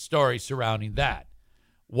is the story surrounding that.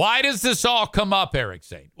 Why does this all come up, Eric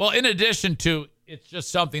Zane? Well, in addition to it's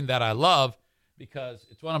just something that I love because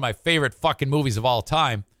it's one of my favorite fucking movies of all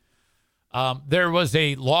time. There was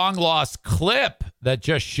a long-lost clip that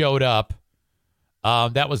just showed up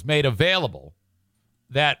that was made available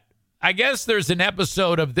that I guess there's an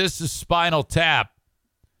episode of This Is Spinal Tap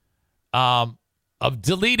of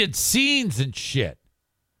deleted scenes and shit.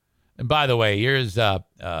 And by the way, here's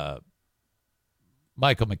Michael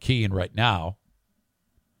McKeon right now.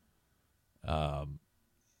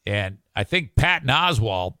 And I think Patton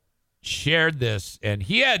Oswalt shared this, and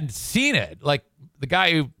he hadn't seen it. Like the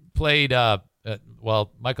guy who played, Michael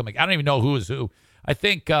McKeon. I don't even know who is who. I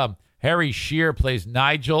think Harry Shearer plays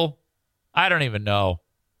Nigel. I don't even know.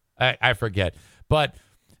 I forget. But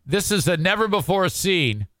this is a never-before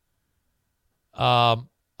scene of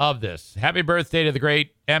this. Happy birthday to the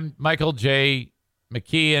great Michael J.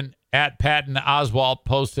 McKeon. At Patton Oswalt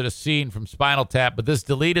posted a scene from Spinal Tap, but this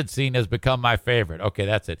deleted scene has become my favorite. Okay,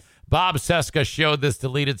 that's it. Bob Seska showed this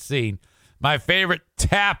deleted scene. My favorite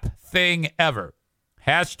tap thing ever.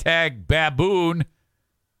 Hashtag baboon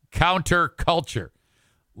counterculture.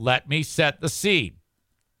 Let me set the scene.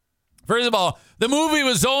 First of all, the movie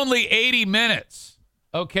was only 80 minutes.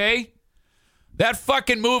 Okay? That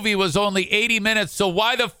fucking movie was only 80 minutes, so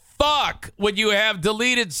why the fuck would you have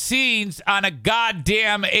deleted scenes on a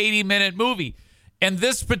goddamn 80-minute movie? And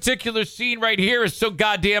this particular scene right here is so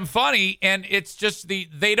goddamn funny, and it's just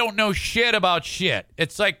they don't know shit about shit.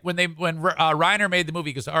 It's like when Reiner made the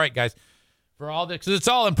movie, he goes, all right, guys, for all this, because it's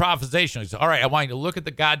all improvisation. He goes, all right, I want you to look at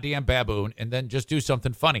the goddamn baboon and then just do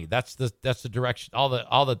something funny. That's the direction, all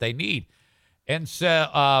that they need. And so,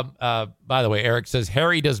 by the way, Eric says,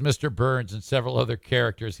 Harry does Mr. Burns and several other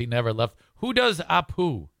characters he never left. Who does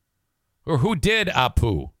Apu? Or who did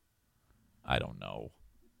Apu? I don't know.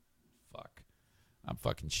 Fuck. I'm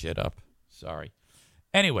fucking shit up. Sorry.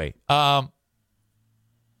 Anyway,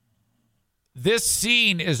 this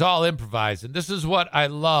scene is all improvised, and this is what I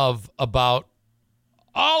love about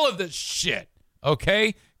all of this shit,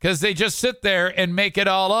 okay? Because they just sit there and make it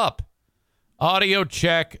all up. Audio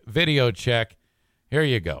check, video check. Here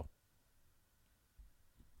you go.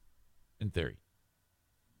 In theory.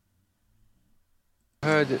 I've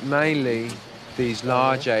heard that mainly these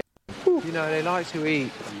large apes, they like to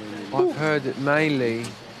eat. I've heard that mainly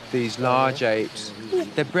these large apes,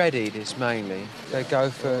 they're bread eaters mainly. They go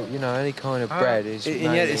for, any kind of bread is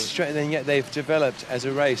and yet they've developed, as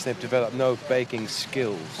a race, they've developed no baking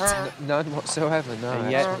skills. None whatsoever,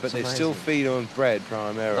 no. But they still feed on bread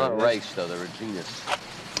primarily. Not a race, though, they're a genus.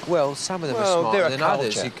 Well, some of them are smarter than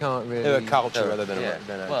others. You can't really... They're a culture rather than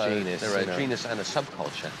a genus. They're a genus and a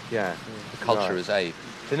subculture. Yeah. The culture is ape.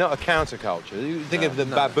 They're not a counterculture. You think of the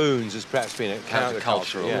baboons as perhaps being a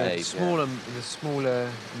counterculture. Yeah. The smaller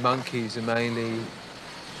monkeys are mainly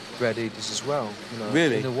bread eaters as well.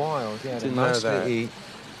 Really? In the wild, yeah. They Didn't know that. mostly eat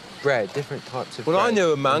bread, different types of bread. Well, I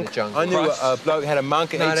knew a monk. I knew a bloke had a monk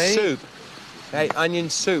that ate soup. They ate onion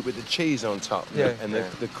soup with the cheese on top and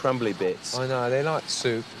the crumbly bits. I know, they like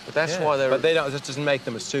soup. But that's why they're... But that doesn't make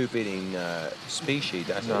them a soup-eating species,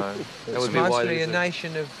 does it? No. That would be mostly a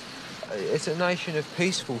nation of... It's a nation of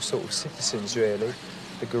peaceful sort of citizens, really,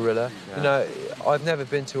 the gorilla. Yeah. I've never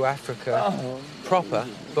been to Africa proper,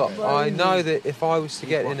 but I know that if I was to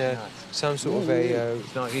get in some sort of a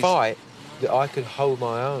fight, that I could hold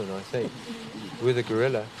my own, I think, with a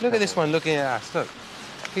gorilla. Look at this one looking at us, look.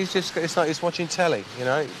 It's like he's watching telly,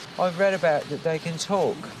 I've read about that they can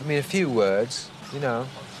talk. I mean, a few words,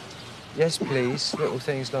 Yes, please, little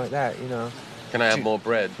things like that, Can I have more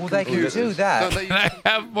bread? Well, they can do that. Can I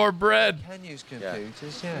have more bread? They can use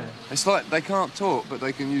computers, yeah. It's like they can't talk, but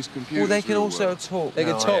they can use computers. Well, they can also talk. They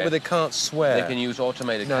can talk, but they can't swear. They can use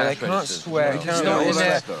automated No, cash they can't registers. swear.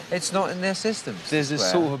 Well, It's not in their systems. There's a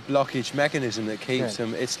Swear. sort of blockage mechanism that keeps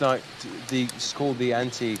them. It's like it's called the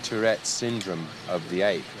anti-Tourette syndrome of the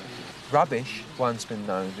ape. Rubbish, one's been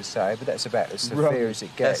known to say, but that's about as severe as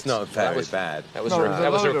it gets. That's not very bad. That was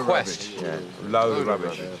a request. Yeah, load of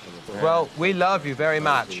rubbish. Well, we love you very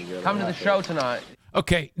much. Come to the show tonight.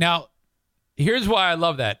 Okay, now, here's why I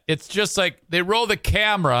love that. It's just like they roll the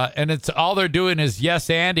camera, and it's all they're doing is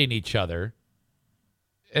yes-anding each other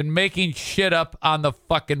and making shit up on the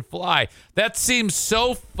fucking fly. That seems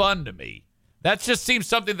so fun to me. That just seems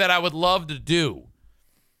something that I would love to do.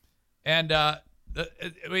 And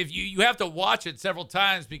if you have to watch it several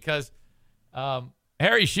times because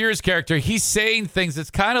Harry Shearer's character, he's saying things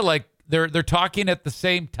that's kind of like they're talking at the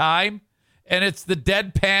same time, and it's the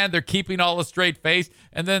deadpan. They're keeping all a straight face,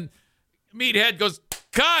 and then Meathead goes,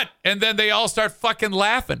 cut, and then they all start fucking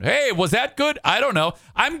laughing. Hey, was that good? I don't know.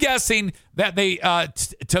 I'm guessing that they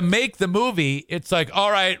to make the movie, it's like,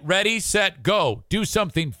 all right, ready, set, go, do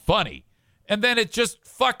something funny, and then it just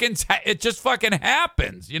fucking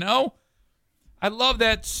happens, you know? I love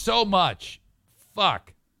that so much.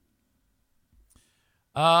 Fuck.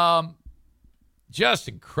 Just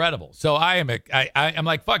incredible. So I'm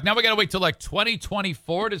like, fuck, now we got to wait till like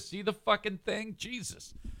 2024 to see the fucking thing.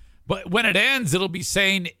 Jesus. But when it ends, it'll be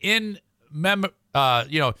saying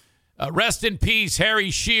rest in peace, Harry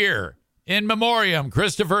Shearer. In memoriam,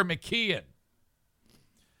 Christopher McKeon.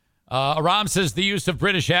 Aram says the use of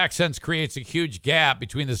British accents creates a huge gap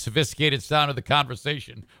between the sophisticated sound of the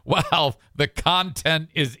conversation while the content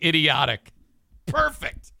is idiotic.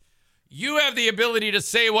 Perfect. You have the ability to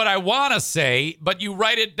say what I want to say, but you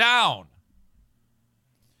write it down.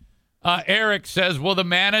 Eric says, will the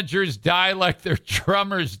managers die like their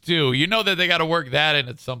drummers do? You know that they got to work that in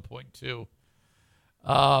at some point, too.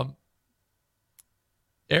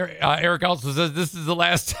 Eric also says, this is the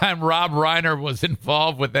last time Rob Reiner was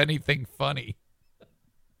involved with anything funny.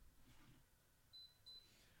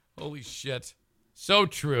 Holy shit. So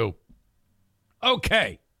true.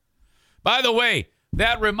 Okay. By the way,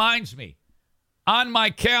 that reminds me. On my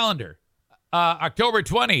calendar, October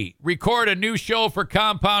 20, record a new show for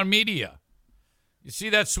Compound Media. You see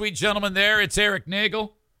that sweet gentleman there? It's Eric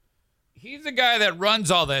Nagel. He's the guy that runs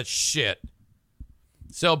all that shit.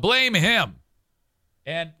 So blame him.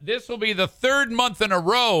 And this will be the third month in a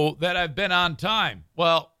row that I've been on time.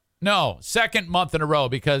 Well, no, second month in a row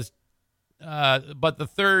because, but the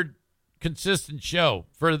third consistent show.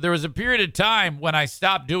 There was a period of time when I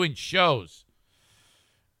stopped doing shows.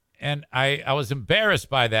 And I was embarrassed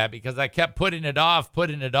by that because I kept putting it off,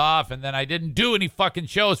 and then I didn't do any fucking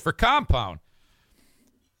shows for Compound.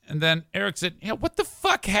 And then Eric said, what the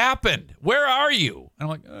fuck happened? Where are you? And I'm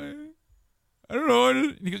like, I don't know.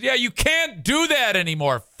 And he goes, yeah, you can't do that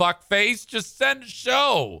anymore, fuckface. Just send a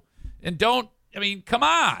show. And come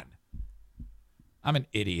on. I'm an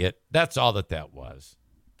idiot. That's all that was.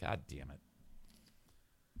 God damn it.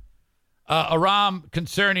 Aram,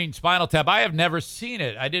 concerning Spinal Tap, I have never seen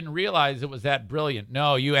it. I didn't realize it was that brilliant.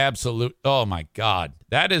 No, you absolute. Oh, my God.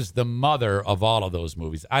 That is the mother of all of those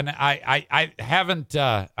movies. And I haven't,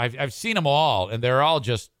 I've seen them all, and they're all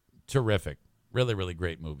just terrific. Really, really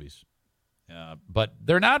great movies. But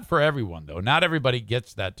they're not for everyone, though. Not everybody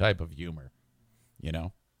gets that type of humor, you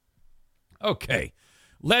know? Okay,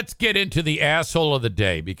 let's get into the asshole of the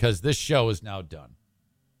day because this show is now done.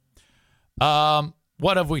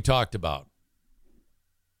 What have we talked about?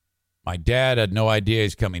 My dad had no idea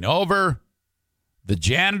he's coming over. The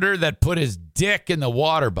janitor that put his dick in the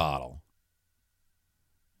water bottle.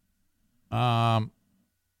 Yeah,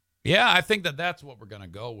 I think that's what we're going to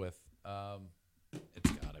go with. It's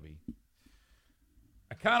got to be.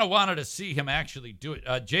 I kind of wanted to see him actually do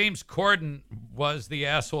it. James Corden was the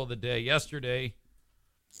asshole of the day yesterday.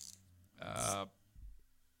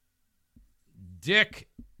 Dick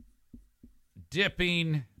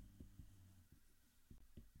dipping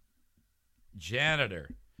janitor.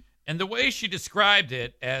 And the way she described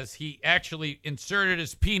it as he actually inserted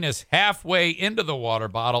his penis halfway into the water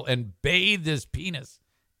bottle and bathed his penis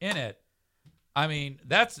in it. I mean,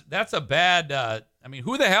 that's a bad,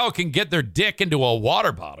 who the hell can get their dick into a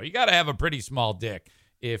water bottle? You got to have a pretty small dick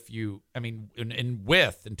in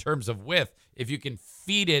terms of width, if you can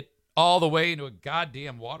feed it all the way into a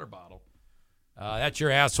goddamn water bottle. That's your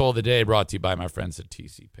asshole of the day, brought to you by my friends at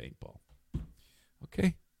TC Paintball.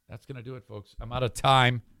 Okay, that's going to do it, folks. I'm out of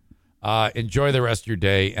time. Enjoy the rest of your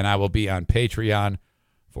day, and I will be on Patreon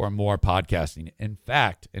for more podcasting. In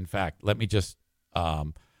fact, let me just I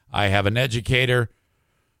have an educator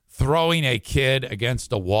throwing a kid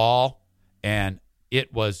against a wall, and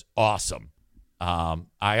it was awesome.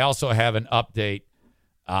 I also have an update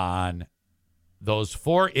on those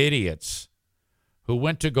 4 idiots who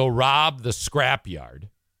went to go rob the scrapyard.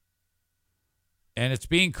 And it's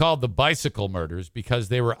being called the bicycle murders because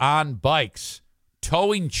they were on bikes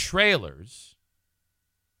towing trailers.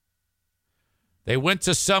 They went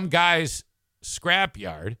to some guy's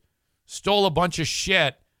scrapyard, stole a bunch of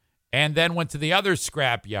shit, and then went to the other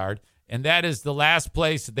scrapyard, and that is the last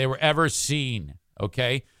place that they were ever seen,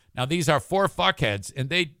 okay? Now, these are 4 fuckheads, and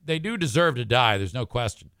they do deserve to die. There's no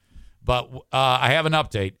question. But I have an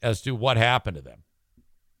update as to what happened to them.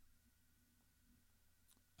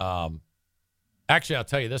 Actually, I'll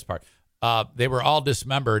tell you this part. They were all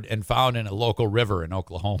dismembered and found in a local river in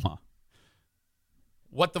Oklahoma.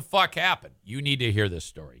 What the fuck happened? You need to hear this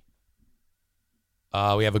story.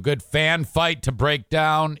 We have a good fan fight to break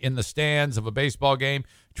down in the stands of a baseball game.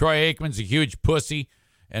 Troy Aikman's a huge pussy,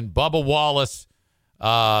 and Bubba Wallace,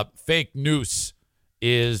 fake noose,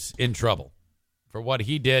 is in trouble for what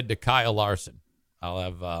he did to Kyle Larson. I'll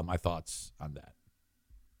have my thoughts on that.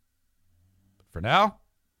 But for now,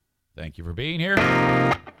 thank you for being here.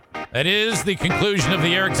 That is the conclusion of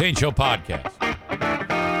the Eric Zane Show podcast.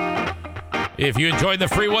 If you enjoyed the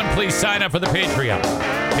free one, please sign up for the Patreon.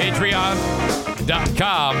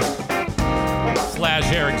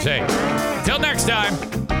 Patreon.com/Eric Zane. Until next time,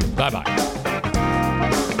 bye-bye.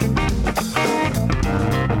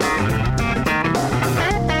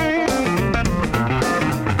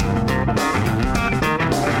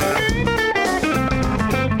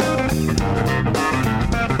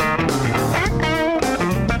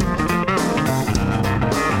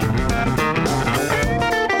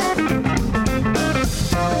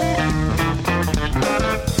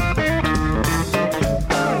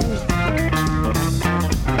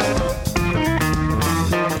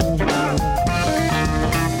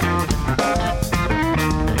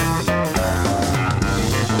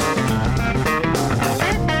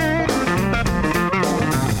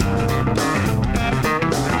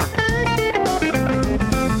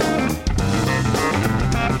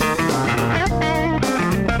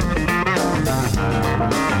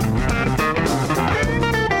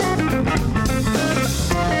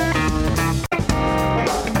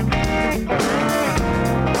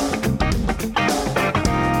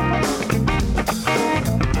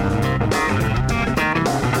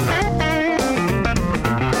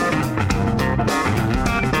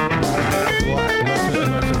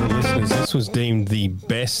 Was deemed the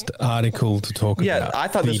best article to talk about. Yeah, I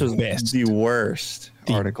thought this was the worst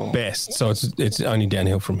article. Best. So it's only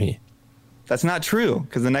downhill from here. That's not true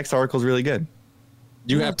because the next article is really good.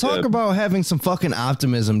 You have to talk about having some fucking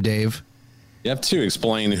optimism, Dave. You have to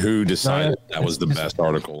explain who decided that was the best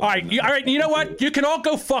article. All right, you know what? You can all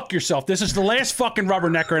go fuck yourself. This is the last fucking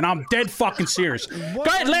rubbernecker, and I'm dead fucking serious. Go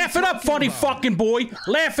ahead, laugh it up, funny fucking boy.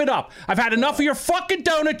 Laugh it up. I've had enough of your fucking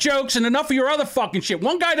donut jokes and enough of your other fucking shit.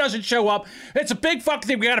 One guy doesn't show up. It's a big fucking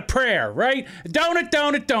thing. We got a prayer, right?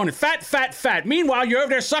 Donut. Fat. Meanwhile, you're over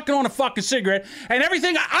there sucking on a fucking cigarette, and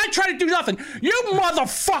everything. I try to do nothing. You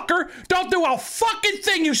motherfucker don't do a fucking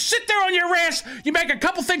thing. You sit there on your ass, you make a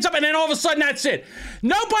couple things up, and then all of a sudden that's it.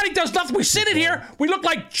 Nobody does nothing. We sit in here, we look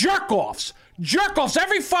like jerk-offs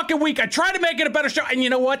every fucking week. I try to make it a better show, and you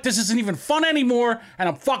know what? This isn't even fun anymore, and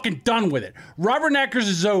I'm fucking done with it. Rubberneckers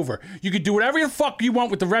is over. You can do whatever the fuck you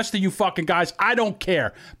want with the rest of you fucking guys. I don't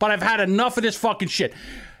care, but I've had enough of this fucking shit.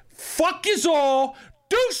 Fuck yous all.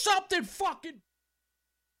 Do something fucking...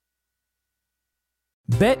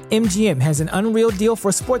 BetMGM has an unreal deal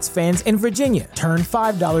for sports fans in Virginia. Turn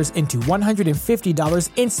 $5 into $150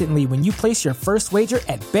 instantly when you place your first wager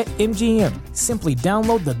at BetMGM. Simply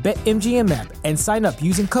download the BetMGM app and sign up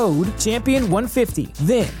using code Champion150.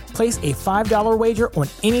 Then, place a $5 wager on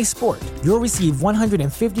any sport. You'll receive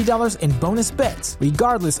 $150 in bonus bets,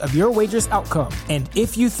 regardless of your wager's outcome. And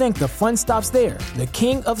if you think the fun stops there, the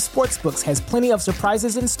King of Sportsbooks has plenty of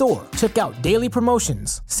surprises in store. Check out daily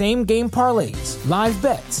promotions, same-game parlays, live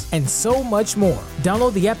bets, and so much more.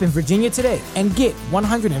 Download the app in Virginia today and get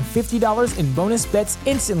 $150 in bonus bets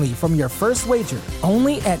instantly from your first wager.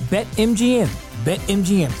 Only at BetMGM.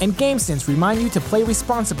 BetMGM and GameSense remind you to play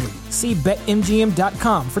responsibly. See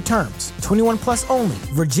BetMGM.com for terms. 21 plus only.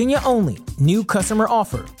 Virginia only. New customer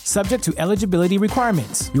offer. Subject to eligibility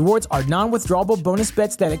requirements. Rewards are non-withdrawable bonus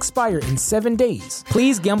bets that expire in 7 days.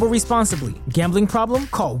 Please gamble responsibly. Gambling problem?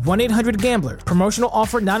 Call 1-800-GAMBLER. Promotional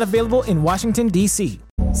offer not available in Washington, D.C.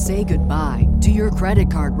 Say goodbye to your credit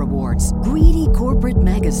card rewards. Greedy corporate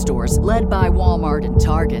mega stores, led by Walmart and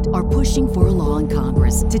Target, are pushing for a law in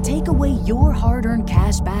Congress to take away your hard-earned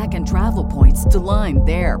cash back and travel points to line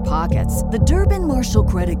their pockets. The Durbin-Marshall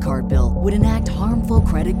credit card bill would enact harmful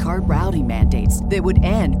credit card routing mandates that would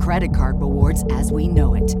end credit card rewards as we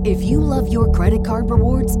know it. If you love your credit card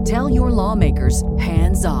rewards, tell your lawmakers,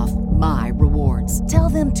 hands off my rewards. Tell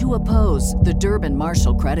them to oppose the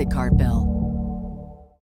Durbin-Marshall credit card bill.